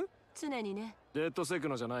ーキング？常にね。デッドセック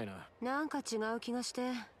のじゃないな。なんか違う気がし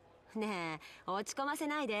て。ねえ、落ち込ませ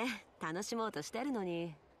ないで。楽しもうとしてるの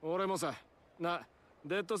に。俺もさ。な、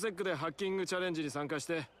デッドセックでハッキングチャレンジに参加し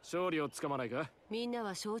て勝利をつかまないか？みんな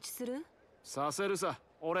は承知する？させるさ。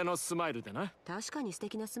俺のスマイルでな。確かに素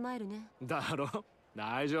敵なスマイルね。だろ？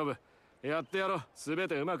大丈夫。やってやろう。全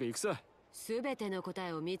てうまくいくさ。全ての答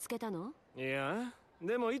えを見つけたの？いや、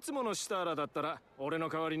でもいつものシターラだったら俺の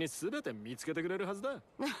代わりに全て見つけてくれるはずだ。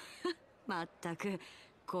まったく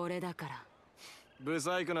これだから。ブ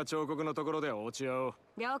サイクな彫刻のところで落ち合おう。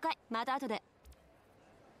了解。また後で。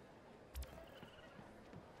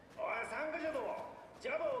おい参加者ども、ジ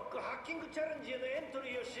ャバオックハッキングチャレンジへのエント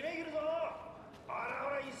リーを締め切るぞ。ほらほ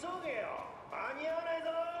ら急げよ、間に合わないぞ。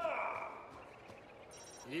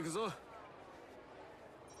行くぞ。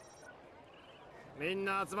みん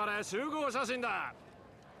な集まれ。集合写真だ。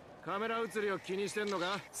カメラ写りを気にしてんの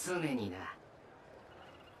か？常にな。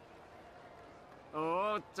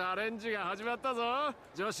おお、チャレンジが始まったぞ。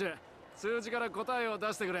ジョシュ、数字から答えを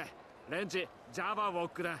出してくれ。レンチ、ジャバウォッ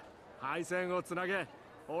クだ。配線をつなげ。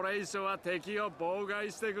俺一緒は敵を妨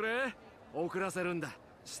害してくれ。遅らせるんだ。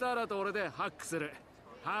シタラと俺でハックする。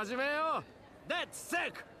始めよう。レッツセ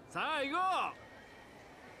ック最後。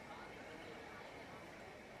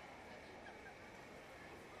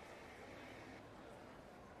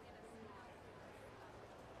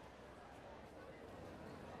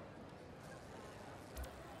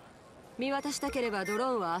見渡したければドロ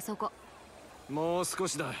ーンはあそこ。もう少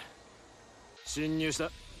しだ。侵入し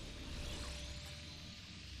た。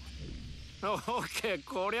オッケー。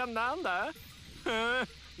こりゃなんだ？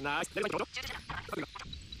ナイス。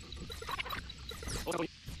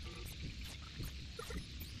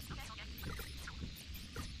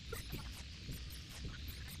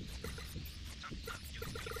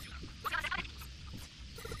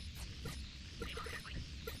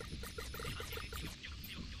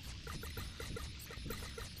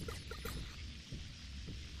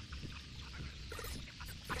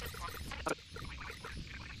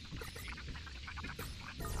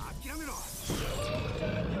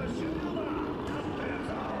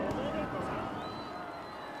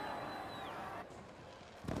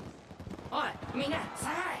みんな下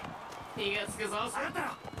がれ。火がつくぞ。下がったろ。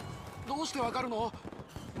どうしてわかるの？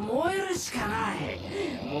燃えるしかない。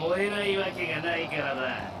燃えないわけがないからだ。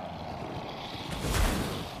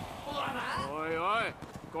ほらな。おいおい、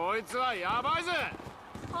こいつはヤバいぜ。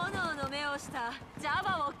炎の目をしたジャ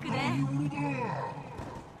バをくれ。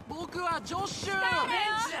僕はジョッシュ。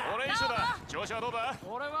俺一緒だ。調子はどうだ？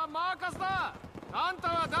俺はマーカスだ。あんた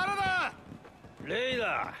は誰だ？レイ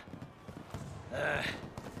だ。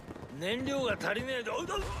燃料が足りねえぞ。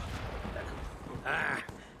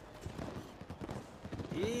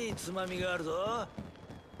いいつまみがあるぞ。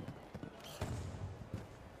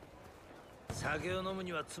酒を飲む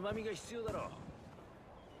にはつまみが必要だろう。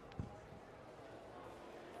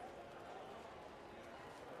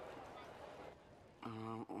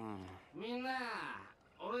みんな、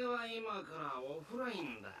俺は今からオフライ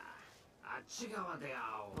ンだ。あっち側で会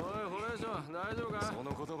おう。おい、ホレイショ、大丈夫か？そ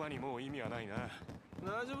の言葉にもう意味はないな。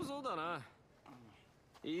大丈夫そうだな。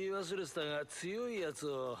言い忘れてたが、強いやつ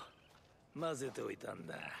を混ぜておいたん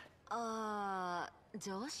だ。ジ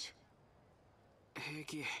ョシュ？平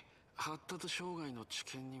気。発達障害の治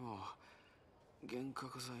験にも幻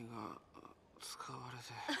覚剤が使われて。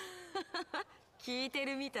聞いて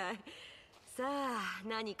るみたい。さあ、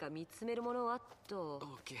何か見つめるものはと。オッ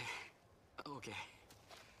ケー。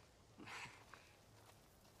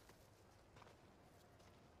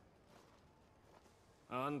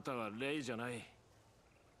あんたはレイじゃない。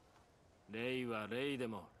レイはレイで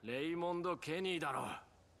もレイモンド・ケニーだろう。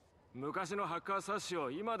昔のハッカー冊子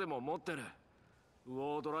を今でも持ってる。ウ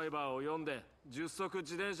ォードライバーを読んで10足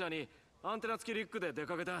自転車にアンテナ付きリュックで出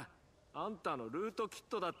かけた。あんたのルートキッ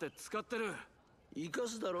トだって使ってる。生か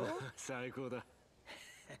すだろ。最高だ。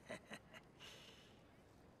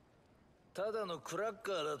ただのクラッ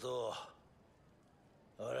カーだと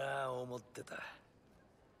俺は思ってた。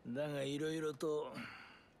だがいろいろと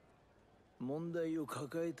問題を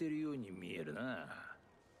抱えてるように見えるな。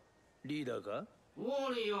リーダーか？ウォ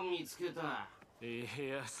ーリーを見つけた。い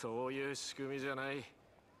や、そういう仕組みじゃない。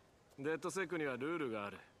デッドセックにはルールがあ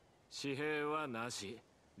る。紙幣はなし、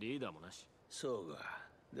リーダーもなし。そうか。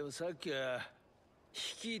でもさっきは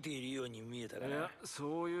率いているように見えたから。いや、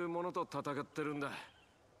そういうものと戦ってるんだ。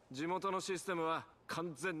地元のシステムは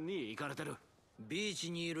完全にイカれてる。ビーチ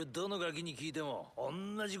にいるどのガキに聞いても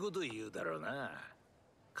同じこと言うだろうな。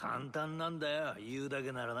簡単なんだよ、言うだ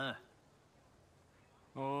けならな。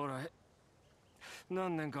オーライ。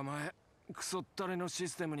何年か前、クソったれのシ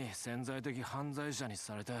ステムに潜在的犯罪者に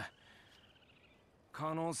された。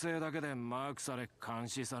可能性だけでマークされ監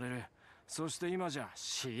視される。そして今じゃ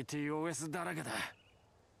CTOS だらけだ。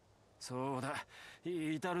そうだ、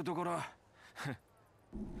至るところ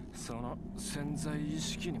その潜在意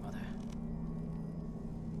識にまで。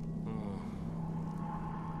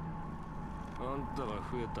あんたが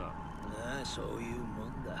増えた。ああ、そういうも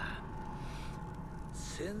んだ。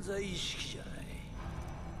潜在意識じゃない。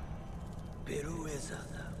ベルウェザ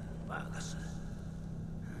ーだ、マーカス。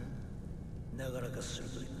なかなか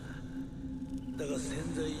鋭いな。だが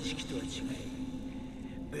潜在意識とは違い、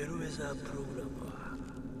ベルウェザープログラムは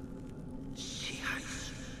支配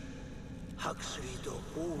する。ハクスリーと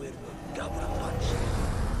オーウェルのダブルパンチ。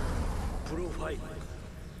プロファイリング、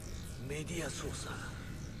メディア操作、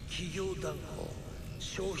企業談合、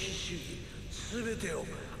消費主義、全てを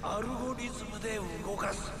アルゴリズムで動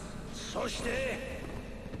かす。そして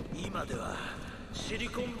今ではシリ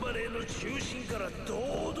コンバレーの中心から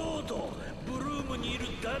堂々とブルームにいる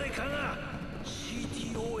誰かが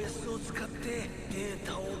CTOS を使ってデー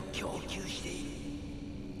タを供給してい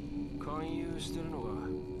る。勧誘してるのが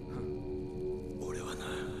俺はな、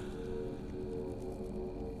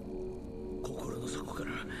心の底か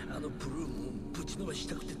らあのブルームをぶち伸ばし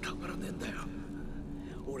たくてたまらねえんだよ。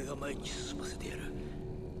俺が前に進ませてやる。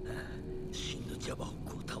真のジャバホッ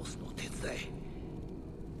クを倒すのを手伝え。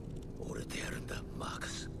俺でやるんだ、マーカ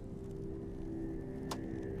ス。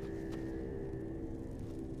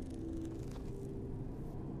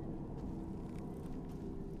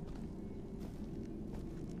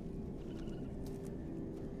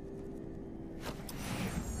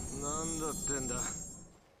なんだってんだ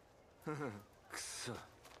くそ。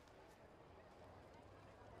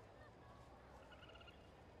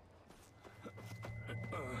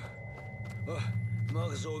マー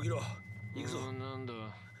カス、起きろ。行くぞ。なんだ。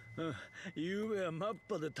ゆうべはマッ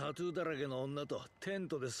パでタトゥーだらけの女とテン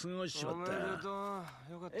トで過ごしちまった。おめでと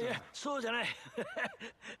う。よかった。いや、そうじゃない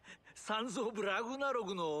サンズ・オブ・ラグナロ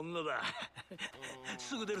クの女だ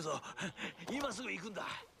すぐ出るぞ。今すぐ行くんだ。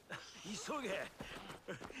急げ。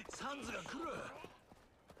サンズが来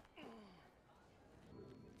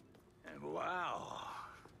る。わ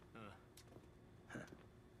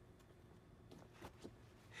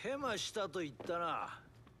ヘマしたと言ったな。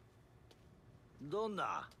どん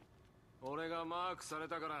な？俺がマークされ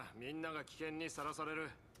たからみんなが危険にさらされる。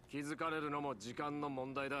気づかれるのも時間の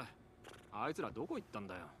問題だ。あいつらどこ行ったん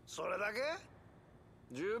だよ。それだけ？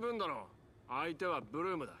十分だろ。相手はブ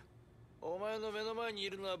ルームだ。お前の目の前にい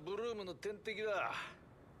るのはブルームの天敵だ。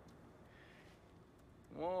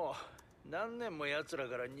もう何年も奴ら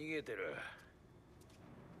から逃げてる。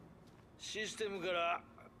システムから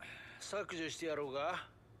削除してやろうか？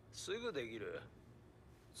すぐできる。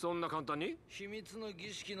そんな簡単に？秘密の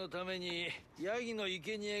儀式のためにヤギの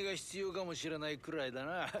生贄が必要かもしれないくらいだ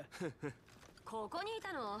な。ここにい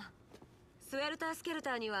たの？スウェルタースケル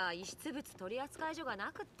ターには遺失物取扱所が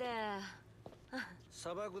なくって。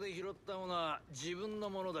砂漠で拾ったものは自分の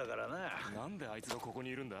ものだからな。なんであいつがここに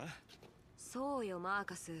いるんだ？そうよマー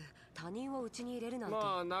カス、他人を家に入れるなんて。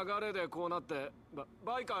まあ流れでこうなって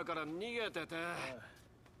バイカーから逃げてて、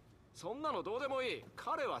そんなのどうでもいい。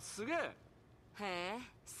彼はすげえ。へえ、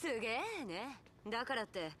すげえね。だからっ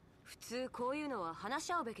て普通こういうのは話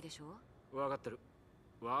し合うべきでしょ。分かってる。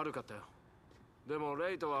悪かったよ。でも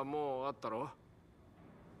レイとはもう会ったろ。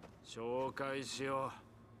紹介しよ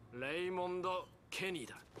う。レイモンド・ケニー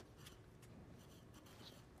だ。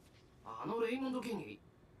あのレイモンド・ケニー？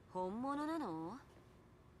本物なの？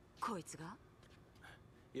こいつが？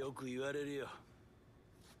よく言われるよ。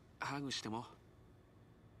ハグしても？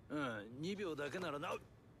うん、2秒だけならな。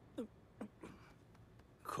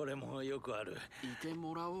これもよくある。いて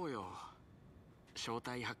もらおうよ。正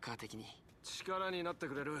体ハッカー的に。力になって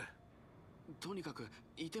くれる。とにかく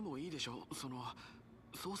いてもいいでしょ。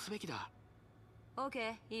そうすべきだ。オッ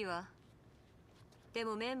ケー、いいわ。で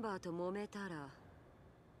もメンバーと揉めたら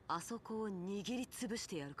あそこを握りつぶし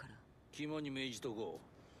てやるから。肝に銘じとこ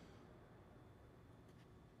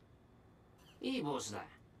う。いい帽子だ。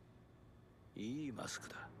いいマスク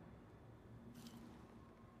だ。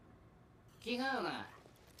気が合うな。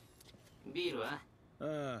ビールは？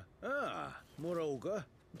ああ、もらおうか。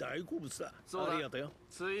大好物だ。そうだ。ありがとよ。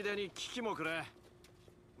ついでに機器もくれ。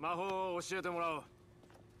魔法を教えてもらおう。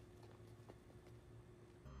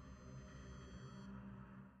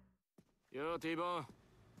よーティーボン、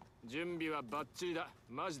準備はバッチリだ。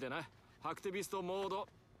マジでな。ハクティビストモード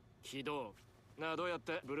起動。なあ、どうやっ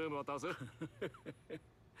てブルームを倒す？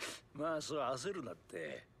まあそう焦るなっ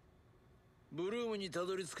て。ブルームにた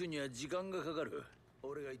どり着くには時間がかかる。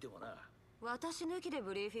俺がいてもな。私抜きで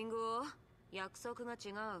ブリーフィングを？約束が違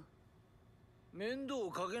う。面倒を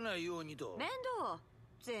かけないようにと。面倒？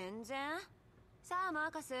全然。さあマ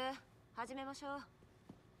ーカス、始めましょう。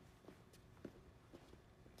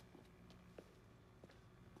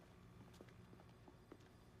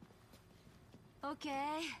オッケー。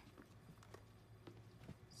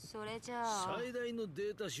それじゃあ最大の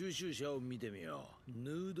データ収集者を見てみよう。ヌ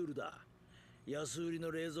ードルだ。安売り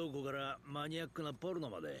の冷蔵庫からマニアックなポルノ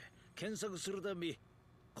まで検索するたび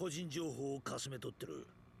個人情報をかすめ取ってる。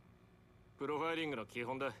プロファイリングの基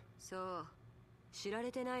本だ。そう。知ら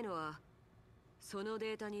れてないのはその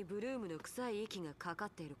データにブルームの臭い息がかか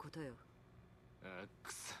っていることよ。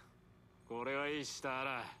くそ。これはいいシター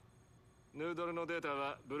ラ。ヌードルのデータ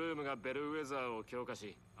はブルームがベルウェザーを強化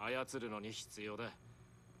し操るのに必要だ。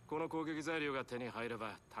この攻撃材料が手に入れ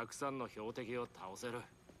ばたくさんの標的を倒せる。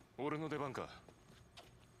俺の出番か。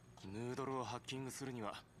ヌードルをハッキングするに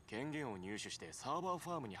は権限を入手してサーバー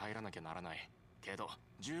ファームに入らなきゃならない。けど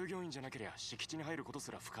従業員じゃなけりゃ敷地に入ること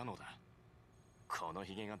すら不可能だ。この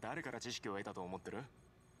ヒゲが誰から知識を得たと思ってる？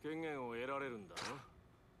権限を得られるんだろ。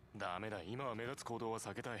ダメだ、今は目立つ行動は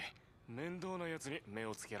避けたい。面倒なやつに目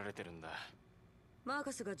をつけられてるんだ。マー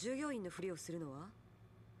カスが従業員のふりをするのは？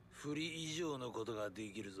ふり以上のことがで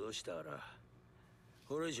きるぞ、シターラ。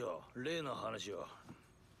これ以上例の話を。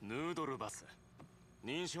ヌードルバス、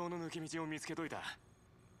認証の抜け道を見つけといた。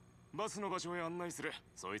バスの場所へ案内する。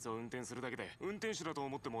そいつを運転するだけで運転手だと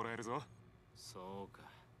思ってもらえるぞ。そうか、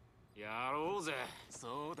やろうぜ。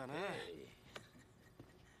そうだな。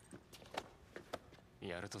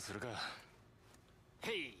やるとするか。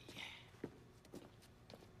へい。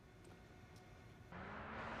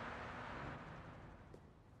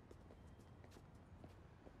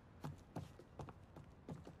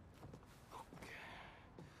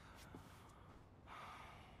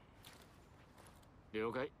了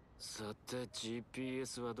解。さて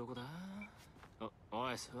GPS はどこだ？お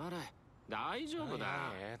い座れ。大丈夫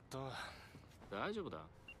だ。大丈夫だ。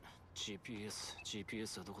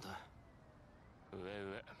GPS はどこだ？上。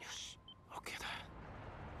よし、OK だ。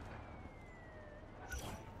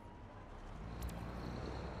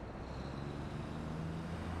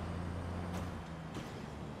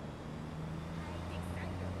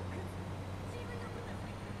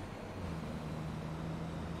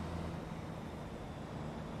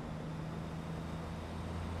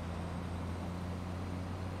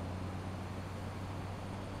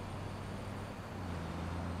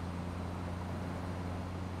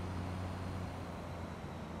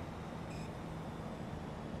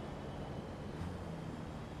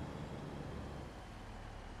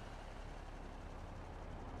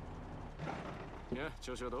いや、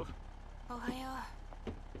調子はどう？おはよ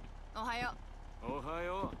う。おはよう。おは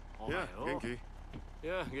よう。いや、元気？い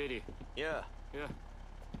や、ゲイリー。いや。いや。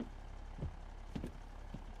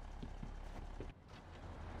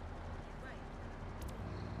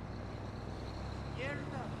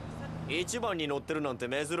一番に乗ってるなんて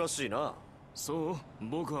珍しいな。そう、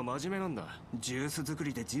僕は真面目なんだ。ジュース作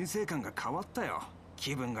りで人生観が変わったよ。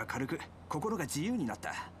気分が軽く、心が自由になっ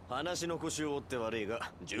た。話の腰を折って悪い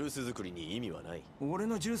が、ジュース作りに意味はない。俺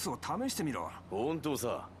のジュースを試してみろ。本当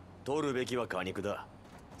さ。取るべきは果肉だ。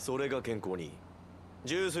それが健康にいい。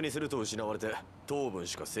ジュースにすると失われて糖分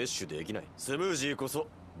しか摂取できない。スムージーこそ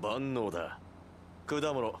万能だ。果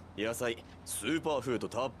物、野菜、スーパーフード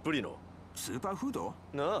たっぷりの。スーパーフード？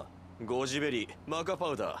なあ、ゴジベリー、マカパ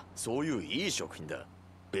ウダー、そういういい食品だ。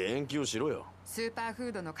勉強しろよ。スーパーフ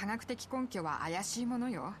ードの科学的根拠は怪しいもの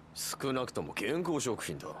よ。少なくとも健康食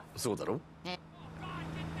品だ。そうだろ？ね。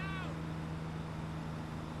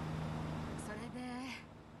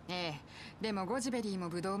それで、でもゴジベリーも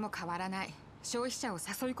ブドウも変わらない。消費者を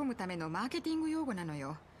誘い込むためのマーケティング用語なの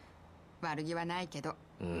よ。悪気はないけど。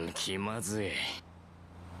気まずい。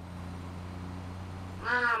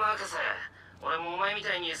まあマーカス、俺もお前み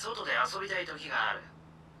たいに外で遊びたい時がある。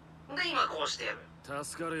で今こうしてやる。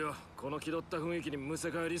助かるよ。この気取った雰囲気にむ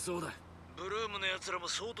せ返りそうだ。ブルームの奴らも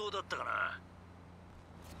相当だったかな。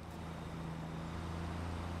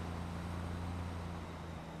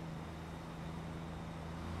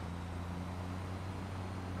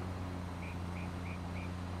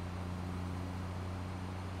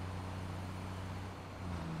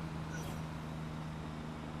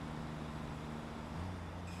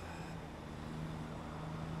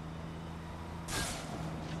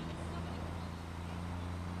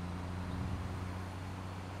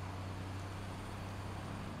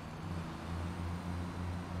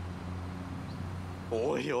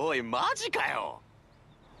おいおい、マジかよ。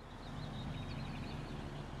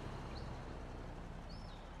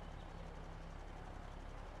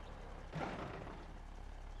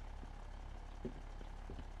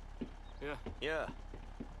いや。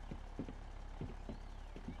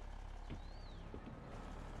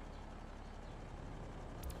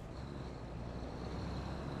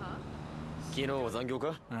昨日は残業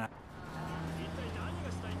か？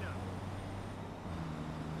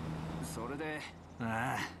それで、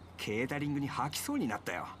ケータリングに吐きそうになっ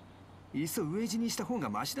たよ。いっそ飢え死にした方が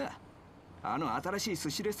マシだ。あの新しい寿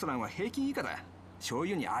司レストランは平均以下だ。醤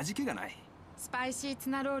油に味気がない。スパイシーツ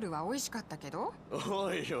ナロールは美味しかったけど。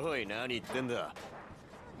おいおい、何言ってんだ。楽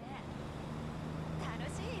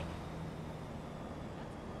し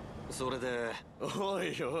い。それで、お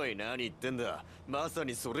いおい、何言ってんだ。まさ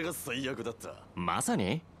にそれが最悪だった。まさ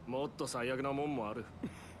に？もっと最悪なもんもある。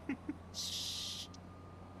楽しい。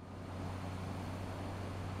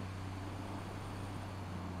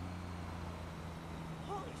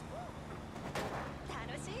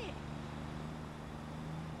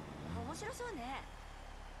面白そうね。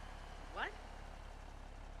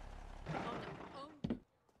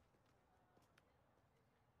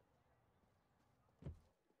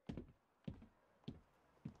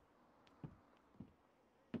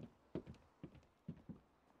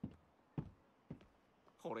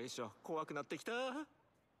これ以上怖くなってきた。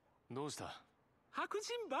どうした？白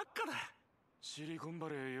人ばっかだ。シリコンバ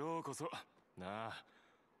レーへようこそ。なあ、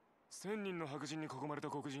1000人の白人に囲まれた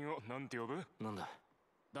黒人をなんて呼ぶ？なんだ？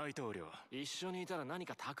大統領。一緒にいたら何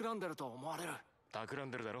か企んでると思われる。企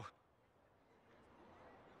んでるだろ。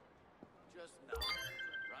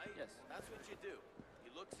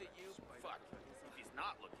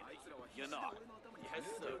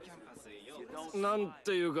なん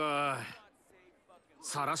ていうか、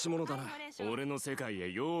晒し者だな。俺の世界へ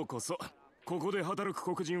ようこそ。ここで働く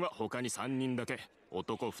黒人は他に3人だけ。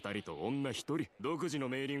男2人と女1人。独自の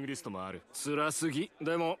メーリングリストもある。辛すぎ。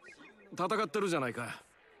でも戦ってるじゃないか。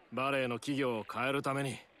バレエの企業を変えるため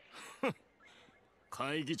に。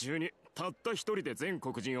会議中にたった1人で全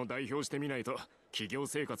黒人を代表してみないと企業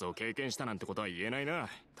生活を経験したなんてことは言えないな。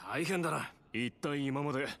大変だな。一体今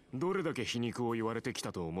までどれだけ皮肉を言われてき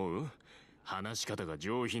たと思う？話し方が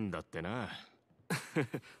上品だってな。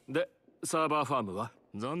で、サーバーファームは？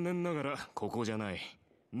残念ながらここじゃない。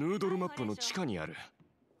ヌードルマップの地下にある。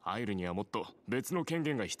入るにはもっと別の権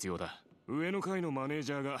限が必要だ。上の階のマネー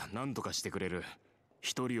ジャーが何とかしてくれる。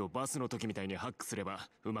一人をバスの時みたいにハックすれば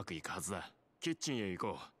うまくいくはずだ。キッチンへ行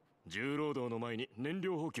こう。重労働の前に燃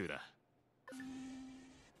料補給だ。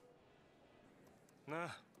な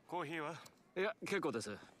あ、コーヒーは？いや、結構で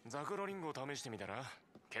す。ザクロリンゴを試してみたら？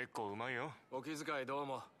結構うまいよ。お気遣いどう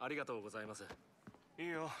もありがとうございます。いい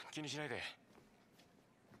よ、気にしないで。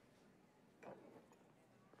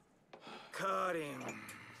カーリン。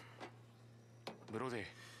ブロディ。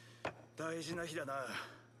大事な日だな。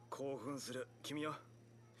興奮する。君よ。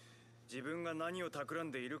自分が何を企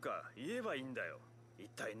んでいるか言えばいいんだよ。一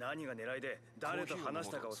体何が狙いで誰と話し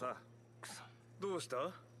たかをさ。どうした？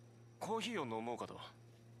コーヒーを飲もうかと。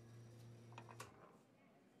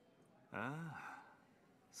ああ、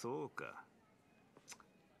そうか。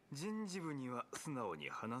人事部には素直に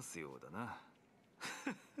話すようだな。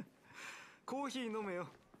コーヒー飲めよ。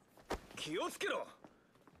気をつけろ。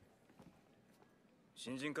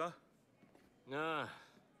新人か？ああ。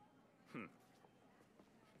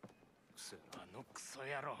あのクソ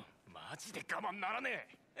野郎、マジで我慢ならね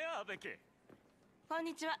え。やべけ。こん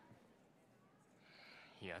にちは。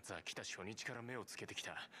奴は来た初日から目をつけてき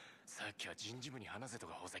た。さっきは人事部に話せと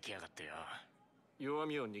かほざきやがってよ。弱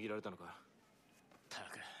みを握られたのか。た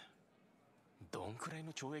く、どんくらい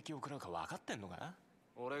の懲役を食らうか分かってんのか？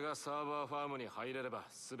俺がサーバーファームに入れれば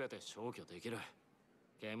全て消去できる。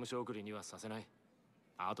刑務所送りにはさせない。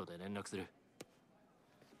後で連絡する。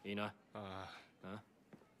いいな。ああ。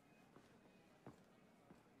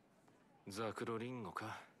ザクロリンゴか。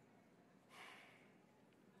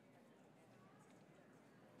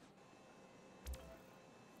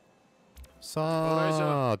さ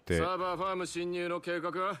ーて、サーバーファーム侵入の計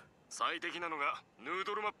画は？最適なのがヌー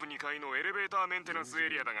ドルマップ2階のエレベーターメンテナンスエ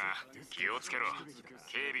リアだが、気をつけろ。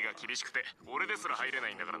警備が厳しくて俺ですら入れな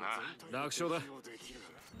いんだからな。楽勝だ。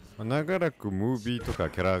長らくムービーとか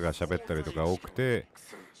キャラが喋ったりとか多くて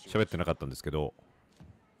喋ってなかったんですけど、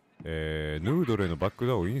ヌードルへのバック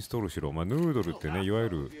ダウンをインストールしろ。ヌードルってね、いわゆ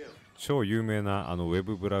る超有名なウェ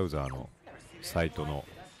ブブラウザーのサイトの、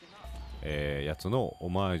やつのオ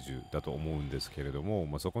マージュだと思うんですけれど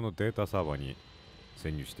も、そこのデータサーバーに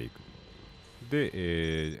潜入していく。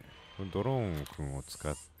で、ドローン君を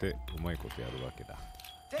使ってうまいことやるわけだ。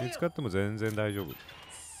見つかっても全然大丈夫。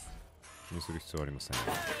気にする必要はありません。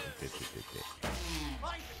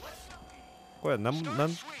これは何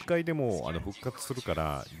回でも復活するか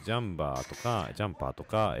ら、ジャンパーと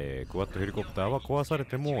か、クワッドヘリコプターは壊され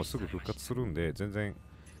てもすぐ復活するんで、全然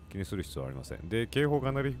気にする必要はありません。で、警報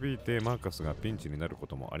が鳴り響いてマーカスがピンチになるこ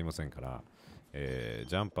ともありませんから、ジ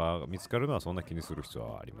ャンパーが見つかるのはそんな気にする必要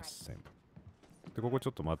はありません。で、ここち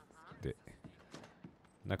ょっと待って、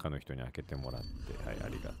中の人に開けてもらって、はい、あ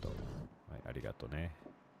りがとう。はい、ありがとうね。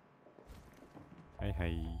はいは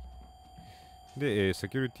い。で、セ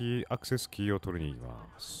キュリティアクセスキーを取りに行き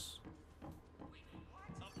ます。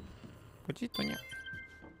ポチッとにゃ。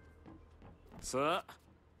さあ、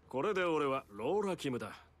これで俺はローラキム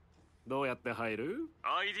だ。どうやって入る？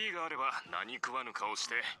 ID があれば何食わぬ顔し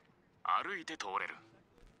て歩いて通れる。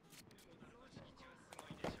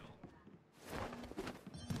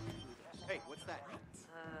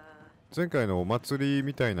前回のお祭り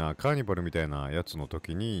みたいなカーニバルみたいなやつの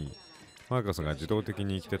時にマーカスが自動的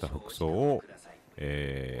に着てた服装を、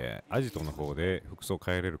アジトの方で服装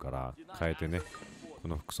変えれるから変えてね、こ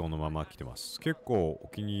の服装のまま着てます。結構お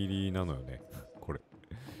気に入りなのよねこれ。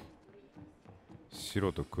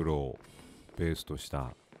白と黒をベースとし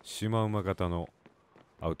たシマウマ型の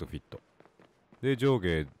アウトフィットで、上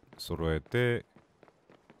下揃えて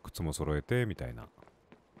靴も揃えてみたいな。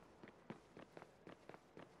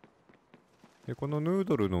で、このヌー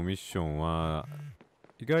ドルのミッションは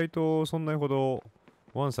意外とそんなほど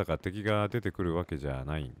わんさか敵が出てくるわけじゃ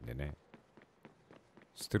ないんでね、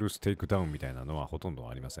ステルステイクダウンみたいなのはほとんど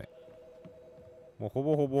ありません。もうほ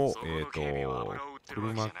ぼほぼ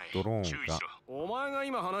車、ドローンがお前が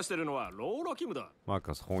今話してるのはローラキムだ。マー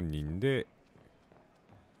カス本人で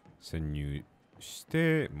潜入し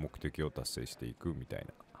て目的を達成していくみたい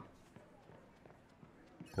な。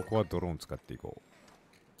ここはドローン使っていこ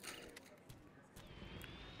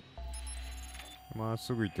う。まっ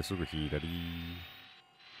すぐ行ってすぐ左。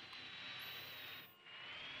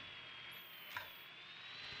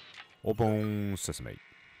オープンセスメイ。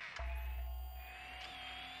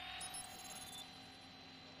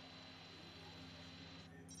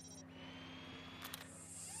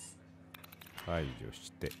排除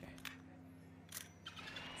して、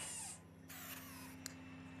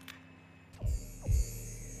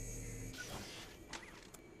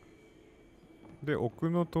で、奥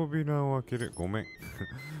の扉を開ける。ごめん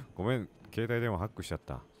ごめん、携帯電話ハックしちゃっ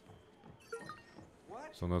た。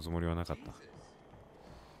そんなつもりはなかった。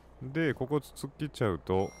で、ここ突っ切っちゃう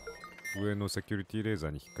と上のセキュリティレーザ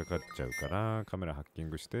ーに引っかかっちゃうから、カメラハッキン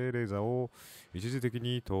グしてレーザーを一時的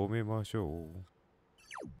に止めましょう。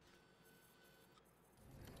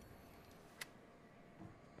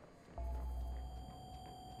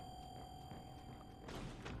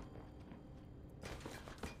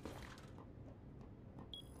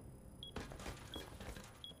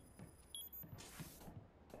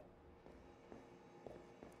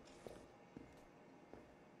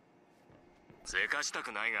せかした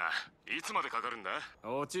くないが、いつまでかかるんだ？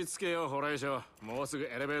落ち着けよ、ホレイショ。もうすぐ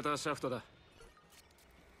エレベーターシャフトだ。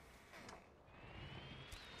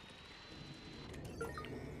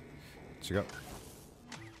違う。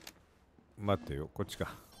待ってよ、こっち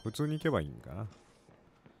か。普通に行けばいいんかな。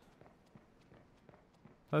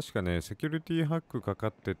確かね、セキュリティハックかか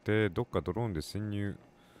ってて、どっかドローンで潜入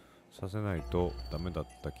させないとダメだっ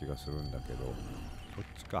た気がするんだけど、こっ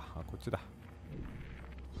ちか。あ、こっちだ。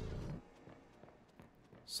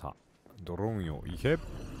さあ、ドローンよ、行け。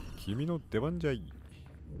君の出番じゃい。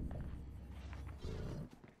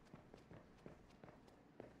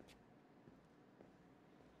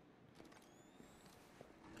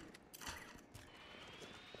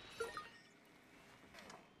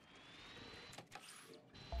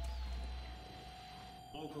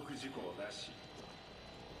報告事項なし。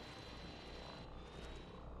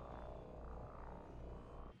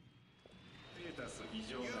ステータス異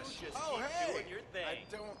常なし。Oh, hey! I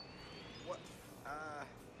don't... What?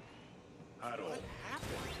 ハロー。 What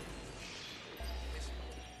happened?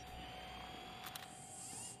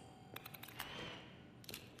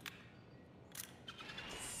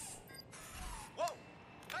 Whoa!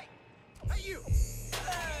 Hey! Hey, you!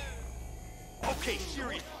 Okay,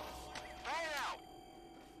 serious. Hang it out.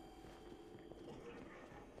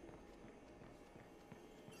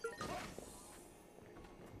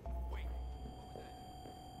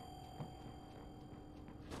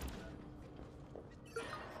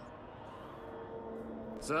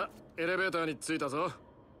 さあ、エレベーターに着いたぞ。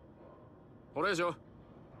ホレイショ。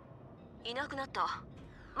いなくなった。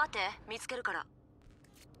待って、見つけるから。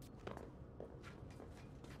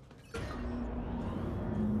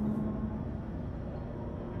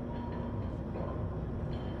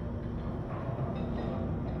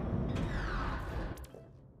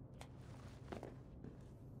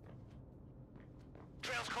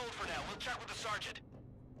Trail's cold for now. We'll check with the sergeant.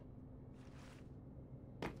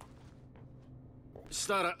 し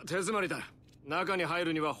たら手詰まりだ。中に入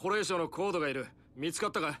るにはホレイショのコードがいる。見つか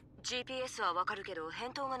ったか？ GPS はわかるけど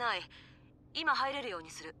返答がない。今入れるように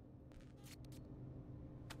する。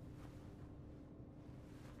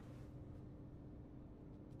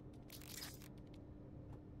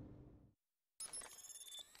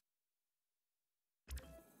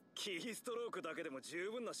キーストロークだけでも十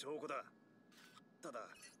分な証拠だ。ただ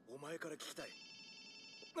お前から聞きたい。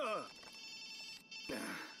ああ。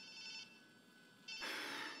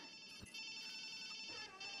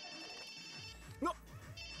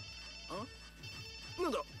な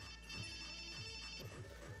んだ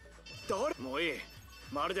誰？もういい。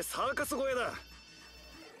まるでサーカス小屋だ。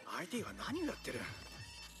相手は何をやってる？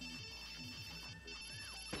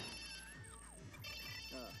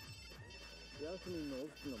ああ、ヤスミンのオフ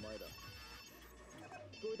ィスの前だ。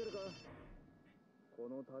聞こえてるか？こ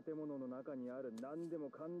の建物の中にある何でも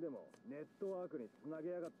かんでもネットワークにつなげ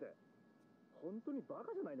やがって。本当にバ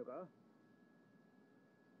カじゃないのか？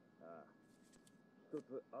ああ、一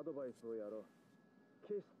つアドバイスをやろう。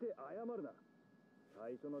決して謝るな。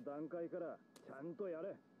最初の段階からちゃんとや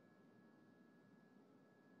れ。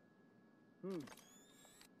うん。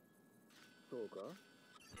そうか？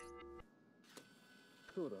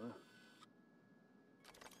そうだな。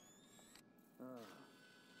ああ。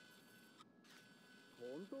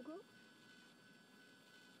本当か？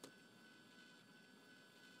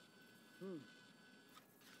うん。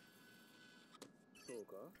そう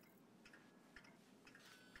か？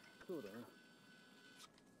そうだな。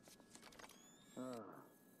ああ。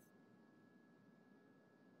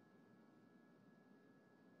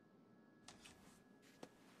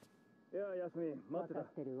いや、ヤスミン、待ってた。分か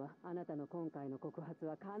ってるわ。あなたの今回の告発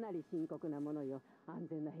はかなり深刻なものよ。安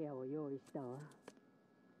全な部屋を用意したわ。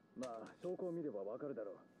まあ、証拠を見ればわかるだ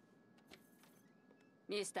ろう。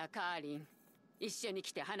ミスター・カーリン、一緒に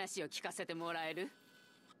来て話を聞かせてもらえる？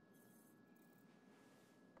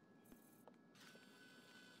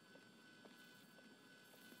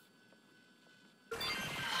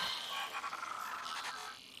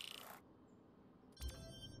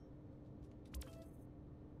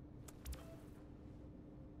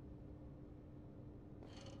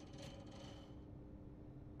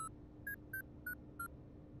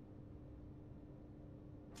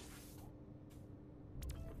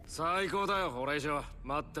最高だよ、ホレイショ。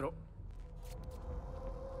待ってろ。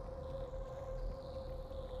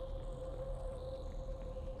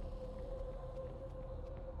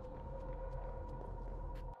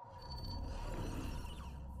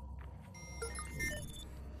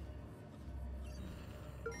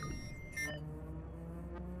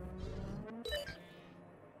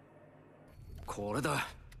これだ。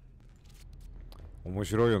面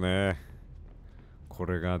白いよね。こ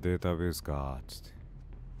れがデータベースかつって。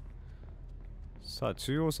さあ、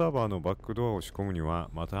中央サーバーのバックドアを仕込むには、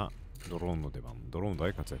またドローンの出番。ドローン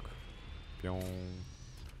大活躍。ぴょーん。こ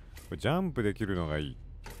れジャンプできるのがいい。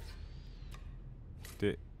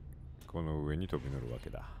で、この上に飛び乗るわけ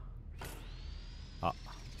だ。あ、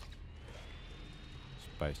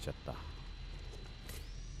失敗しちゃった。も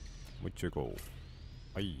う一丁行こ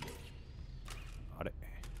う。はい。あれ。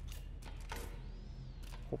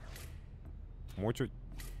ほっ。もうちょい。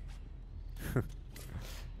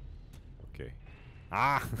OK。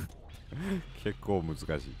ああ結構難しい。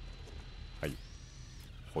はい。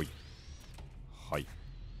ほい。はい。い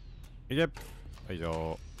け。はい、以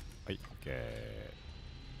上。はい、OK。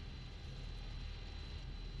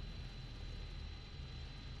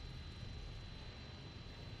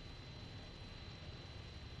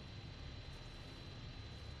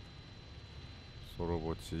ソロ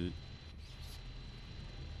墓地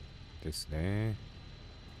ですね。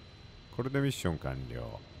これでミッション完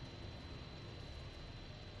了。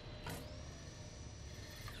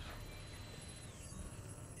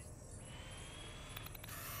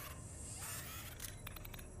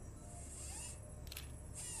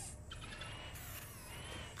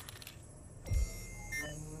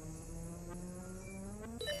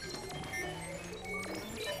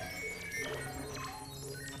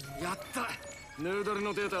やった。ヌードル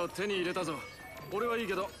のデータを手に入れたぞ。俺はいい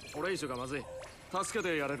けどこれ以上がまずい。助け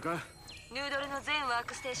てやれるか。ヌードルの全ワー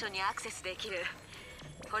クステーションにアクセスできる。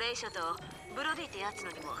ホレイショとブロディってやつ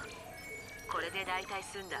のにも。これで大体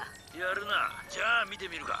済んだ。やるな。じゃあ見て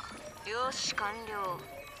みるか。よし、完了。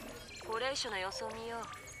ホレイショの様子を見よう。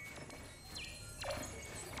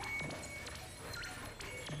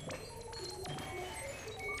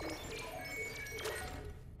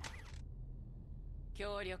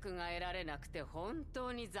協力が得られなくて本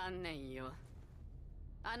当に残念よ。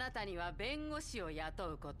あなたには弁護士を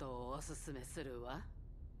雇うことをお勧めするわ。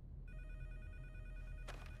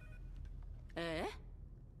え？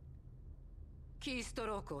キースト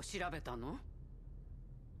ロークを調べたの？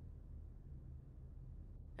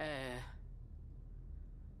ええ。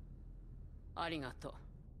ありがと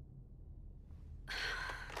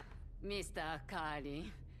う。ミスター・カー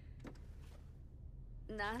リ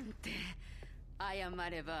ン。なんて謝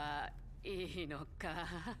ればいいの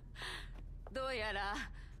か。どうやら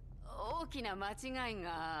大きな間違い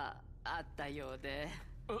があったようで。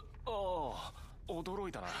ああ、驚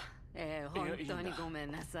いたな。本当にごめ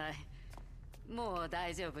んなさい。もう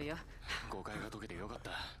大丈夫よ。誤解が解けてよかっ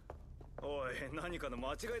た。おい、何かの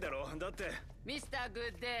間違いだろ。だってミスター・グ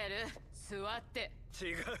ッデール、座って。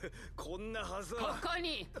違う、こんなはずは。ここ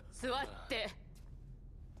に座って。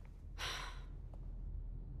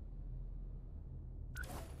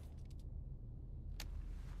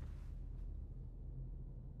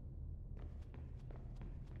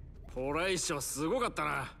ホレイショすごかった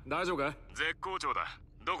な。大丈夫か？絶好調だ。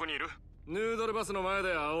どこにいる？ヌードルバスの前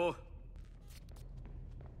で会おう。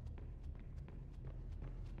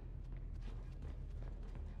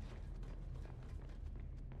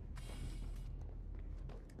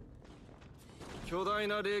巨大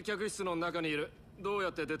な冷却室の中にいる。どうや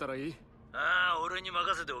って出たらいい？ああ、俺に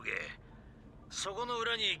任せておけ。そこの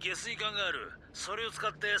裏に下水管がある。それを使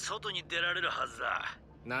って外に出られるはずだ。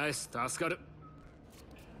ナイス、助かる。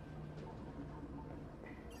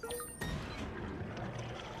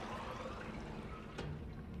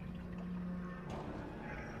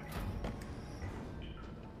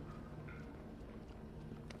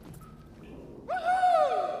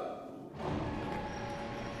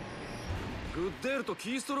グッデールとキ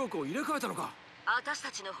ーストロークを入れ替えたのか。私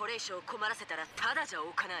たちのホレイショを困らせたらただじゃ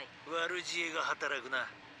おかない。悪知恵が働くな。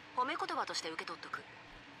褒め言葉として受け取っとく。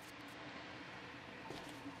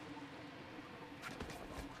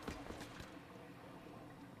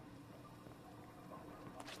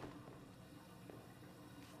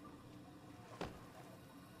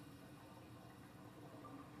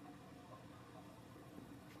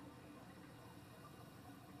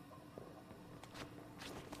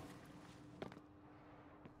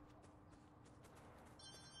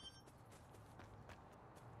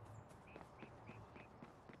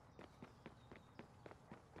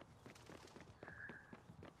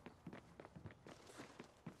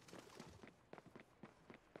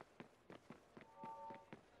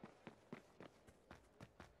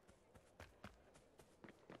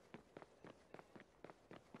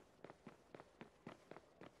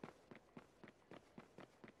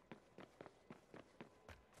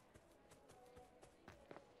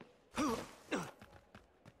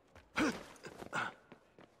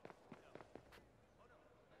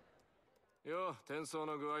よ、転送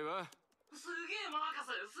の具合は？すげえマーカス、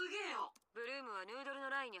すげえよ。ブルームはヌードルの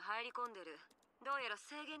ラインに入り込んでる。どうやら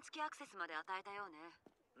制限付きアクセスまで与えたようね。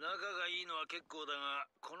仲がいいのは結構だが、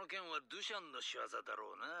この件はドゥシャンの仕業だ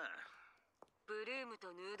ろうな。ブルーム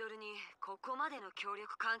とヌードルにここまでの協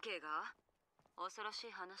力関係が？恐ろし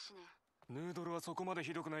い話ね。ヌードルはそこまで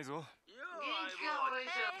ひどくないぞ。元気かお姉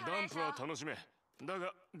ちゃん。ダンプは楽しめ。だ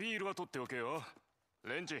がビールは取っておけよ。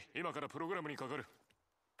レンチ、今からプログラムにかかる。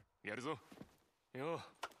やるぞ。よう、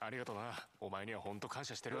ありがとな。お前には本当感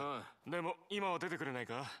謝してる。でも今は出てくれない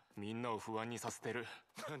か。みんなを不安にさせてる。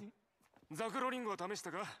何？ザクロリンゴは試し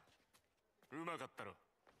たか？うまかったろ。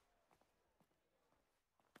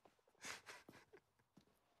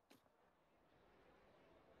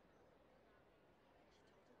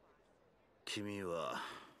君は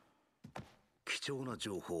貴重な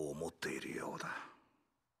情報を持っているようだ。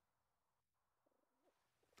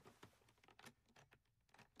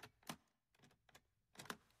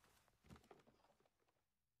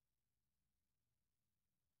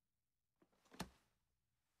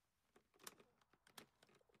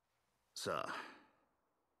さあ、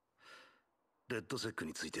レッドセック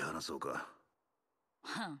について話そうか。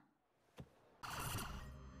はん。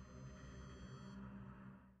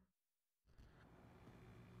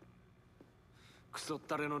クソっ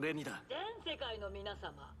たれのレニだ。全世界の皆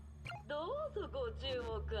様、どうぞご注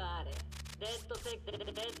目あれ。レッドセックはニュ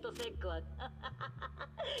ースフ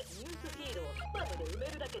ィードをスパムで埋め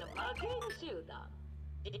るだけの魔系の集団。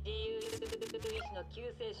自由意志の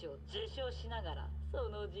救世主を受賞しながら、そ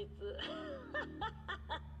の実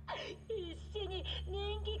必死に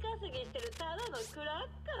人気稼ぎしてるただのクラ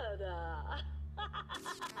ッカーだ。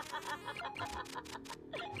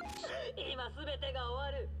今すべてが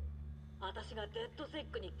終わる。私がデッドセッ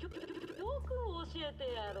クに教訓を教え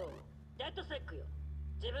てやろう。デッドセックよ、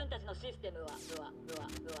自分たちのシステムは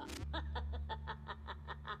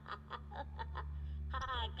破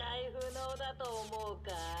壊不能だと思う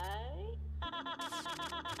かい？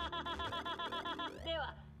で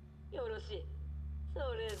はよろしい。そ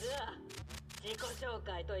れじゃあ自己紹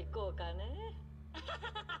介といこうかね。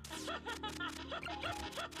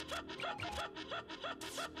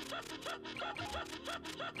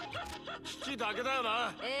聞きだけだよ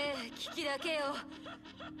な。聞きだけよ。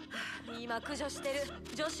今駆除してる。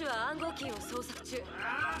ジョシュは暗号キーを捜索中。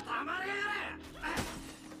たまれやれ。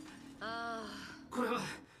これは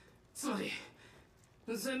つまり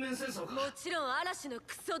全面戦争か。もちろん嵐の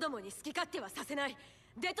クソどもに好き勝手はさせない。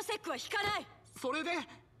デッドセックは引かない。それで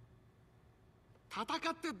戦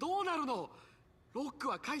ってどうなるの？ロック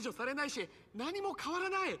は解除されないし何も変わら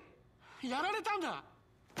ない。やられたんだ。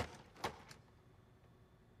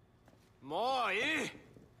もうい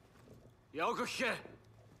い。よく聞け。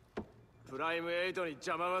プライム8に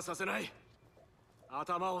邪魔はさせない。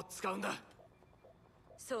頭を使うんだ。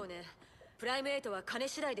そうね。プライム8は金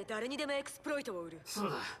次第で誰にでもエクスプロイトを売る。そう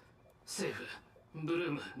だ。政府、ブル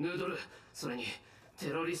ーム、ヌードル、それにテ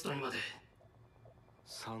ロリストにまで。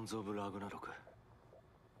サンズ・オブ・ラグナロク。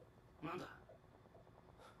なんだ？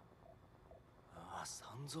ああ、サ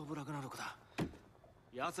ンズ・オブ・ラグナロクだ。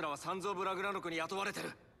奴らはサンズ・オブ・ラグナロクに雇われて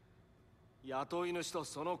る。雇い主と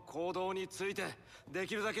その行動についてで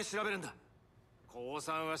きるだけ調べるんだ。降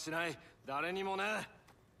参はしない。誰にもね。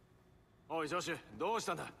おいジョシュ、どうし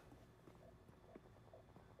たんだ？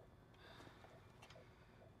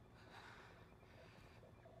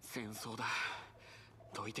戦争だ。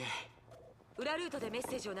どいて。裏ルートでメッ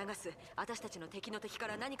セージを流す。私たちの敵の敵か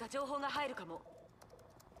ら何か情報が入るかも。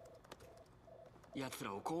奴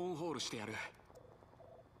らをコーンホールしてやる。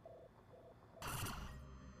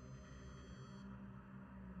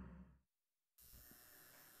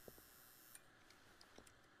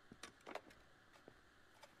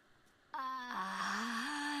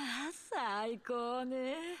最高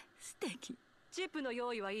ね。素敵。チップの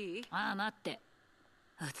用意はいい？待って。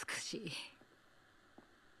美しい。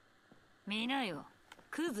見なよ、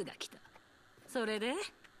クズが来た。それで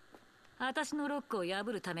私のロックを破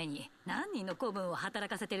るために何人の子分を働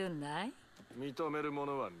かせてるんだい？認めるも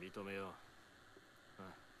のは認めよう。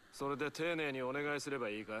それで丁寧にお願いすれば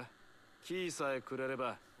いいか？キーさえくれれ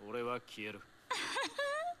ば俺は消える。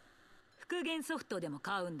復元ソフトでも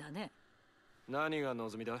買うんだね。何が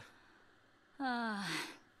望みだ？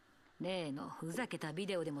例のふざけたビ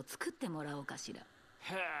デオでも作ってもらおうかしら。へ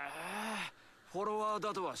え、フォロワー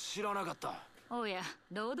だとは知らなかった。おや、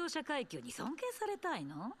労働者階級に尊敬されたい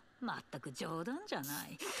の？まったく冗談じゃな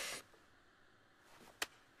い。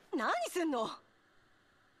何すんの？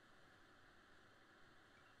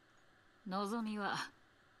望みは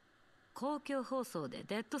公共放送で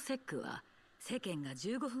デッドセックは世間が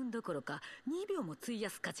15分どころか2秒も費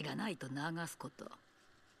やす価値がないと流すこと。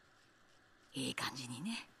いい感じに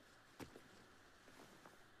ね。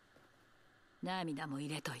涙も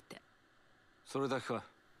入れといて。それだけか。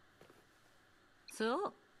そ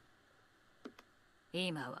う。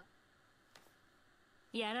今は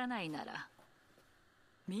やらないなら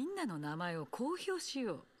みんなの名前を公表し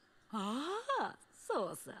よう。ああ、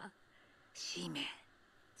そうさ。氏名、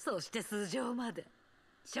そして素性まで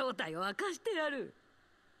正体を明かしてやる。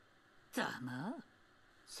ざまあ。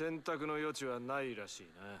選択の余地はないらしい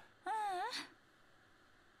な。ああ、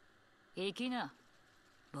行きな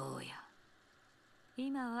坊や。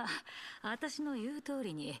今は私の言う通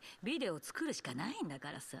りにビデオを作るしかないんだ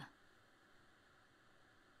からさ。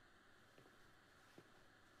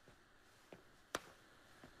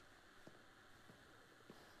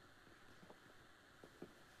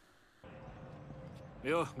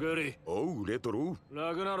よ、グリー。おう、レトロ。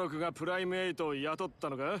ラグナロクがプライム8を雇った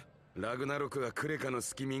のか？ラグナロクはクレカの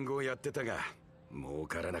スキミングをやってたが儲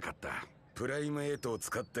からなかった。プライム8を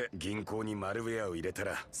使って銀行にマルウェアを入れた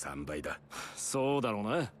ら3倍だ。そうだろう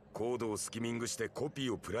な。コードをスキミングしてコピ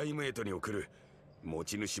ーをプライム8に送る。持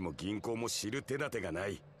ち主も銀行も知る手立てがな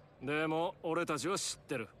い。でも俺たちは知っ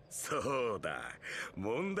てる。そうだ、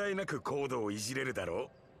問題なくコードをいじれるだろう。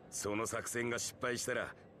その作戦が失敗した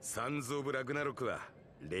らサンズ・オブ・ラグナロクは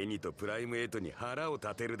レニとプライム8に腹を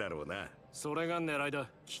立てるだろうな。それが狙いだ。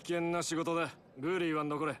危険な仕事だ。グリーは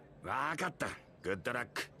残れ。わかった。グッドラッ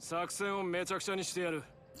ク。作戦をめちゃくちゃにしてやる。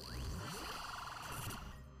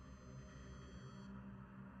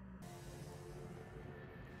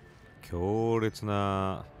強烈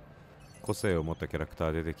な個性を持ったキャラクタ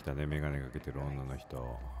ー出てきたね。メガネかけてる女の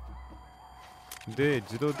人で、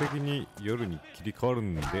自動的に夜に切り替わる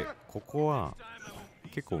んで、ここは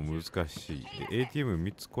結構難しいで、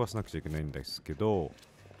 ATM3 つ壊さなくちゃいけないんですけど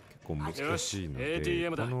結構難しいので、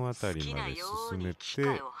この辺りまで進めて、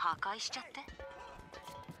で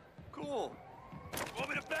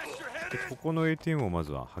ここの ATM をま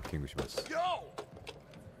ずはハッキングします。で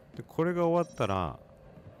これが終わったら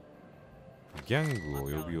ギャン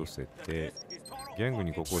グを呼び寄せて、ギャング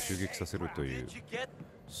にここを襲撃させるという、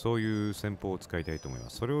そういう戦法を使いたいと思いま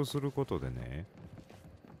す。それをすることでね、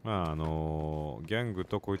まあギャング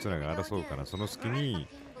とこいつらが争うから、その隙に、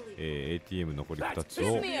ATM 残り2つをち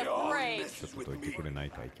ょっとどいてくれな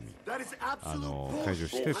いかい君、解除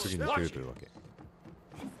して次に行けるというわけ。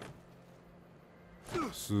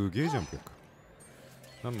すげえジャンプ力。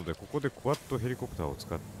なのでここでクワッドヘリコプターを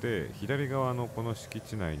使って左側のこの敷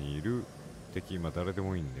地内にいる敵、今誰で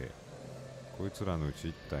もいいんで、こいつらのうち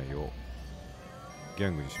1体をギ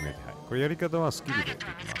ャングに指名手配。これやり方はスキルででき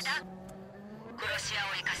ます。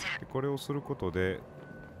でこれをすることで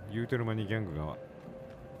言うてる間にギャングが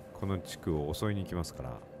この地区を襲いに行きますか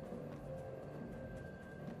ら、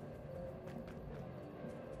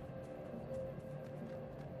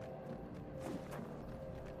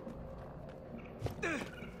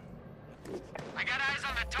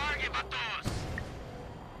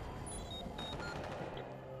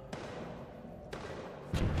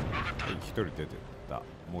1人出てった。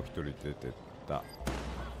もう1人出てった。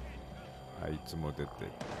あいつも出てっ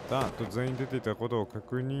たと、全員出ていたことを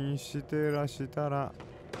確認してらしたら、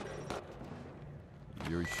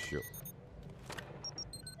よいしょ、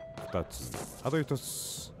2つ、あと1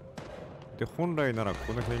つで、本来なら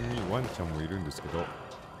この辺にワンちゃんもいるんですけど、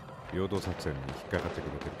陽動作戦に引っかかってく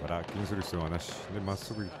れてるから気にする必要はなしで、まっ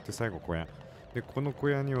すぐ行って最後小屋で、この小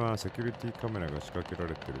屋にはセキュリティカメラが仕掛けら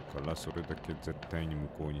れてるから、それだけ絶対に無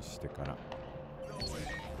効にしてから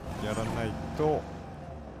やらないと、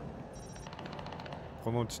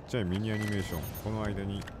このちっちゃいミニアニメーション、この間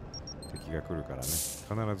に敵が来るからね、必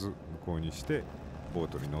ず無効にしてボー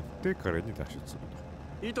トに乗って彼に脱出する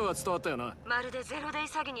と。意図が伝わったよな。まるでゼロデイ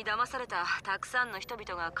詐欺に騙されたたくさんの人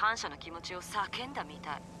々が感謝の気持ちを叫んだみ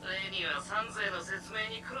たい。レニはサンゼの説明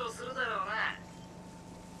に苦労するだろうな。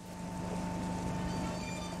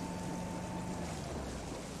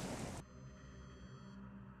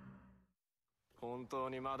本当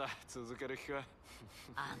にまだ続ける気か？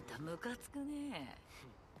あんたムカつくね。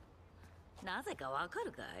なぜかわか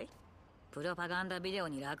るかい？プロパガンダビデオ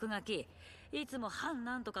に落書き、いつも反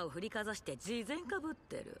なんとかを振りかざして事前かぶっ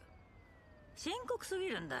てる。深刻すぎ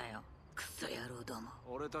るんだよ、クソ野郎ども。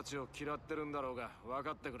俺たちを嫌ってるんだろうが分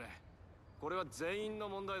かってくれ。これは全員の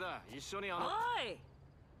問題だ。一緒におい、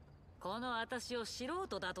この私を素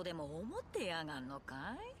人だとでも思ってやがんのか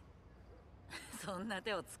い？そんな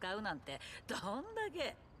手を使うなんてどんだ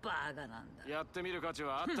けバカなんだ。やってみる価値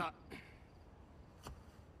はあった。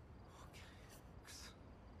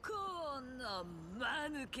この間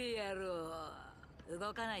抜け野郎、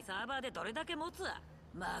動かないサーバーでどれだけ持つわ、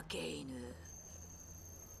負け犬。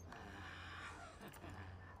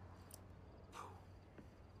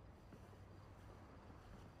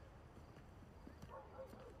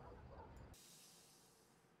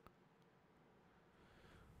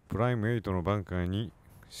プライム8のバンカーに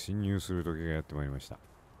侵入する時がやってまいりました。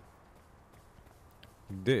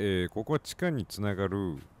で、ここは地下につなが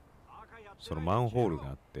るそのマンホールが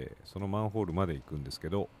あって、そのマンホールまで行くんですけ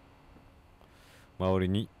ど、周り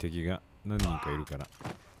に敵が何人かいるから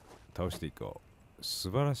倒していこう。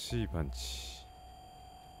素晴らしいパンチ。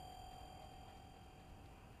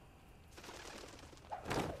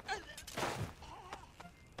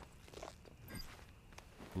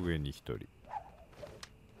上に一人。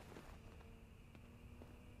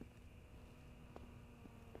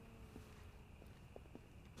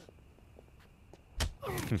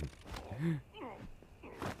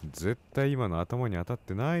絶対今の頭に当たっ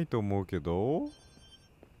てないと思うけど、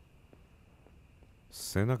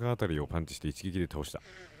背中あたりをパンチして一撃で倒した。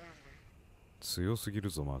強すぎる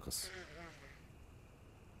ぞマーカス。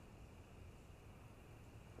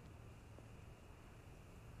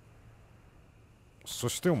そ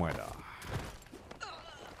してお前だ。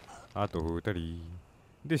あと2人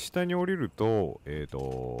で、下に降りると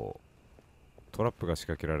トラップが仕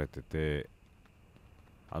掛けられてて、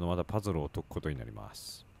またパズルを解くことになりま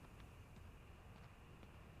す。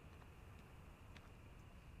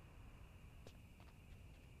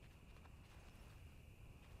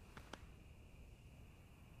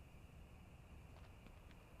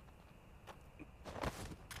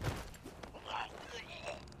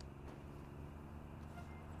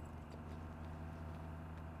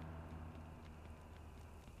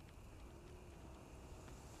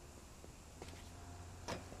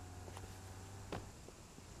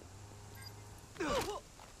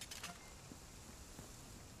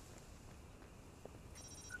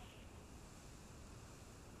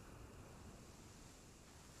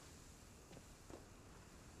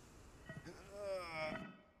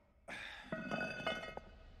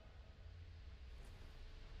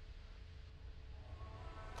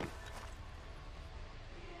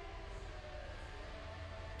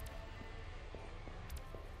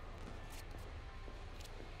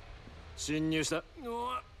侵入した。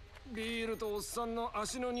ビールとおっさんの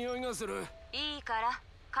足の匂いがする。いいから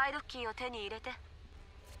解読キーを手に入れて。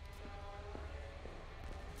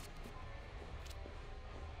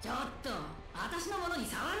ちょっと私のものに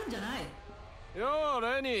触るんじゃない。よう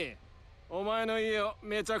レニー、お前の家を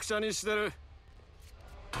めちゃくちゃにしてる。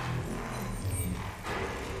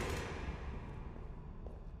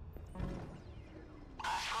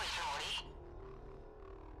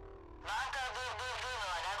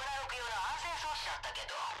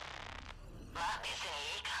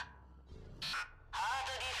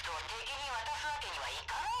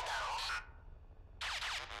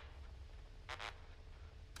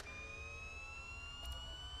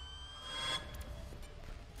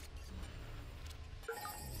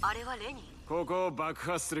あれはレニー。ここを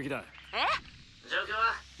爆破する気だ。状況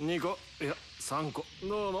は2個いや3個。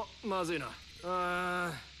どうもまずいな。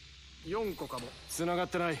4個かも。繋がっ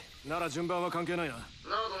てないなら順番は関係ないな。ノー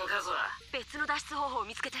ドの数は。別の脱出方法を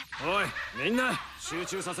見つけて。おいみんな集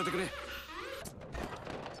中させてくれ。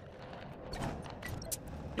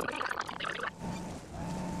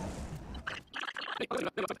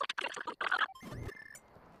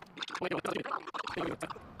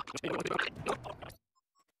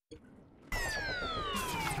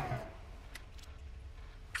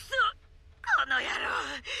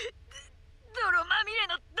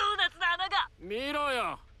見ろ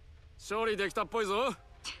よ、勝利できたっぽいぞ。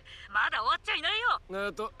まだ終わっちゃいないよ。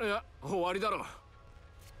いや終わりだろ。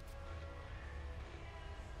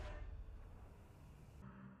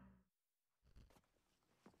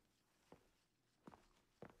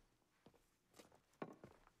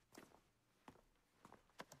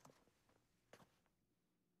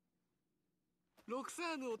ロクサ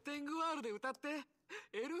ーヌをテングワールで歌って。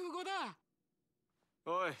エルフ語だ。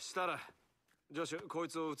おいシタラ、ジョシュこい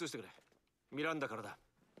つを移してくれ。ミランダからだ。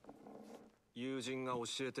友人が教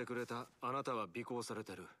えてくれた。あなたは尾行され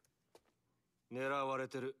てる。狙われ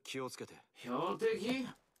てる。気をつけて。標的？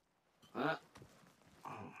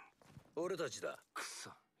俺たちだ。くそ、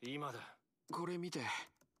今だ。これ見て。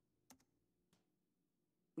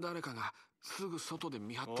誰かがすぐ外で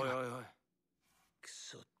見張ってる。おいおいおい。ク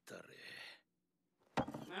ソったれ。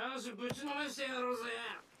よしぶちのめしてやろうぜ。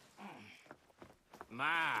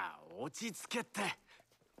まあ落ち着けって。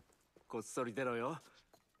こっそり出ろよ。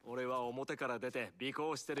俺は表から出て尾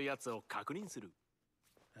行してるやつを確認する。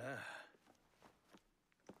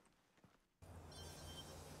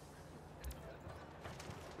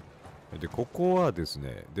でここはです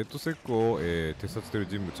ね、デッドセックを、偵察している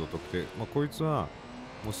人物を特定、こいつは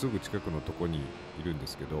もうすぐ近くのとこにいるんで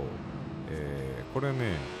すけど、これは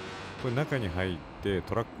ね、これ中に入って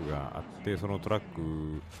トラックがあって、そのトラッ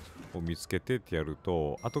クを見つけてってやる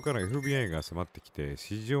と、後から FBI が迫ってきて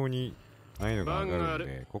非常に難易度が上がるん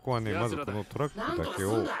で、ここはね、まずこのトラックだけ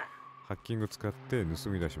をハッキング使って盗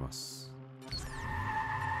み出します。適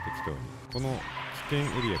当にこの危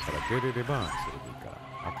険エリアから出れればそれでいいか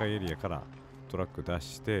ら、赤いエリアからトラック出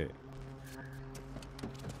して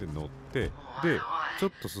で乗って、でちょ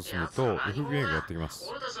っと進むと FBI がやってきます。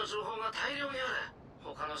俺たちの情報が大量にある。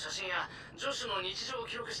他の写真や女子の日常を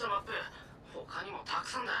記録したマップ、他にもたく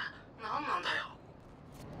さんだ。何なんだよ。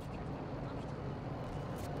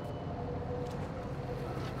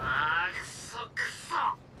くそくそ。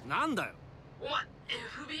なんだよ。お前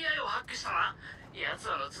FBI をハックしたな。奴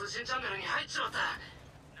らの通信チャンネルに入っちまった。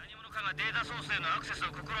何者かがデータソースへのアクセス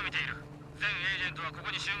を試みている。全エージェントはこ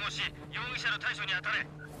こに集合し、容疑者の対処に当たれ。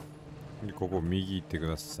ここ右行ってく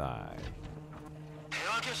ださい。手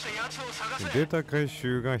分けして奴を探せ。データ回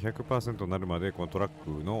収が 100% になるまでこのトラッ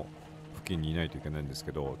クの付近にいないといけないんです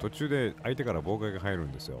けど、途中で相手から妨害が入る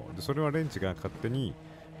んですよ。でそれはレンチが勝手に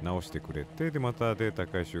直してくれて、でまたデータ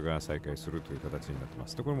回収が再開するという形になってま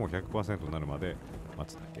す。でこれもう 100% になるまで待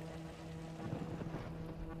つだけ。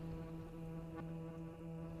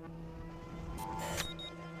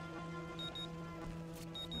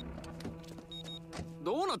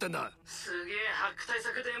どうなってんだ。すげえハック対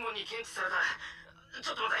策デーモンに検知された。ち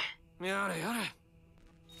ょっと待て。やれやれ。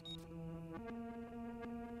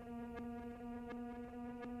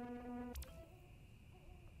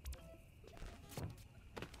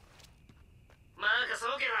任せ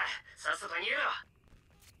おけな。さっさと逃げろ。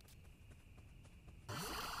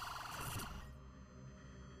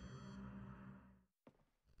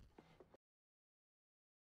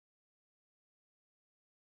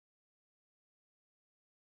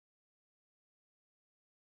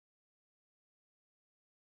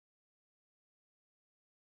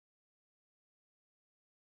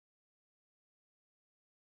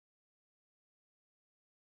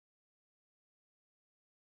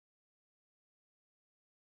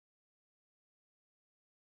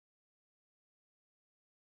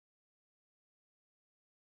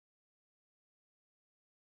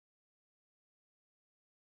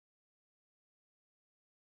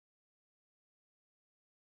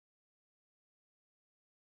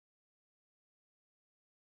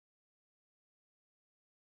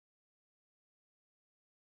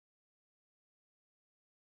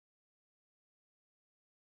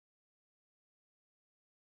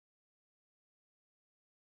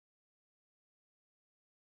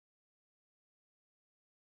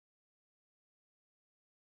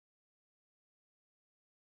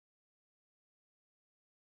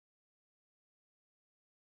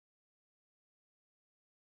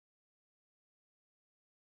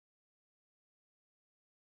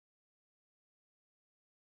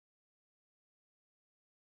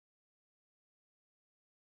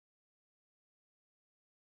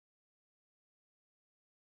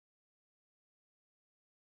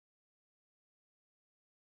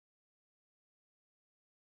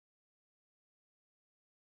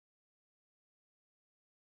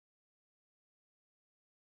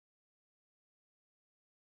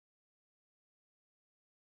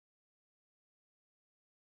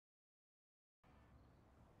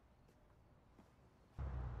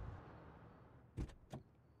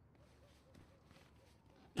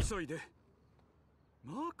急いで。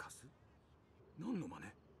マーカス？何の真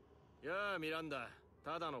似？やあミランダ、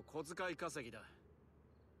ただの小遣い稼ぎだ。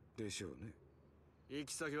でしょうね。行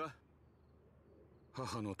き先は？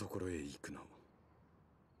母のところへ行くの。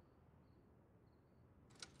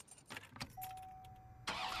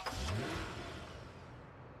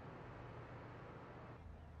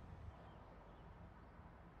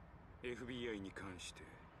FBI に関して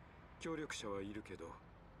協力者はいるけど、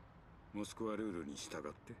モスクワルールに従っ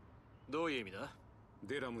て。どういう意味だ？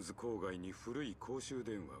デラムズ郊外に古い公衆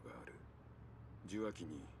電話がある。受話器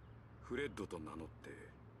にフレッドと名乗って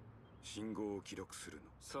信号を記録するの。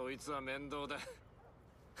そいつは面倒だ。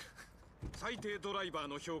最低ドライバー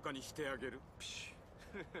の評価にしてあげる。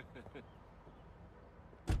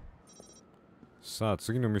さあ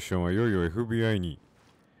次のミッションはいよいよ FBI に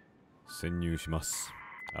潜入します。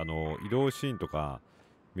移動シーンとか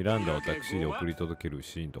ミランダをタクシーで送り届ける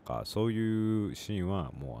シーンとか、そういうシーン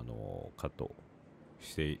はもうカット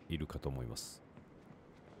しているかと思います。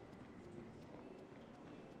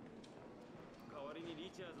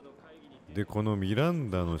でこのミラン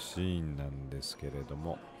ダのシーンなんですけれど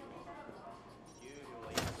も、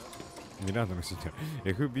ミランダのシーンじゃな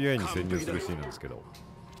いFBI に潜入するシーンなんですけど、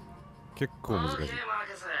結構難しい。隠れ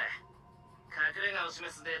家を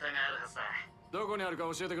示すデータがあるはずだ。どこにあるか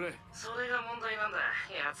教えてくれ。それが問題なんだ。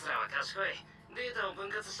奴らは賢い。データを分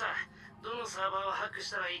割した。どのサーバーをハックし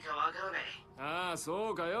たらいいかわからない。ああ、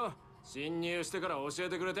そうかよ。侵入してから教え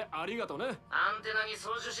てくれてありがとね。アンテナに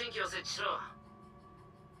送受信機を設置しろ。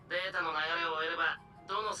データの流れを終えれば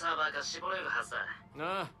どのサーバーか絞れるはずだ。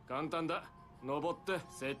なあ、簡単だ。登って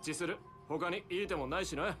設置する。他にいい手もない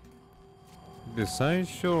しな。で、最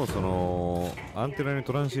初そのアンテナに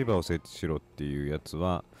トランシーバーを設置しろっていうやつ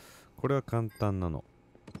は、これは簡単なの。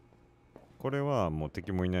これはもう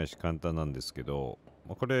敵もいないし簡単なんですけど、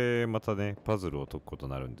これまたねパズルを解くこと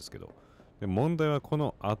になるんですけど、で問題はこ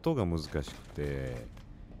の後が難しくて、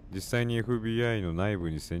実際に FBI の内部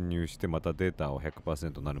に潜入してまたデータを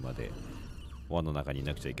 100% なるまで輪の中にい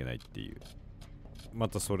なくちゃいけないっていう、ま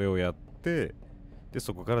たそれをやって、で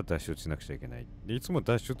そこから脱出しなくちゃいけない。でいつも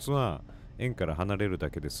脱出は円から離れるだ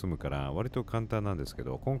けで済むから割と簡単なんですけ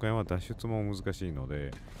ど、今回は脱出も難しいの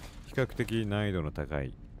で比較的難易度の高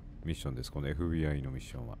いミッションです、この FBI のミッ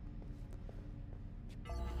ションは。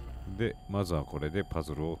でまずはこれでパ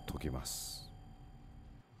ズルを解きます。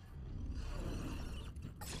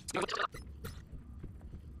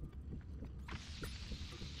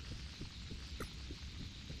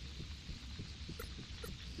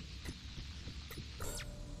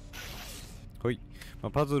はい、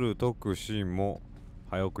パズル解くシーンも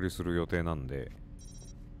早送りする予定なんで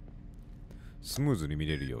スムーズに見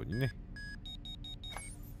れるようにね。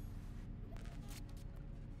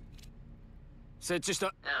設置した。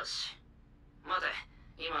よし、待て、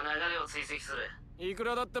今流れを追跡する。いく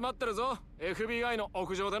らだって待ってるぞ。 FBI の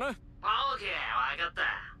屋上でな。オーケー、分かった。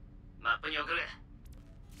マップに送る。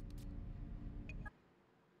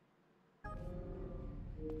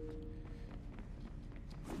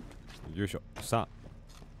よいしょ。さあ、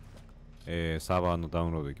サーバーのダウ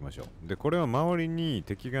ンロードいきましょう。でこれは周りに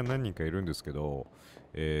敵が何人かいるんですけど、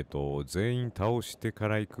全員倒してか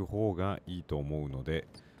ら行く方がいいと思うので、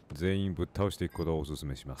全員ぶっ倒していくことをお勧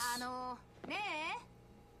めします。ね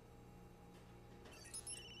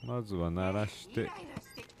まずは鳴らして、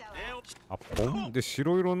あ、ポンで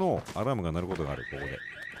白色のアラームが鳴ることがある。ここで、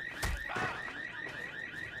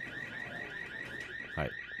は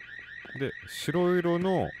い。で白色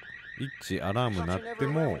の一致アラーム鳴って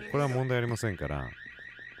もこれは問題ありませんから、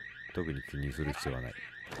特に気にする必要はない。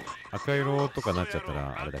赤色とかなっちゃった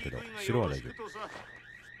らあれだけど、白は大丈夫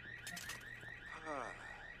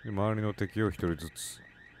で、周りの敵を一人ずつ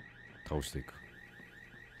倒していく。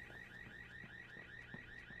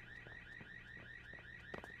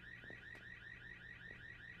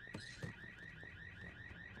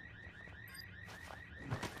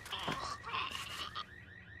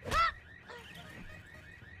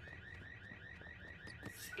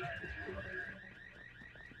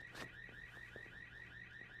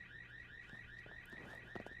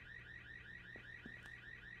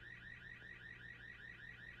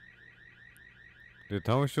で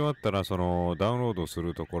倒し終わったら、そのダウンロードす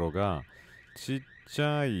るところがちっち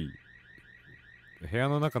ゃい部屋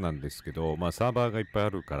の中なんですけど、サーバーがいっぱいあ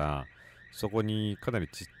るから、そこにかなり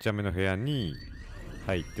ちっちゃめの部屋に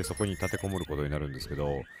入ってそこに立てこもることになるんですけ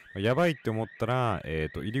ど、やばいって思ったら、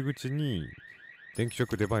入り口に電気ショ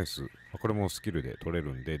ックデバイス、これもスキルで取れ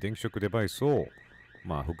るんで、電気ショックデバイスを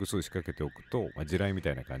複数仕掛けておくと、地雷み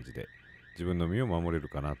たいな感じで自分の身を守れる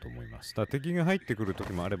かなと思います。ただ敵が入ってくる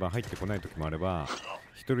時もあれば入ってこない時もあれば、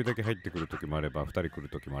1人だけ入ってくる時もあれば2人来る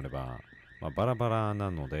時もあれば、バラバラな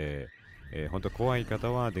ので、本当怖い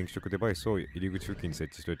方は電気ショックデバイスを入り口付近に設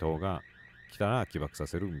置しておいた方が、来たら起爆さ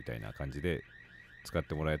せるみたいな感じで使っ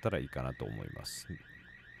てもらえたらいいかなと思います。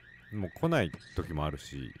もう来ない時もある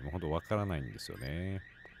し、もう本当わからないんですよね。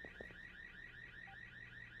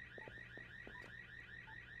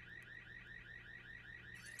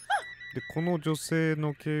でこの女性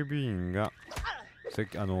の警備員がキ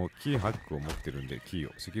ーハックを持ってるんで、セ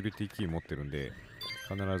キュリティキー持ってるんで、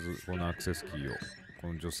必ずこのアクセスキーをこ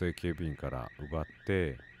の女性警備員から奪っ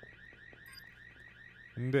て、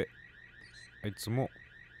であいつも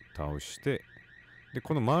倒して、で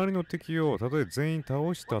この周りの敵をたとえ全員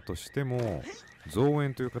倒したとしても増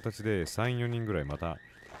援という形で 3,4 人ぐらいまた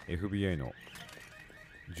FBI の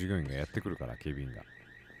従業員がやってくるから、警備員が。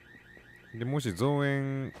でもし増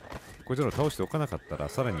援こちらを倒しておかなかったら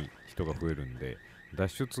さらに人が増えるんで、脱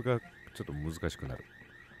出がちょっと難しくなる。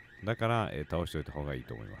だから、倒しておいた方がいい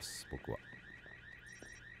と思います、僕は。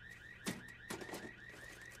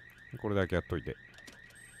これだけやっといて。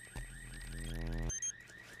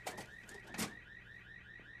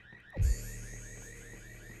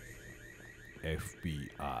FBI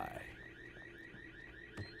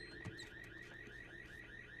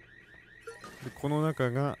でこの中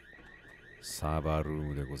がサーバールー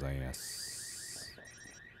ムでございます。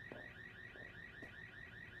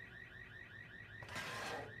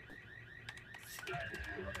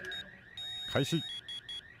開始。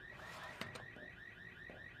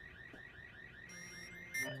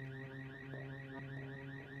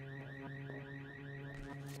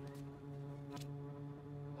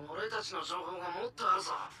俺たちの情報がもっとある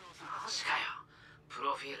ぞ。マジかよ。プ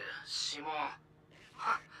ロフィール、指紋。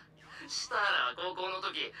シターラは高校の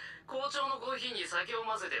時、校長のコーヒーに酒を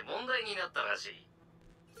混ぜて問題になったらしい。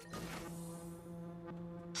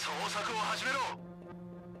捜索を始めろ。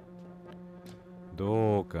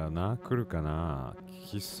どうかな、来るかな、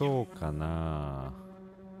来そうかな。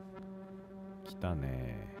来た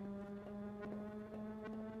ね。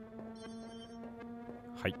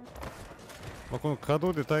はい。まあ、この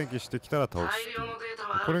角で待機してきたら倒すっていう。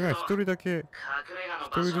これが一人だけ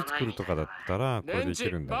一人ずつ来るとかだったらこれでいけ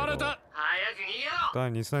るんだけど、だ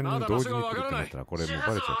2、3人同時に来るってなったらこれもうバ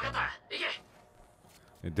レちゃうか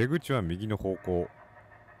ら。出口は右の方向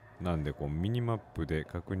なんで、こうミニマップで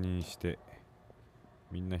確認して、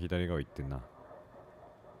みんな左側行ってんな。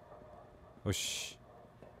よし、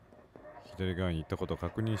左側に行ったことを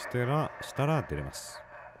確認したら出れます。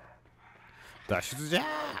脱出じゃー。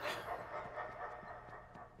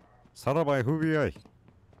さらば FBI。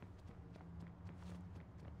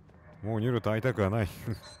 もうニュルと会いたくはない。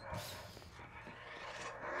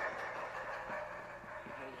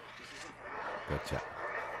ガチャ。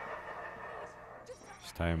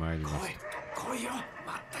下へ参ります。来いよ、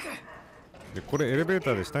まったく。で、これエレベータ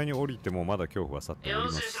ーで下に降りてもまだ恐怖は去っており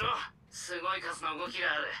ます。すごい数の動き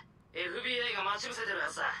がある。 FBI が待ち伏せてるは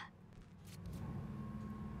ずだ。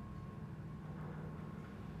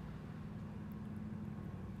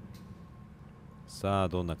さあ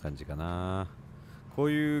どんな感じかな。こ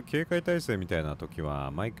ういう警戒態勢みたいな時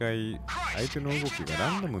は毎回相手の動きが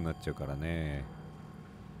ランダムになっちゃうからね。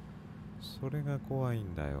それが怖い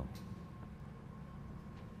んだよ。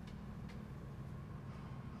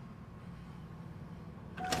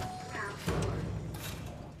手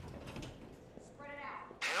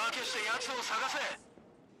分けして奴を探せ。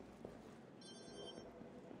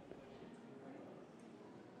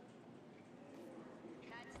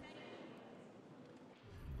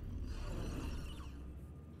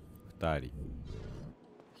2人、1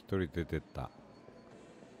人出てった。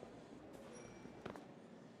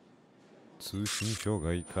通信障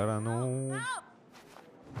害からの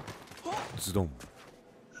ズドン。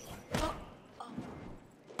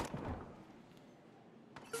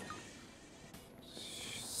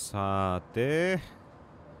さて、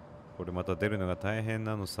これまた出るのが大変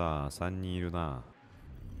なのさ。3人いるな。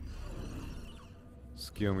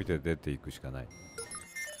隙を見て出ていくしかない。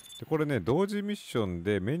でこれね、同時ミッション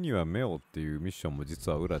で目には目をっていうミッションも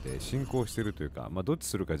実は裏で進行してるというか、まあどっち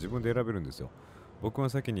するか自分で選べるんですよ。僕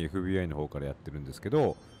は先に FBI の方からやってるんですけ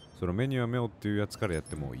ど、その目には目をっていうやつからやっ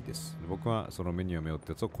てもいいです。僕はその目には目をっ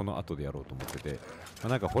てやつをこの後でやろうと思ってて、まあ、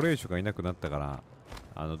なんかホレイシュがいなくなったか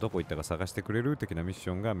らどこ行ったか探してくれる的なミッ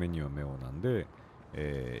ションが目には目をなんで、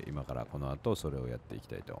今からこの後それをやっていき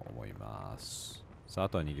たいと思います。さあ、あ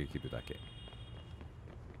とは逃げ切るだけ。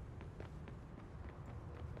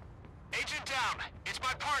Agent down. It's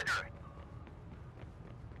my partner.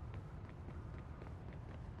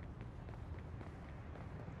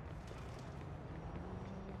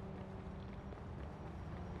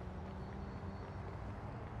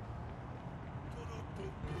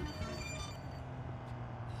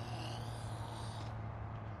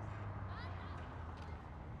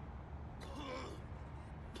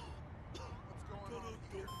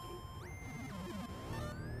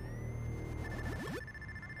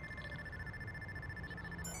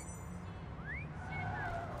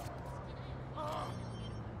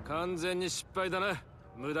 完全に失敗だな。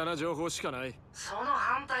無駄な情報しかない。その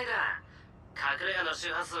反対だ。隠れ家の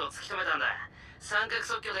周波数を突き止めたんだ。三角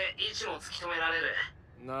速挙で位置も突き止められる。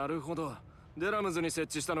なるほど。デラムズに設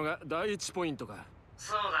置したのが第一ポイントか。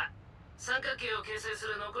そうだ。三角形を形成す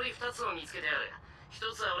る残り2つを見つけてやる。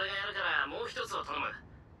1つは俺がやるからもう1つを頼む。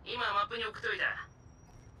今マップに送っておいた。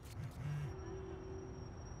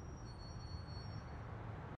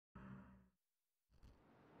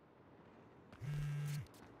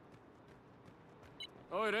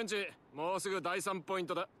おいレンチ、もうすぐ第3ポイン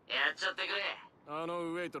トだ。やっちゃってくれ。ウ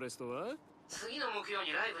ェイトレスとは次の木曜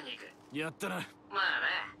にライブに行く。やったな。まあね、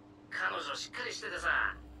彼女しっかりしててさ。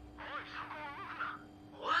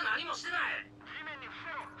俺は何もしてない。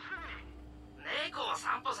猫を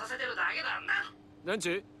散歩させてるだけだんな。レン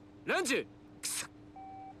チくそ。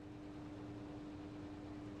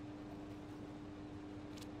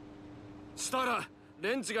スターラ、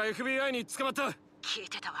レンチが FBI に捕まった。聞い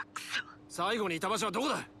てたわ、クソ。最後にいた場所はどこ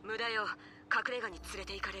だ。無駄よ。隠れ家に連れ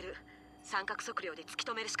て行かれる。三角測量で突き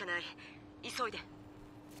止めるしかない。急いで。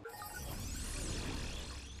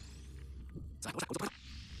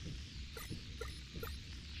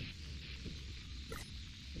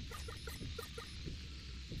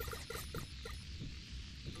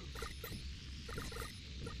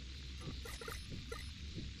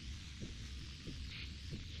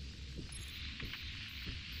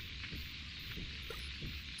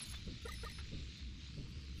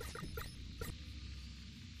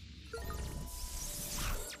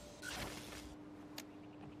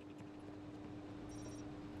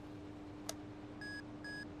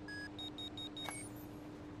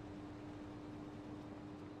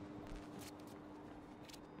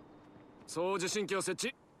送受信機を設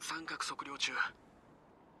置。三角測量中。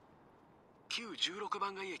旧16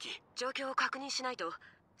番街駅。状況を確認しないと。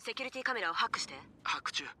セキュリティカメラをハックして。ハッ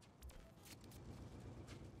ク中。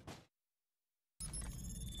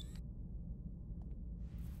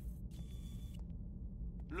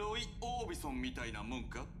ロイ・オービソンみたいなもん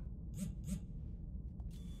か？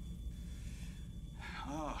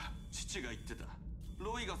ああ、父が言ってた。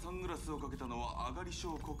ロイがサングラスをかけたのは上がり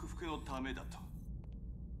症克服のためだと。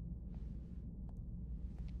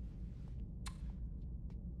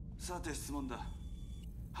さて質問だ。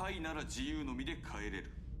はいなら自由の身で帰れ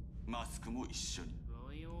る。マスクも一緒に。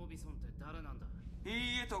ロイ・オービソンって誰なんだ？いい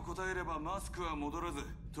えと答えればマスクは戻らず、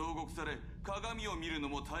投獄され鏡を見るの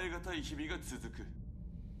も耐え難い日々が続く。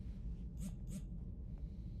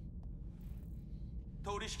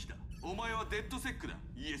取引だ。お前はデッドセックだ。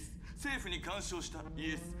イエス。政府に干渉した。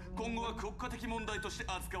イエス。今後は国家的問題として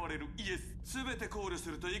扱われる。イエス。全て考慮す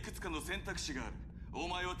るといくつかの選択肢がある。お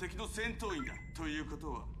前は敵の戦闘員だ。というこ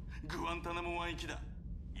とはグアンタナモ湾行きだ。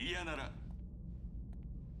嫌ならな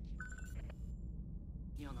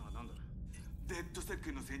んだ？デッドセッ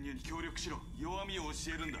クの潜入に協力しろ。弱みを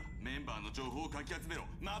教えるんだ。メンバーの情報をかき集めろ。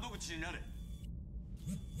窓口になれ。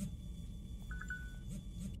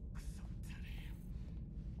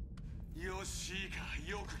よし、いいか。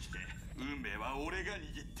よく聞け。運命は俺が握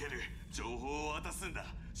ってる。情報を渡すんだ。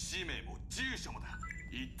氏名も住所もだ。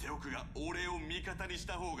言っておくが俺を味方にし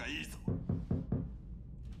た方がいいぞ。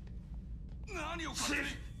何を勝手に。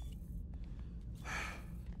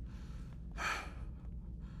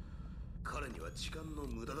彼には時間の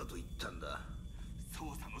無駄だと言ったんだ。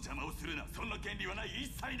捜査の邪魔をするな。そんな権利はない。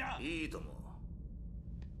一切だ。いいとも。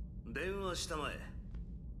電話したまえ。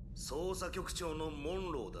捜査局長のモ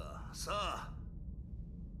ンローだ。さあ。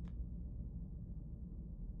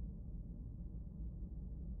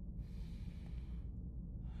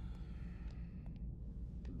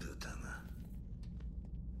豚が。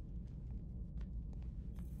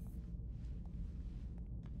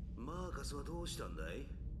マーカスはどうしたんだい？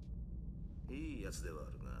いいやつではあ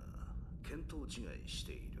るが、見当違いし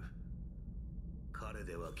ている。彼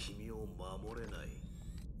では君を守れない。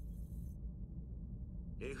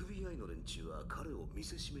FBI の連中は彼を見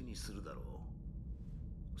せしめにするだろ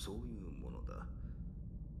う。そういうものだ。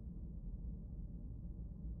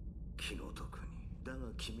気の毒に。だが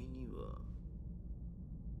君には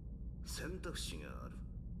選択肢があ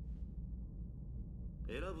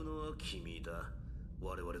る。選ぶのは君だ。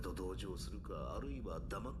我々と同情するか、あるいは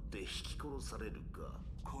黙って引き殺されるか。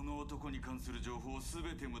この男に関する情報を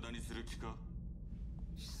全て無駄にする気か？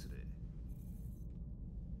失礼。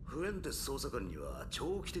フエンテス捜査官には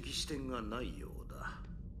長期的視点がないようだ。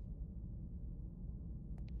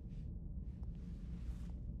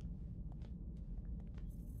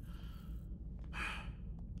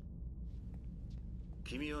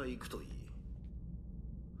君は行くといい。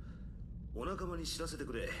お仲間に知らせて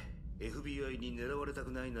くれ。FBI に狙われたく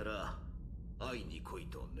ないなら会いに来い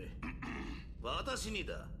とね。私に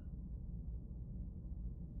だ。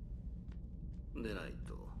でない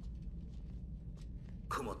と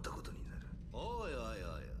困ったことになる。おいおいおい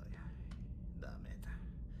おい、ダメだ。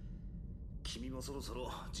君もそろそ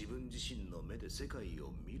ろ自分自身の目で世界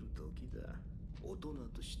を見る時だ。大人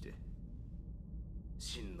として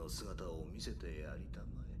真の姿を見せてやりたま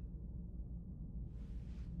え。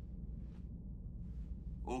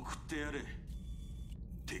送ってやれ。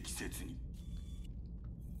適切に。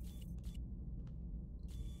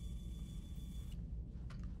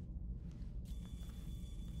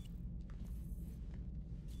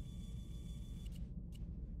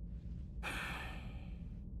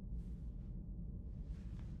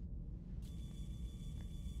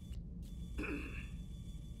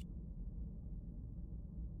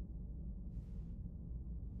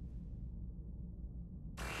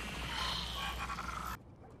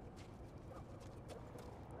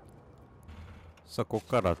さあ、ここ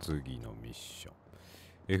から次のミッション。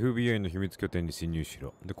FBI の秘密拠点に侵入し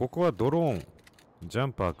ろ。で、ここはドローン、ジャ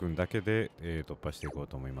ンパー君だけで、突破していこう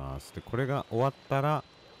と思います。で、これが終わったら、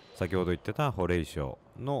先ほど言ってたホレイショ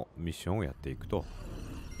ーのミッションをやっていくと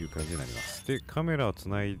いう感じになります。で、カメラをつ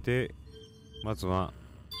ないで、まずは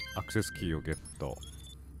アクセスキーをゲット。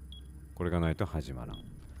これがないと始まらん。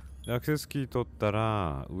で、アクセスキー取った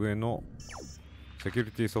ら、上のセキュ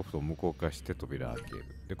リティソフトを無効化して扉開ける。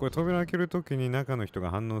で、これ扉開けるときに中の人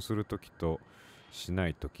が反応するときとしな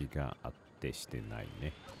いときがあってしてない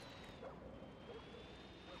ね。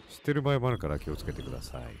してる場合もあるから気をつけてくだ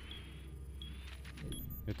さい。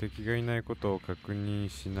で、敵がいないことを確認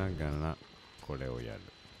しながらこれをやる。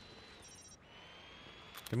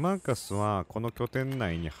で、マーカスはこの拠点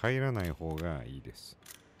内に入らない方がいいです。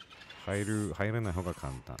入らない方が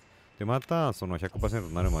簡単。で、またその 100%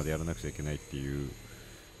 になるまでやらなくちゃいけないっていう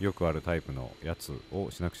よくあるタイプのやつ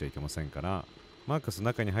をしなくちゃいけませんから、マーカス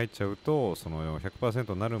中に入っちゃうとその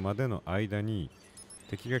 100% になるまでの間に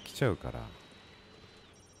敵が来ちゃうから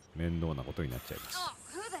面倒なことになっちゃいます。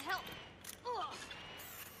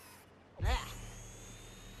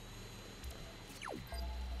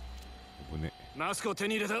危ね。マスクを手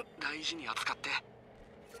に入れた。大事に扱って。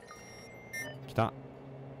来た。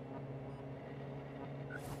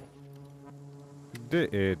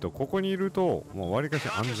で、ここにいるともうわりかし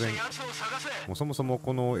安全。もうそもそも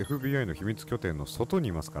この FBI の秘密拠点の外に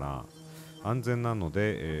いますから安全なの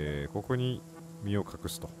で、ここに身を隠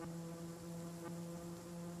すと。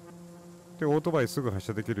で、オートバイすぐ発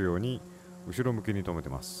射できるように後ろ向きに止めて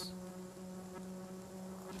ます。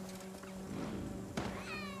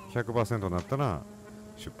100% になったら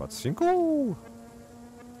出発進行。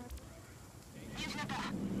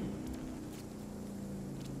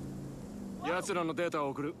奴らのデータを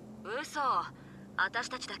送る。嘘。私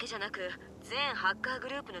たちだけじゃなく全ハッカーグ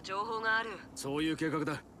ループの情報がある。そういう計画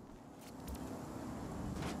だ。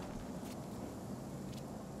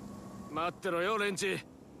待ってろよレンチ。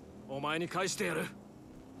お前に返してやる。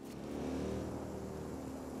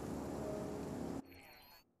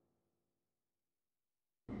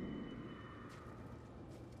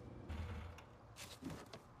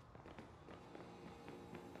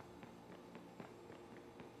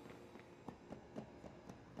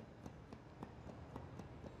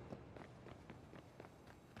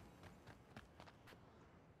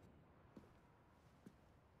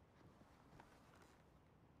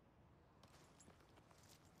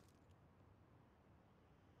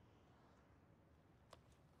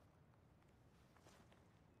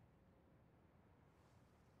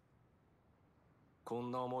こん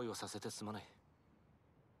な思いをさせてすまない。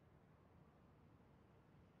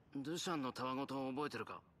ドゥシャンのたわごとを覚えてる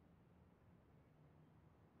か？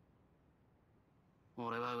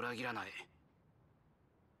俺は裏切らない。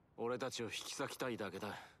俺たちを引き裂きたいだけだ。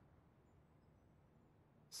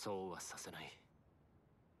そうはさせない。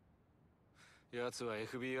奴は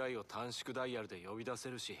FBI を短縮ダイヤルで呼び出せ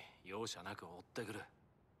るし、容赦なく追ってくる。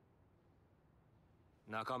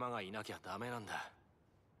仲間がいなきゃダメなんだ。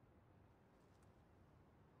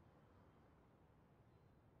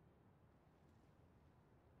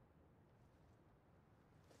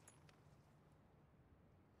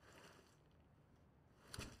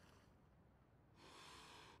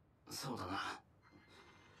そうだな。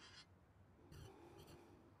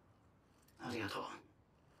ありがとう。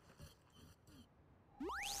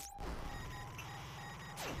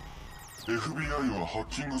FBI はハッ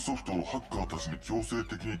キングソフトをハッカーたちに強制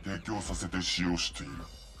的に提供させて使用している。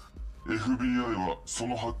FBI はそ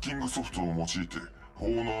のハッキングソフトを用いて法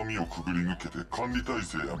の網をくぐり抜けて管理体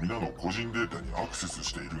制や皆の個人データにアクセス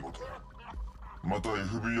しているのだ。また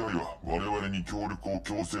FBI は我々に協力を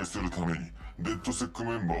強制するためにデッドセック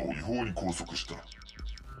メンバーを違法に拘束した。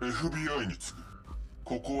 FBI に次ぐ。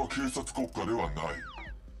ここは警察国家ではない。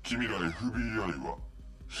君ら FBI は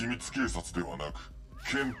秘密警察ではなく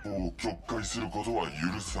憲法を曲解することは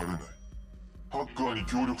許されない。ハッカーに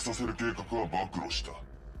協力させる計画は暴露した。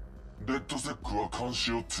デッドセックは監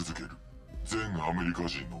視を続ける。全アメリカ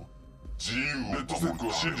人の自由を守る。レッドセック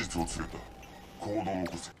は真実を告げた。行動を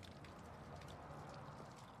起こせ。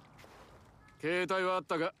携帯はあっ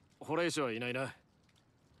たがホレイショはいないな。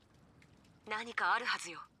何かあるは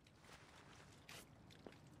ずよ。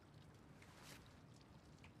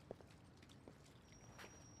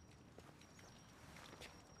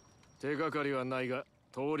手がかりはないが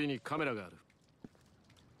通りにカメラがある。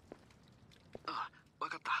ああ、わ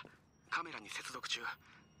かった。カメラに接続中。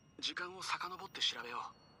時間を遡って調べよ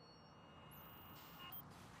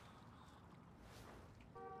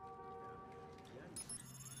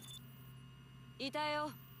う。いたよ。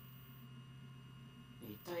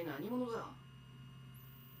一体何者だ？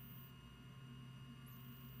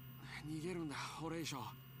逃げるんだ、ホレイショ。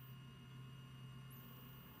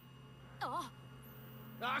あ、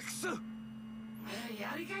アクス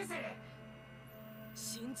やり返せ。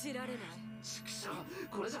信じられない。畜生、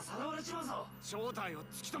これじゃさらわれちまうぞ。正体を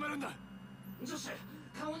突き止めるんだ。ジョッシュ、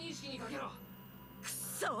顔認識にかけろ。く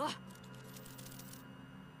そ。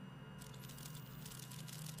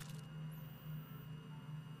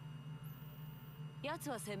奴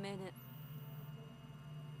は鮮明ね。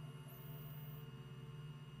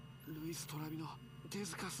ルイス・トラビのテ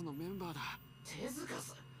ズカスのメンバーだ。テズカ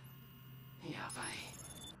ス、やばい。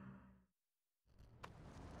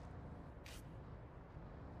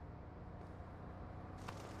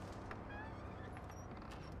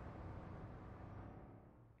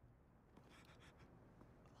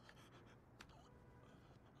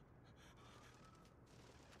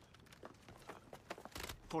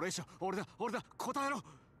これ以上俺だ答えろ。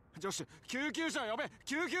ジョッシュ、救急車呼べ。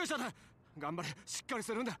救急車だ。頑張れ、しっかり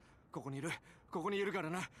するんだ。ここにいるから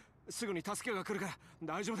な。すぐに助けが来るから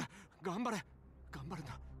大丈夫だ。頑張れ、頑張るん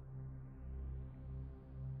だ。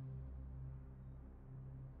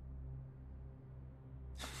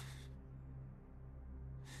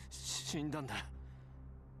死んだんだ。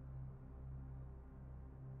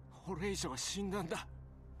ホレイショが死んだんだ。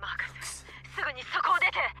マーカス、すぐにそこを出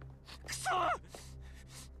て。クソ。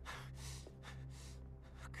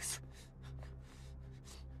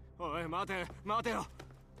おい、待てよ。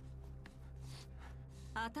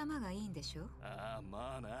頭がいいんでしょ。ああ、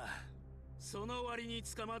まあな。その割に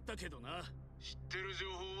捕まったけどな。知ってる情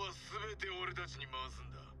報は全て俺たちに回す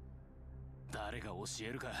んだ。誰が教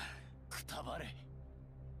えるか。くたばれ。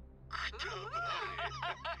くたばれ。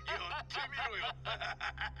やってみろよ。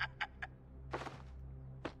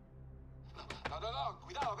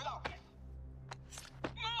cuidado.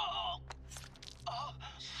 No.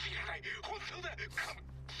 知らない。本当だ。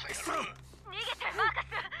逃げて、マーカス。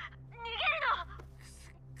逃げる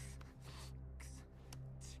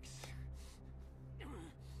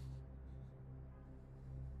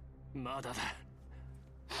の。まだだ。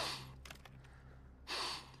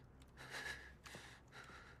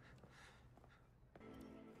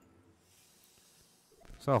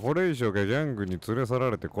さあ、ホレイショがギャングに連れ去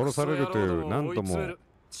られて殺されるというなんとも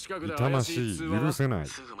痛ましい、許せない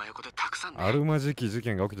あるまじき事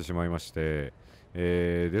件が起きてしまいまして、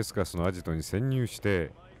デスカスのアジトに潜入し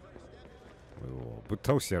てぶっ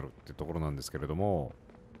倒してやるってところなんですけれども、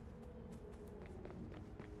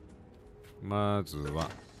まずは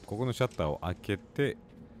ここのシャッターを開けて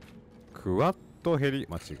クワッドヘリ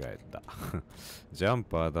間違えたジャン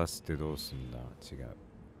パー出してどうすんだ。違う、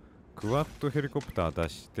クワッドヘリコプター出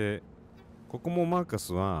して、ここもマーカ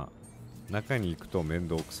スは中に行くと面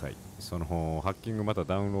倒くさい、そのハッキングまた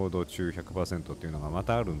ダウンロード中 100% っていうのがま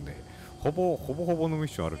たあるんで、ほぼのミッ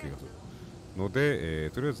ションある気がするので、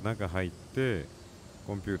とりあえず中入って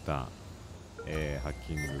コンピューター、ハッ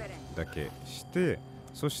キングだけして、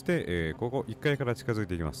そして、ここ1階から近づい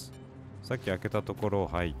ていきます。さっき開けたところ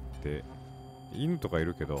入って、犬とかい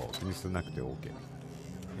るけど気にしなくて OK。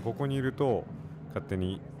 ここにいると勝手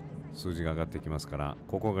に数字が上がってきますから、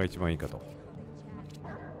ここが一番いいかと。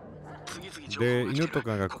で、犬と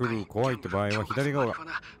かが来る怖いって場合は左側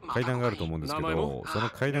階段があると思うんですけど、その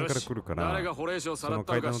階段から来るから、その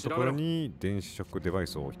階段のところに電子ショックデバイ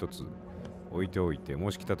スを一つ置いておいて、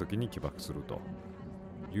もし来た時に起爆すると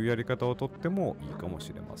いうやり方をとってもいいかも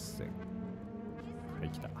しれません。はい、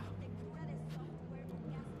来た。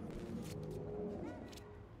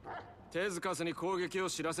手塚スに攻撃を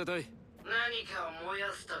知らせたい。何かを燃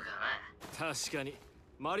やすとかな。確かに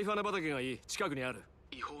マリファナ畑がいい。近くにある。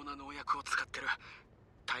違法な農薬を使ってる。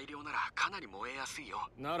大量ならかなり燃えやすいよ。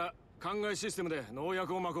なら考えシステムで農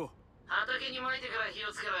薬をまこう。畑に撒いてから火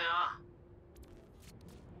をつけろよ。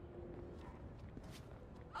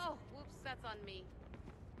Oh, whoops, that's on me.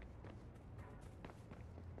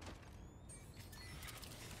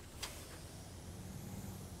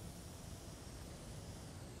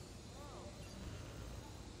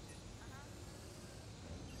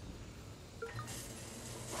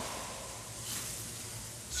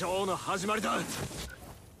 ショーの始まりだ。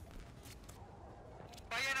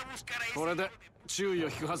これで注意を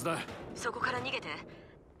引くはずだ。そこから逃げて。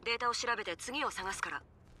データを調べて次を探すから。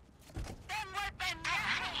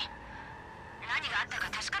何があったか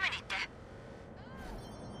確かめに行って。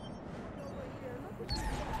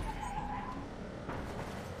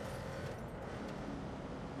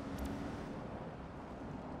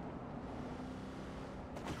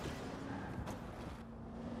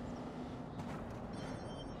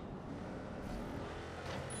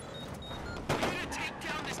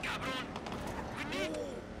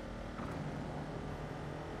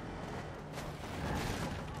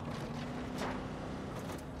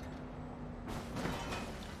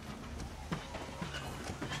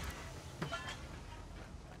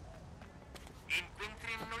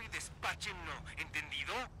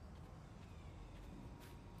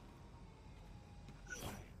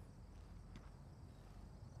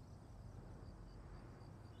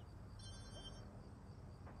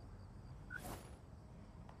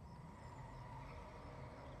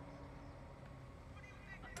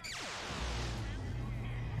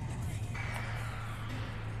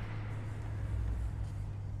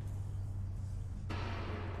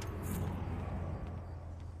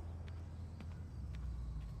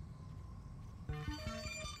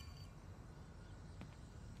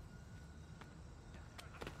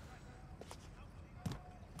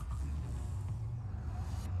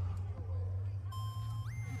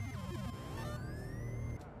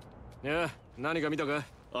いや、何か見たか？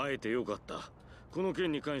会えてよかった。この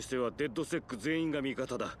件に関してはデッドセック全員が味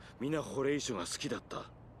方だ。皆ホレイショが好きだった。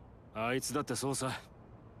あいつだってそうさ。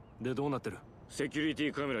で、どうなってる？セキュリテ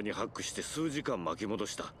ィカメラにハックして数時間巻き戻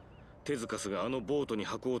した。手塚スがあのボートに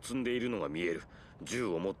箱を積んでいるのが見える。銃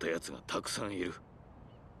を持った奴がたくさんいる。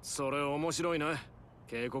それ面白いな。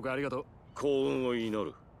警告ありがとう。幸運を祈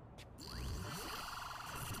る。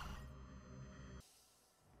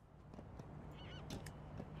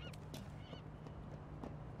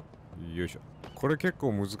よいしょ。これ結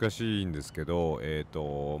構難しいんですけど、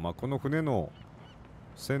この船の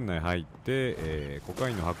船内入って、コカ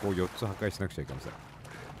インの箱を4つ破壊しなくちゃいけません。結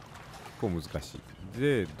構難しい。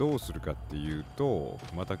で、どうするかっていうと、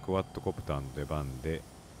またクワッドコプターの出番で、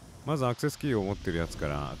まずアクセスキーを持ってるやつか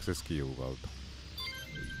らアクセスキーを奪う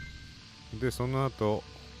と。で、その後、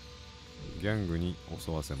ギャングに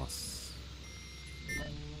襲わせます。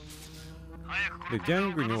で、ギ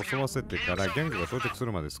ャングに襲わせてからギャングが到着す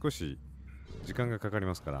るまで少し時間がかかり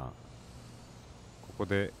ますから、ここ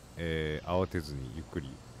で、慌てずにゆっくり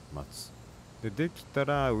待つ。で、できた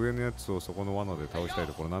ら上のやつをそこの罠で倒したい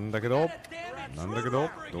ところなんだけど、どうな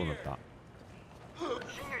った？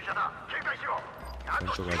戦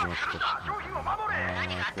闘が始まって、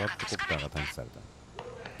クワッドコプターが探知された。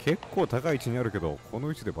結構高い位置にあるけど、この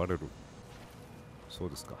位置でバレる。そう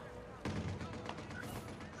ですか。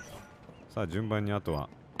さあ、順番にあとは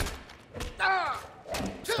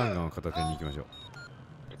スタンガンを片手に行きましょう。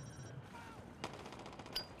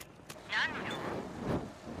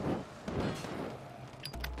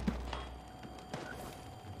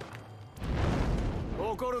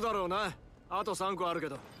怒るだろうな。あと3個あるけ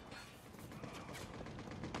ど。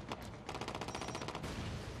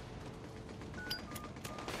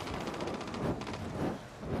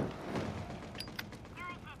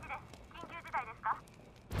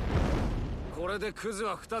これでクズ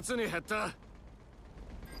は2つに減った。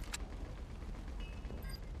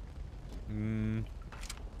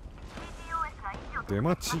出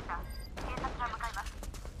待ち。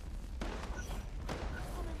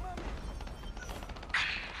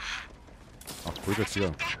あ、これと違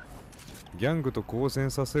う。ギャングと交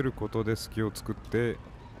戦させることで隙を作って、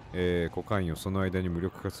コカインをその間に無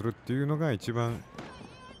力化するっていうのが一番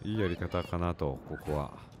いいやり方かなと、ここ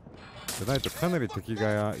は。じゃないとかなり敵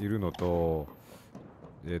がいるのと、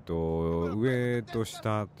上と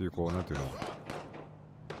下っていう、こう、なんていうの、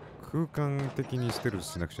空間的にステル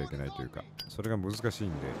スしなくちゃいけないというか、それが難しい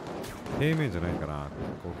んで、平面じゃないから、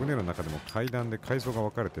こう船の中でも階段で階層が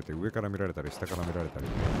分かれてて、上から見られたり、下から見られたり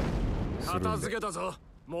するんで、片付けたぞ。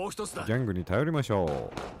もう一つだ。ギャングに頼りましょう。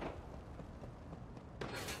よ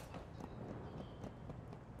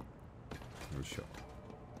いしょ。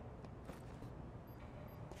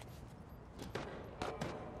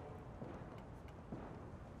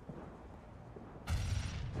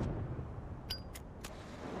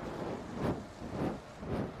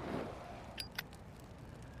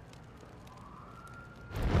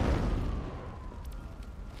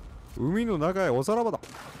海の中へおさらばだ。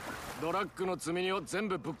ドラッグの積み荷を全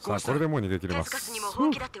部ぶっ壊した。さあ、これでもう逃げ切れます。手塚スにも本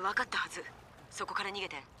気だって分かったはず。そこから逃げ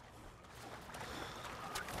て。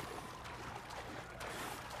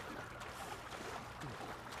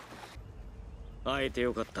会えて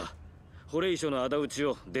よかった。ホレイショの仇討ち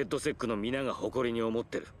をデッドセックの皆が誇りに思っ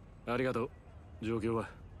てる。ありがとう。状況は？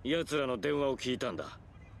奴らの電話を聞いたんだ。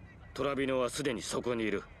トラビノはすでにそこにい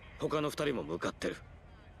る。他の2人も向かってる。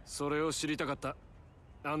それを知りたかった。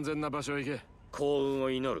安全な場所へ行け。幸運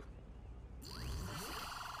を祈る。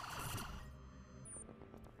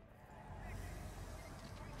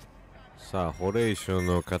さあ、ホレイショ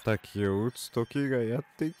の敵を撃つ時がやっ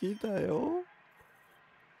てきたよ。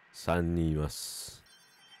3人います。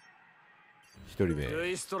1人目ル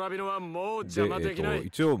イス・トラビノはもう邪魔できない。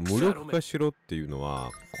一応無力化しろっていうの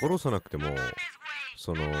は、殺さなくても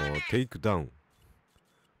そのテイクダウン、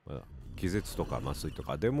気絶とか麻酔と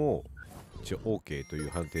かでも一応 OK という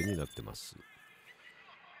判定になってます。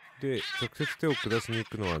で、直接手を下しに行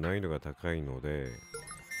くのは難易度が高いので、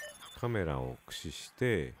カメラを駆使し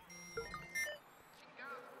て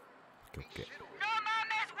OK。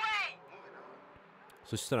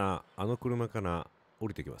そしたらあの車から降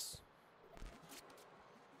りてきます。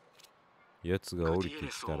やつが降りて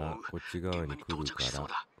きたらこっち側に来るから、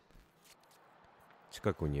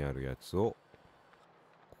近くにあるやつを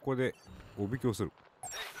ここでおびきをする。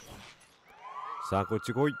さあ、こっ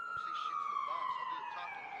ち来い。よ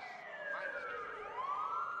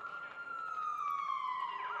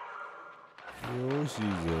しいいぞ、いい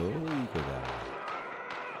子だ。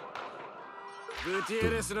グティエ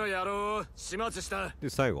レスの野郎を始末した。で、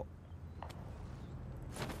最後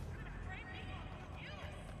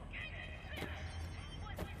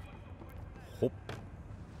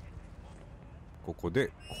ここ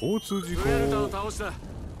で交通事故フエルタを倒した。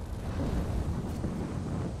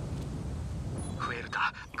フエル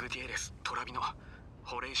タ、グティエレス、トラビノ、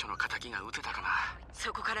ホレイショの仇が撃てたかな。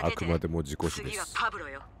そこから出て、あくまでも自己死で次はす。パブロ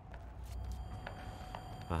よ。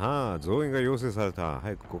あは、増援が要請された。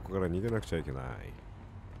早くここから逃げなくちゃいけない。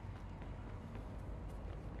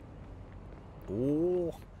お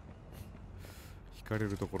お、引かれ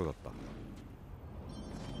るところだった。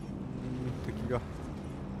敵が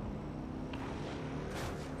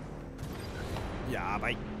やば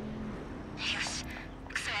い。よし、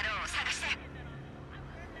クソ野郎を探して。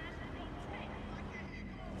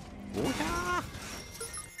おや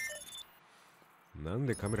ー、なん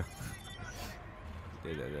でカメラで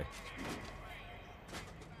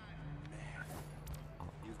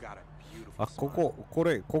あ、ここ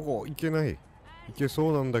行けない。行けそ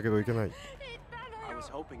うなんだけど行けない。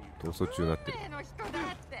逃走中になってる。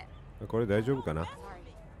これ大丈夫かな。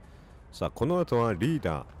さあ、この後はリー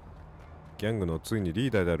ダー、ギャングのついにリ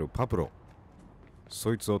ーダーであるパブロ、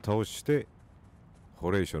そいつを倒してホ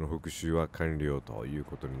レイショの復讐は完了という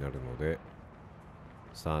ことになるので、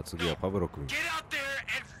さあ次はパブロ君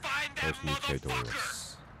倒しに行きたいと思います。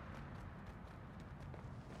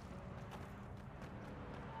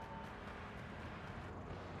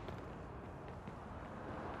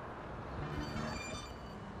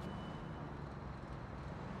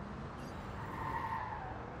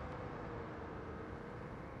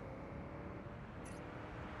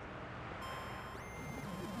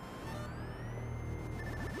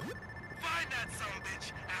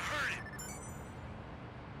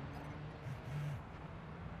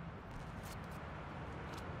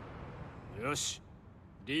よし、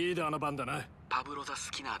リーダーの番だな。パブロ・ザ・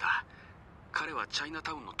スキナーだ。彼はチャイナ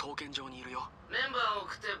タウンの刀剣場にいるよ。メンバーを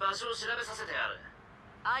送って場所を調べさせてある。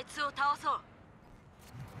あいつを倒そう。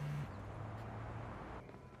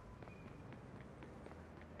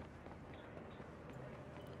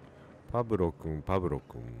パブロ君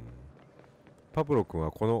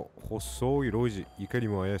はこの細い路地、いかに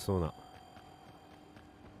も怪しそうな、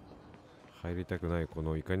入りたくないこ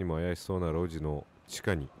のいかにも怪しそうな路地の地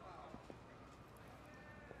下に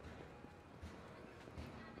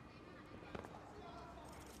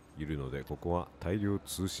いるので、ここは大量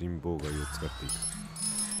通信妨害を使っていく。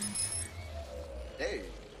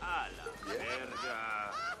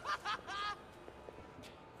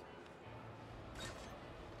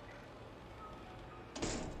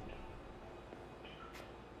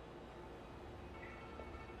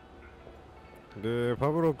で、パ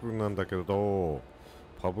ブロ君なんだけど、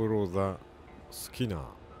パブロ・ザ・スキナー、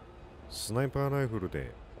スナイパーライフル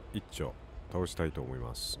で一丁倒したいと思い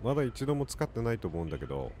ます。まだ一度も使ってないと思うんだけ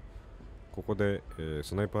ど、ここで、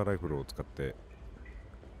スナイパーライフルを使って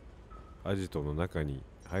アジトの中に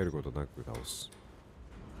入ることなく倒す。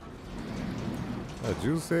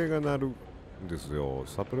銃声が鳴るんですよ。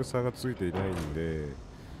サプレッサーがついていないんで、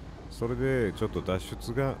それでちょっと脱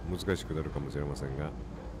出が難しくなるかもしれませんが、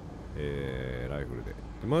ライフルで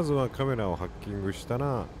まずはカメラをハッキングした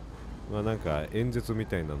ら、なんか演説み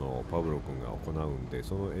たいなのをパブロ君が行うんで、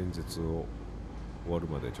その演説を終わる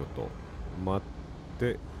までちょっと待っ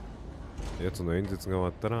て、やつの演説が終わ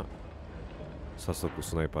ったら早速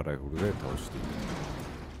スナイパーライフルで倒していく。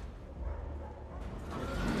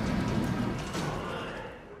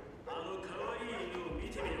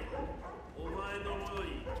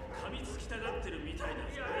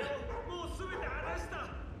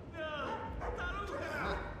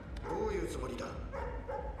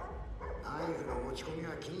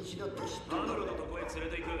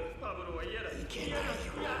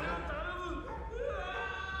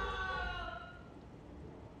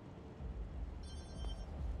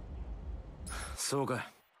そうか。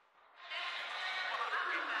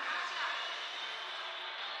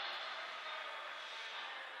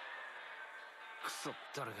クソ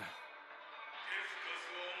誰が。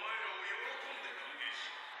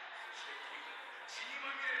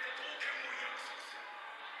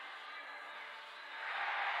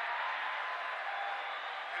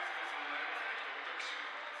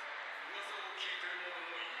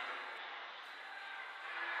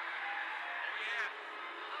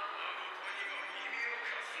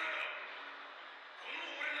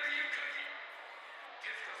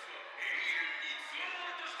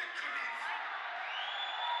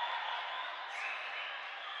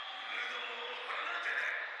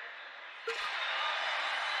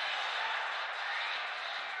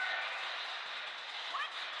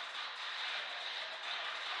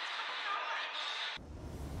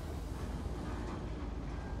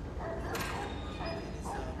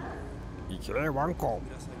いけワンコ。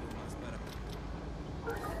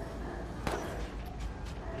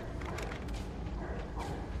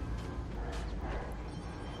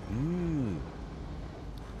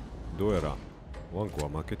どうやらワンコは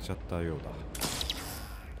負けちゃったようだ。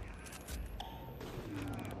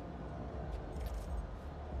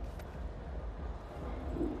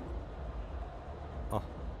あ、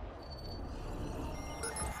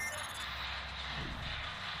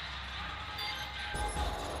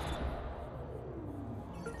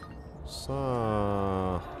さ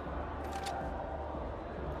あ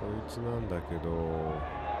こいつなんだけど、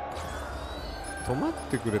止まっ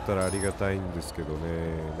てくれたらありがたいんですけど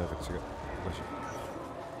ね。なんか違う、おかしい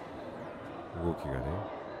動きがね。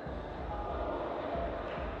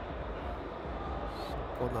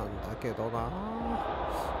そこなんだけどな。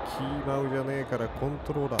キーマウじゃねえからコン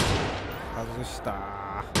トローラー外した。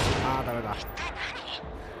ああダメだ。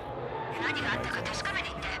何があったか確かめに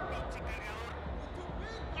行っ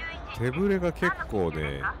て。手ぶれが結構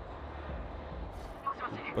ね。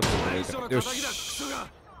よし。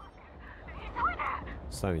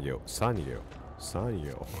さあ逃げよう、さあ逃げよう、さあ逃げ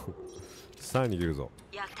よう。さあ逃げるぞ。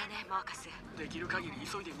やったね、マーカス。できる限り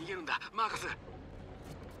急いで逃げるんだ、マーカス。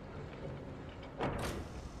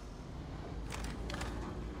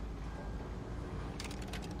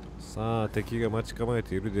さあ敵が待ち構え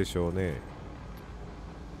ているでしょうね。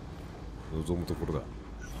望むところだ。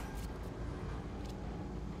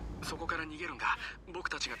そこから逃げるんだ。僕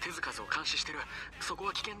たちが手数数を監視してる。そこ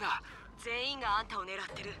は危険だ。全員があんたを狙っ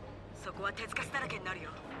てる。そこは手つかずだらけになるよ。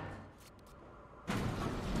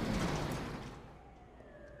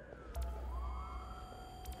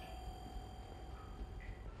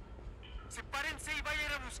Sepárense y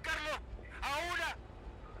vayan a buscarlo. Ahora.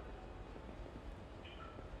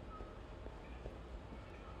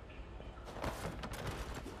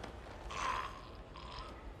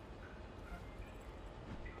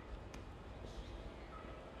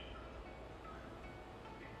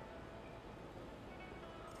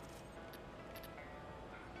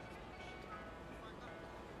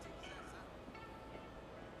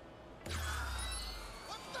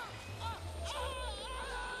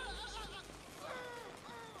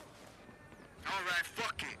 All right,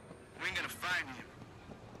 fuck it. We ain't gonna find him.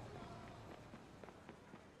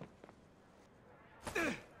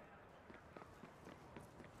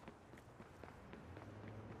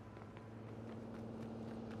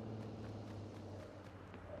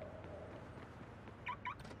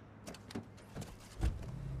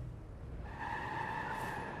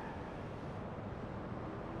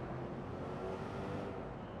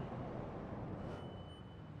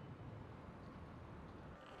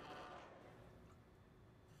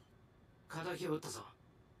 敵を撃ったぞ。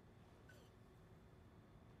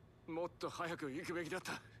もっと早く行くべきだっ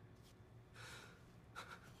た。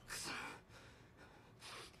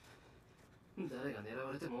誰が狙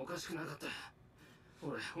われてもおかしくなかった。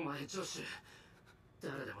俺、お前、ジョッシュ、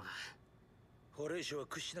誰でもだ。ホレイショは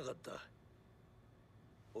屈しなかった。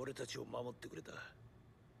俺たちを守ってくれた。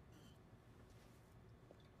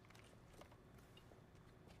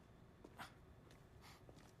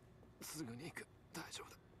すぐに行く。大丈夫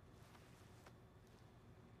だ。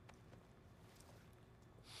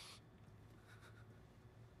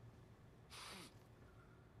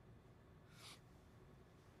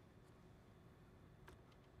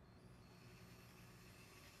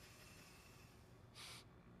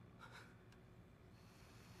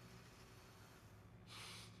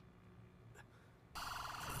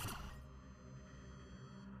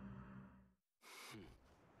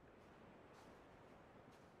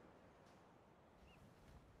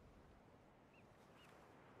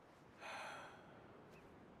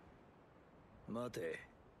待て。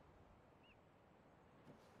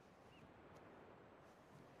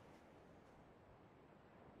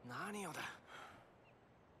何をだ。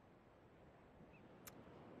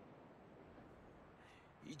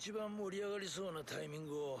一番盛り上がりそうなタイミン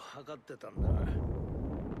グを測ってたんだ。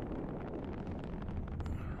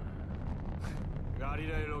ガリ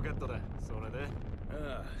レイロケットだ。それで？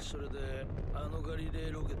ああ、それであのガリレ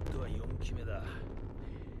イロケットは4機目だ。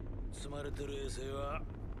積まれてる衛星は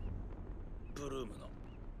ブルームの。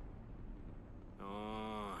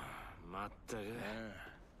まったく、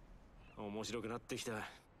面白くなってきた。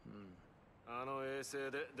あの衛星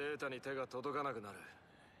でデータに手が届かなくなる。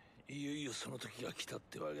いよいよその時が来たっ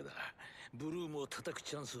てわけだ。ブルームを叩く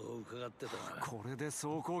チャンスを伺ってたな。これで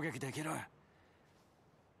総攻撃できる。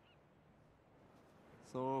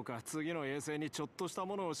そうか、次の衛星にちょっとした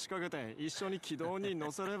ものを仕掛けて一緒に軌道に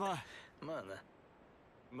乗せれば。まあな。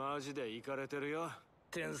マジでイカれてるよ。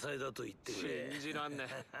天才だと言ってくれ。信じらんね。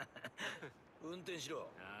運転しろ。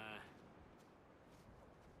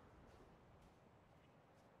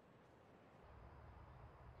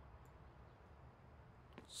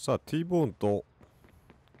さあ T ボーンと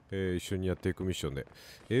一緒にやっていくミッションで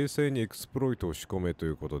衛星にエクスプロイトを仕込めとい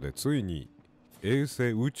うことで、ついに衛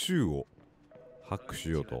星宇宙をハックし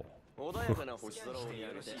ようと。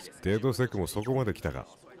デートセックもそこまで来たか。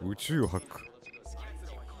宇宙をハック。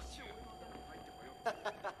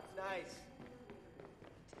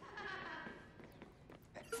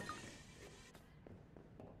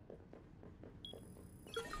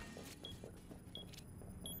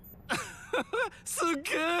すっ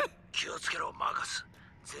げえ。気をつけろマーカス。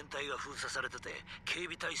全体が封鎖されてて警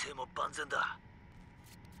備体制も万全だ。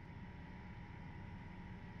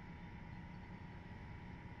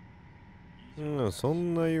そ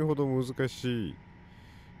んな言うほど難しい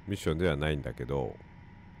ミッションではないんだけど、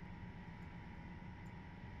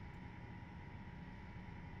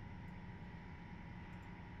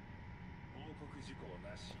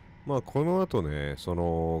まあこの後ね、そ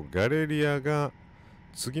のガレリアが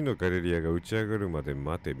次のガレリアが打ち上がるまで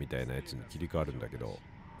待てみたいなやつに切り替わるんだけど、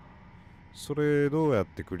それどうやっ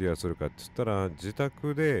てクリアするかって言ったら、自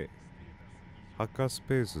宅でハッカース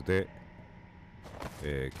ペースで、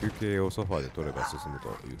休憩をソファーで取れば進むと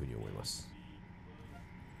いうふうに思います。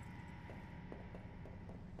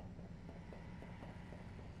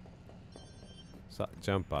さあ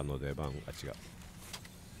ジャンパーの出番。あ、違う、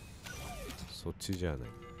そっちじゃない。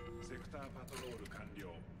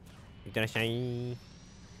いってらっしゃい。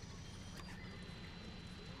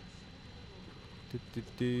てて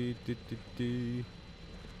てててて。オー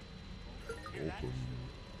プン。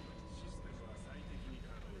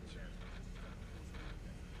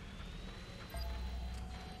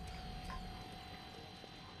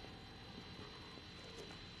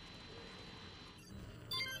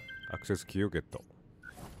アクセスキーをゲット。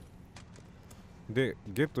で、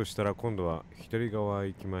ゲットしたら今度は左側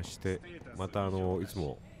行きまして、またいつ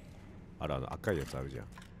もある赤いやつあるじゃん。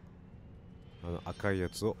赤いや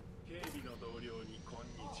つを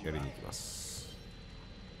やりに行きます。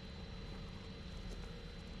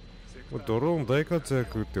ドローン大活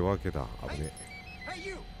躍ってわけだ。危ねえ。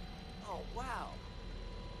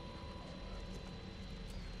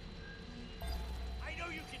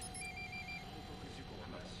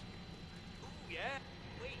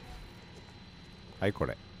はい、こ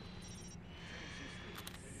れ。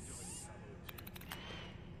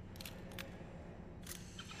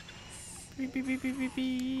ピピピピピピ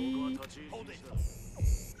ー。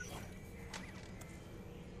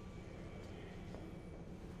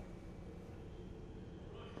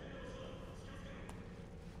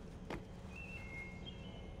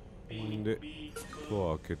で、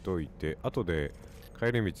ドア開けといて、後で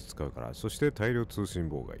帰り道使うから。そして大量通信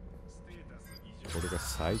妨害。これが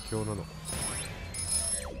最強なの。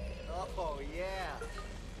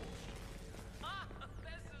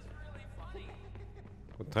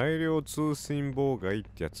大量通信妨害っ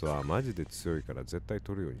てやつはマジで強いから絶対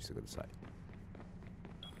取るようにしてください。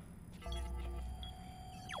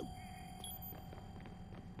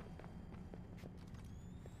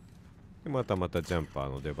でまたジャンパー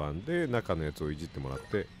の出番で中のやつをいじってもらっ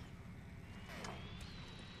て、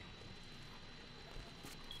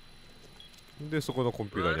でそこのコン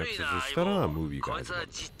ピューターにアクセスしたらムービーが始まる。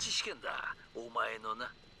こいつは実地試験だ。お前のな。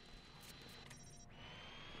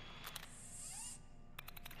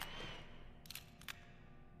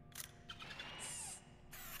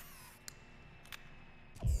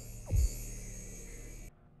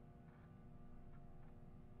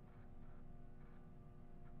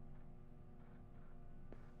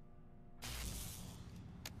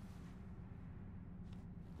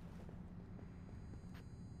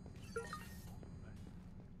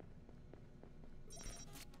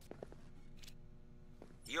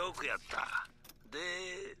よくやった。で、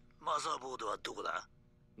マザーボードはどこだ？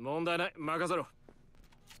問題ない、任せろ。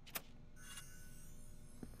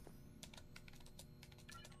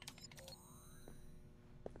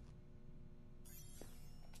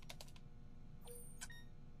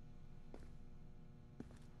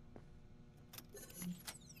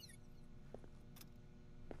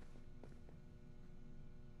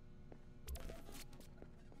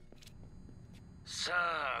さ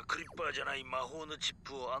あ、クリッパーじゃない魔法のチッ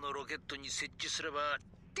プをあのロケットに設置すれば、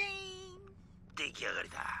デーン、出来上がり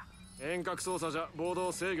だ。遠隔操作じゃボード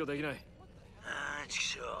を制御できない。ああ、ちく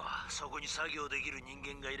しょう。そこに作業できる人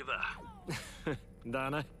間がいれば。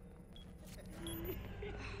だな。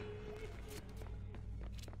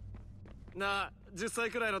なあ、10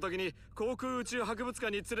歳くらいの時に航空宇宙博物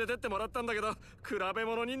館に連れてってもらったんだけど、比べ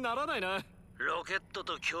物にならないな。ロケット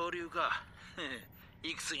と恐竜か。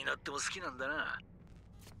いくつになっても好きなんだな。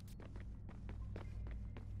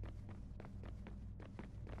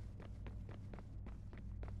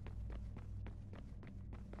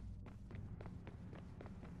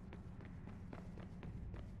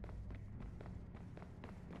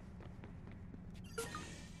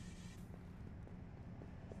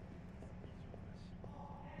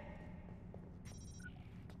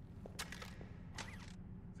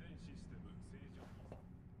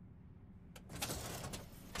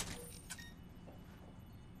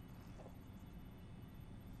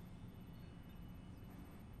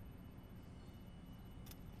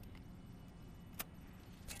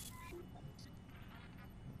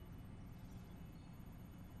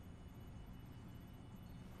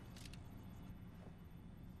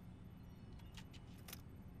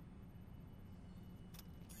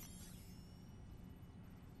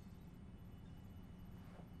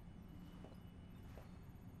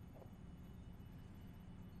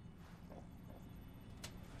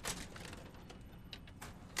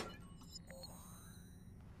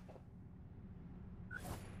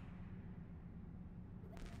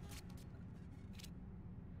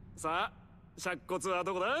さあ、尺骨は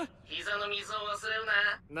どこだ？膝の水を忘れる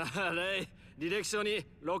な。なあレイ、履歴書に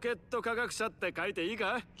ロケット科学者って書いていい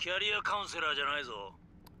か？キャリアカウンセラーじゃないぞ。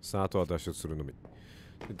さあ、あとは脱出するのみ。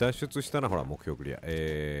脱出したらほら、目標クリア。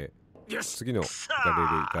よし、次の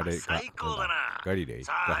ガリレイ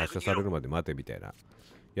が発射されるまで待てみたいな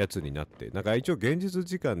やつになって、なんか一応現実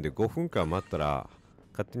時間で5分間待ったら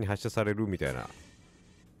勝手に発射されるみたいな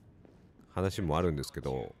話もあるんですけ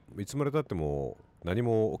ど、いつまでたっても何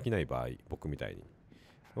も起きない場合、僕みたいに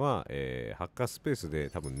は、発火スペース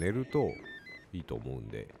で多分寝るといいと思うん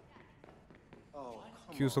で、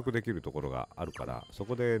休息できるところがあるから、そ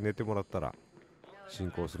こで寝てもらったら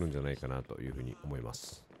進行するんじゃないかなというふうに思いま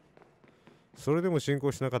す。それでも進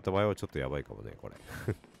行しなかった場合はちょっとやばいかもね、これ。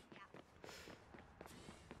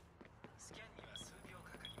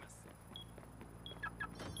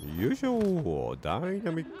よいしょ、ダイ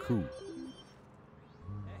ナミック。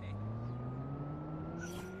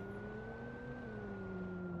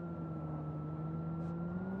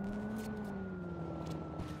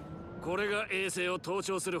これが衛星を盗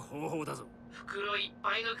聴する方法だぞ。袋いっ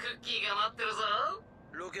ぱいのクッキーが待ってるぞ。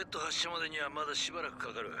ロケット発射までにはまだしばらく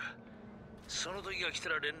かかる。その時が来た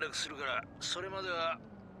ら連絡するから、それまでは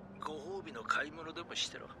ご褒美の買い物でもし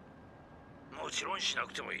てろ。もちろんしな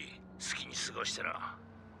くてもいい。好きに過ごしてな。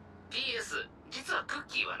 PS、実はクッ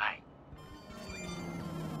キーはない。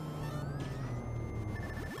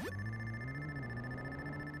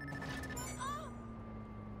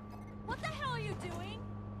What the hell are you doing?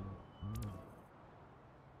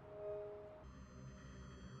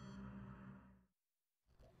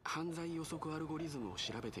 犯罪予測アルゴリズムを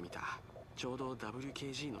調べてみた。ちょうど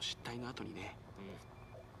WKG の失態の後にね、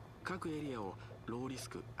各エリアをローリス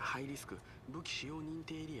ク、ハイリスク、武器使用認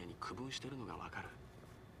定エリアに区分してるのがわかる。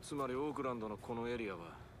つまりオークランドのこのエリアは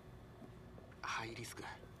ハイリスク。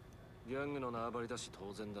ギャングの縄張りだし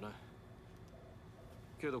当然だな。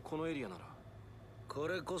けどこのエリアならこ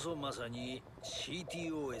れこそまさに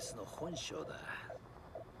CTOS の本性だ。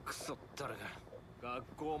クソったれが。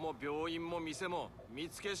学校も病院も店も見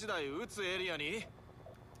つけ次第撃つエリアに。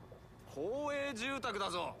公営住宅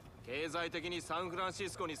だぞ。経済的にサンフランシ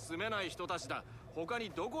スコに住めない人たちだ。他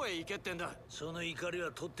にどこへ行けってんだ。その怒り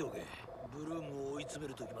は取っておけ。ブルームを追い詰め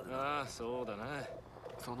る時まで。ああ、そうだな。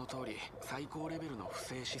その通り、最高レベルの不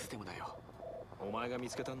正システムだよ。お前が見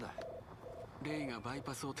つけたんだ。レイがバイ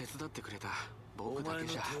パスを手伝ってくれた。僕だけ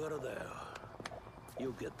じゃ。お前の手柄だよ。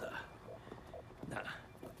よくやった。なあ、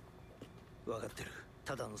分かってる。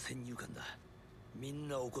ただの先入観だ。みん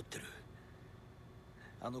な怒ってる。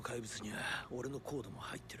あの怪物には俺のコードも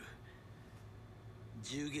入ってる。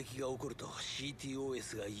銃撃が起こると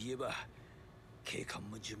CTOS が言えば警官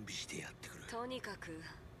も準備してやってくる。とにかく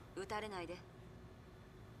撃たれないで。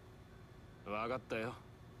分かったよ、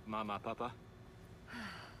ママパパ。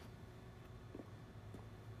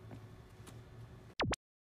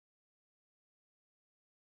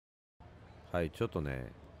はい、ちょっと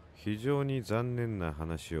ね、非常に残念な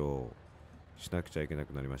話をしなくちゃいけな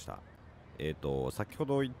くなりました。先ほ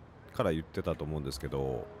どから言ってたと思うんですけ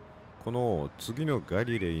ど、この次のガ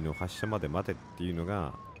リレイの発射まで待てっていうの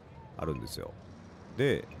があるんですよ。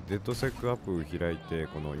で、デッドセックアップを開いて、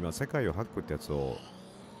この今、世界をハックってやつを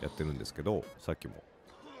やってるんですけど、さっきも。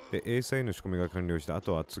で、衛星の仕込みが完了して、あ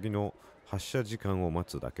とは次の発射時間を待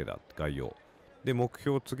つだけだ、概要。で、目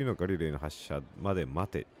標、次のガリレイの発射まで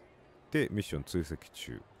待て。で、ミッション追跡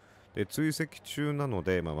中。で、追跡中なの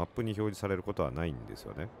で、マップに表示されることはないんです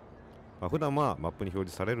よね。普段はマップに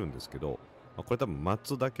表示されるんですけど、これ多分待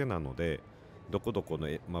つだけなので、どこどこの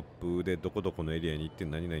マップでどこどこのエリアに行って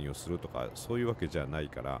何々をするとか、そういうわけじゃない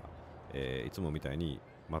から、いつもみたいに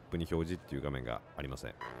マップに表示っていう画面がありませ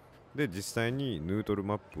ん。で、実際にヌートル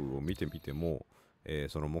マップを見てみても、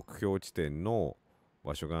その目標地点の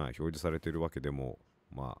場所が表示されているわけでも、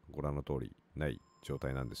ご覧の通りない状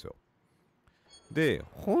態なんですよ。で、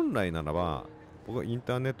本来ならば、僕はイン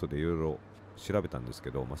ターネットでいろいろ調べたんです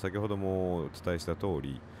けど、先ほどもお伝えした通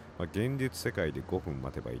り、現実世界で5分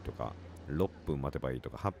待てばいいとか、6分待てばいい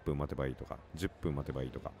とか、8分待てばいいとか、10分待てばい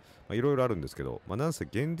いとか、いろいろあるんですけど、なんせ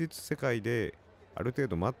現実世界である程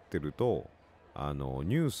度待ってると、ニ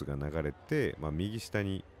ュースが流れて、右下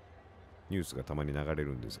にニュースがたまに流れ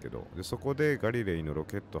るんですけど、でそこでガリレイのロ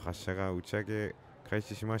ケット発射が打ち上げ開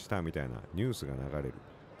始しましたみたいなニュースが流れる。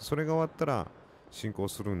それが終わったら進行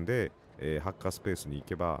するんで、ハッカースペースに行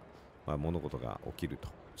けば、物事が起きると、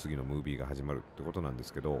次のムービーが始まるってことなんで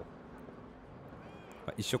すけど、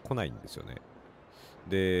一生来ないんですよね。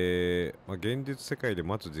で、現実世界で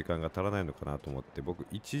待つ時間が足らないのかなと思って、僕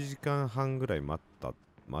1時間半ぐらい待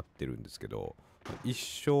ってるんですけど、一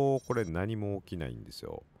生これ何も起きないんです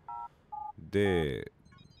よ。で、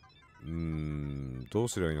どう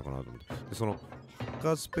すればいいのかなと思って。で、その、ハッ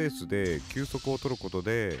カースペースで休息を取ること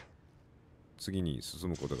で、次に進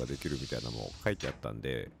むことができるみたいなのも書いてあったん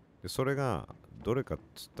で、それがどれかっ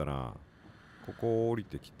つったら、ここを降り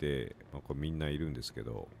てきて、これみんないるんですけ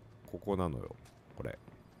ど、ここなのよ、これ。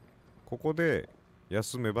ここで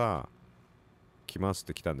休めば来ますっ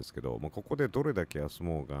て来たんですけど、ここでどれだけ休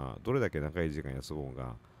もうが、どれだけ長い時間休もう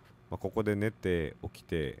が、ここで寝て起き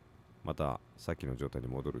て、またさっきの状態に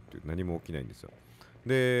戻るっていう何も起きないんですよ。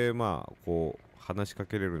で、こう話しか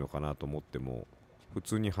けれるのかなと思っても、普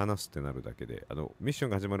通に話すってなるだけで、ミッション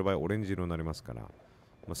が始まる場合オレンジ色になりますから、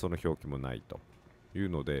その表記もないという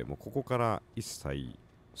ので、もうここから一切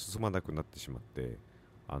進まなくなってしまって、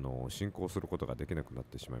進行することができなくなっ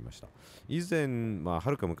てしまいました。以前、は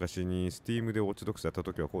るか昔に Steam でウォッチドックスやった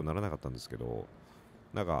時はこうならなかったんですけど、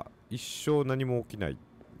なんか一生何も起きない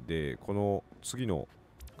で、この次の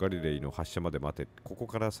ガリレイの発射まで待て、ここ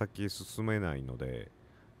から先進めないので、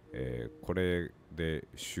これで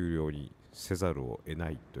終了にせざるを得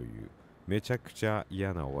ないというめちゃくちゃ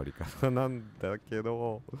嫌な終わり方なんだけ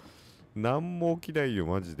ど、何も起きないよ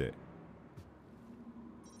マジで。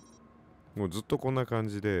もうずっとこんな感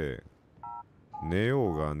じで、寝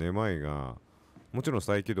ようが寝まいが、もちろん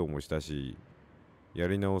再起動もしたし、や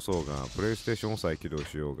り直そうが、プレイステーションを再起動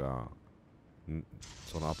しようが、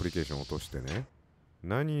そのアプリケーションを落としてね、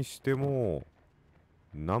何しても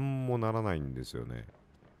何もならないんですよね。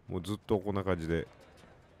もうずっとこんな感じで、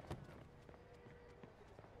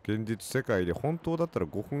現実世界で本当だったら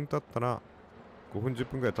5分経ったら、5分10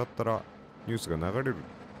分ぐらい経ったらニュースが流れる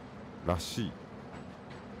らしい。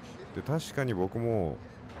で、確かに僕も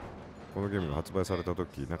このゲームが発売された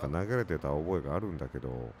時なんか流れてた覚えがあるんだけ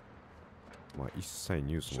ど、一切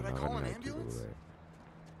ニュースも流れないということで、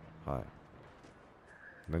はい、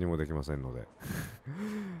何もできませんので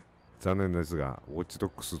残念ですが、ウォッチドッ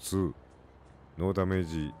グス2ノーダメー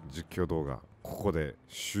ジ実況動画ここで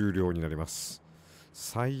終了になります。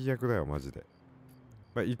最悪だよマジで。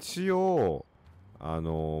一応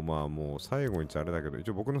もう最後に言っちゃあれだけど、一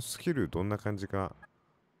応僕のスキルどんな感じか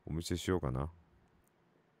お見せしようかな。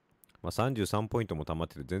33ポイントも溜まっ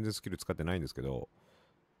てて全然スキル使ってないんですけど、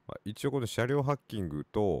一応この車両ハッキング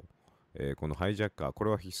と、このハイジャッカー、これ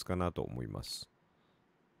は必須かなと思います。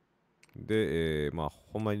で、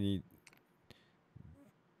ほんまに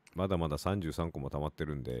まだまだ33個も溜まって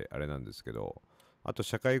るんであれなんですけど、あと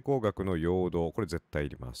社会工学の陽動、これ絶対い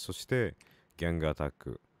ります。そしてギャングアタッ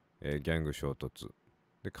ク、ギャング衝突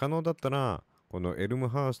で、可能だったらこのエルム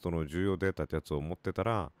ハーストの重要データってやつを持ってた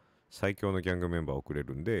ら最強のギャングメンバーを送れ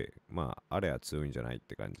るんで、あれは強いんじゃないっ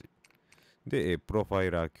て感じで、プロファ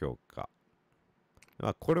イラー強化、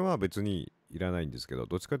これは別にいらないんですけど、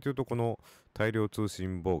どっちかというとこの大量通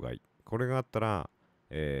信妨害、これがあったら、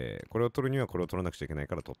これを取るにはこれを取らなくちゃいけない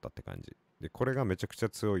から取ったって感じで、これがめちゃくちゃ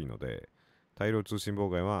強いので大量通信妨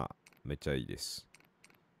害はめっちゃいいです。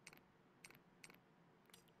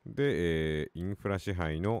で、インフラ支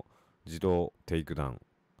配の自動テイクダウン、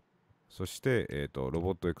そして、ロ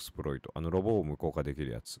ボットエクスプロイト、ロボを無効化でき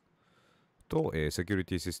るやつと、セキュリ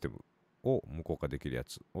ティシステムを無効化できるや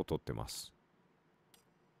つを取ってます。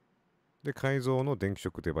で、改造の電気シ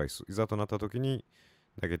ョックデバイス、いざとなった時に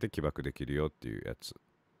投げて起爆できるよっていうやつ、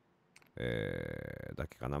だ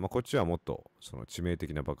けかな。こっちはもっとその致命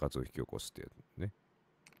的な爆発を引き起こすっていうね。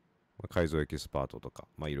改造エキスパートとか、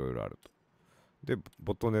いろいろあると。で、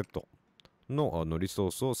ボットネットのリソ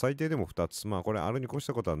ースを最低でも2つ、これあるに越し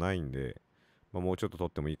たことはないんで、もうちょっと取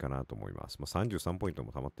ってもいいかなと思います。33ポイント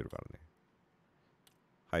も溜まってるからね。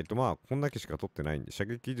はい、とこんだけしか取ってないんで、射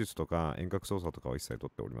撃技術とか遠隔操作とかは一切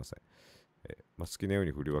取っておりません。好きなよう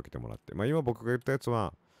に振り分けてもらって、今僕が言ったやつ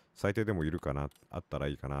は最低でもいるかな、あったら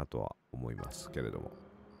いいかなとは思いますけれども。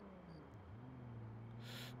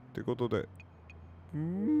ってことで、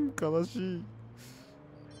悲しい。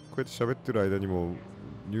こうやって喋ってる間にも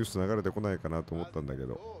ニュース流れてこないかなと思ったんだけ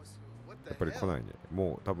ど、やっぱり来ないね。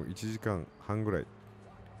もう多分1時間半ぐらい、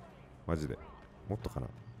マジでもっとかな、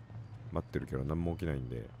待ってるけど何も起きないん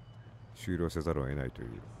で終了せざるを得ないという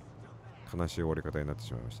悲しい終わり方になって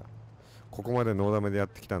しまいました。ここまでノーダメでやっ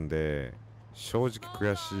てきたんで正直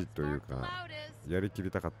悔しいというか、やりき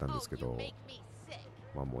りたかったんですけど、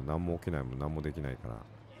もう何も起きないも何もできないから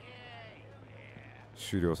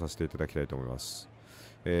終了させていただきたいと思います。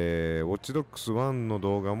ウォッチドッグス1の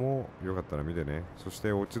動画もよかったら見てね。そし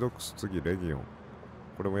てウォッチドッグス次レギオン、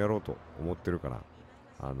これもやろうと思ってるから、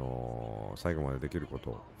最後までできるこ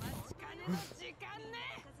とを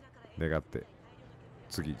願って、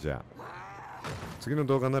次じゃあ次の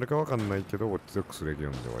動画になるかわかんないけどウォッチドッグスレギオ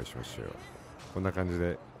ンでお会いしましょう。こんな感じ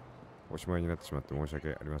でおしまいになってしまって申し訳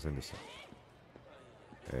ありませんでし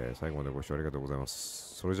た。最後までご視聴ありがとうございま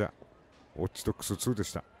す。それじゃあ、ウォッチドッグス2で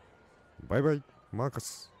した。バイバイ、マーカ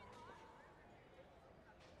ス。